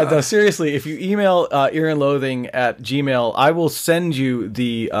yeah, no, seriously, if you email earandloathing@gmail.com, I will send you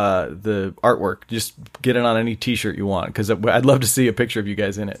the artwork. Just get it on any T-shirt you want, because I'd love to see a picture of you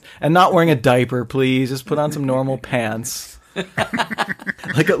guys in it. And not wearing a diaper, please. Just put on some normal pants.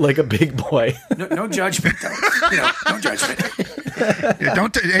 like a big boy. No judgment, though. No judgment. Yeah,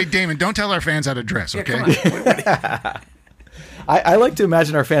 hey, Damon, don't tell our fans how to dress, okay? Yeah, I like to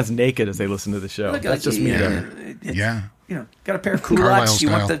imagine our fans naked as they listen to the show. That's just me. Yeah. Got a pair of Carlisle culottes. You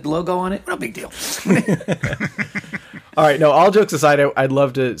want style. the logo on it? No big deal. All right, no, all jokes aside, I'd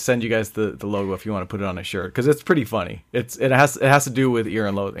love to send you guys the logo if you want to put it on a shirt, because it's pretty funny. It has to do with Ear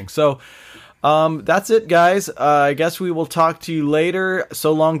and Loathing. So that's it, guys. I guess we will talk to you later.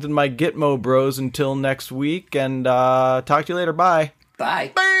 So long to my Gitmo Bros until next week, and talk to you later. Bye.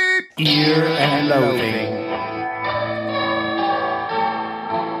 Bye. Ear and Loathing.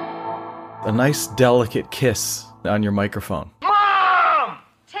 A nice, delicate kiss on your microphone. Mom!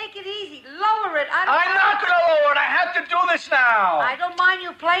 Take it easy. Lower it. I'm not going to lower it. I have to do this now. I don't mind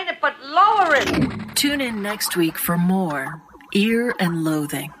you playing it, but lower it. Tune in next week for more Ear and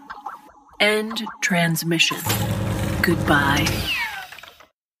Loathing. End transmission. Goodbye.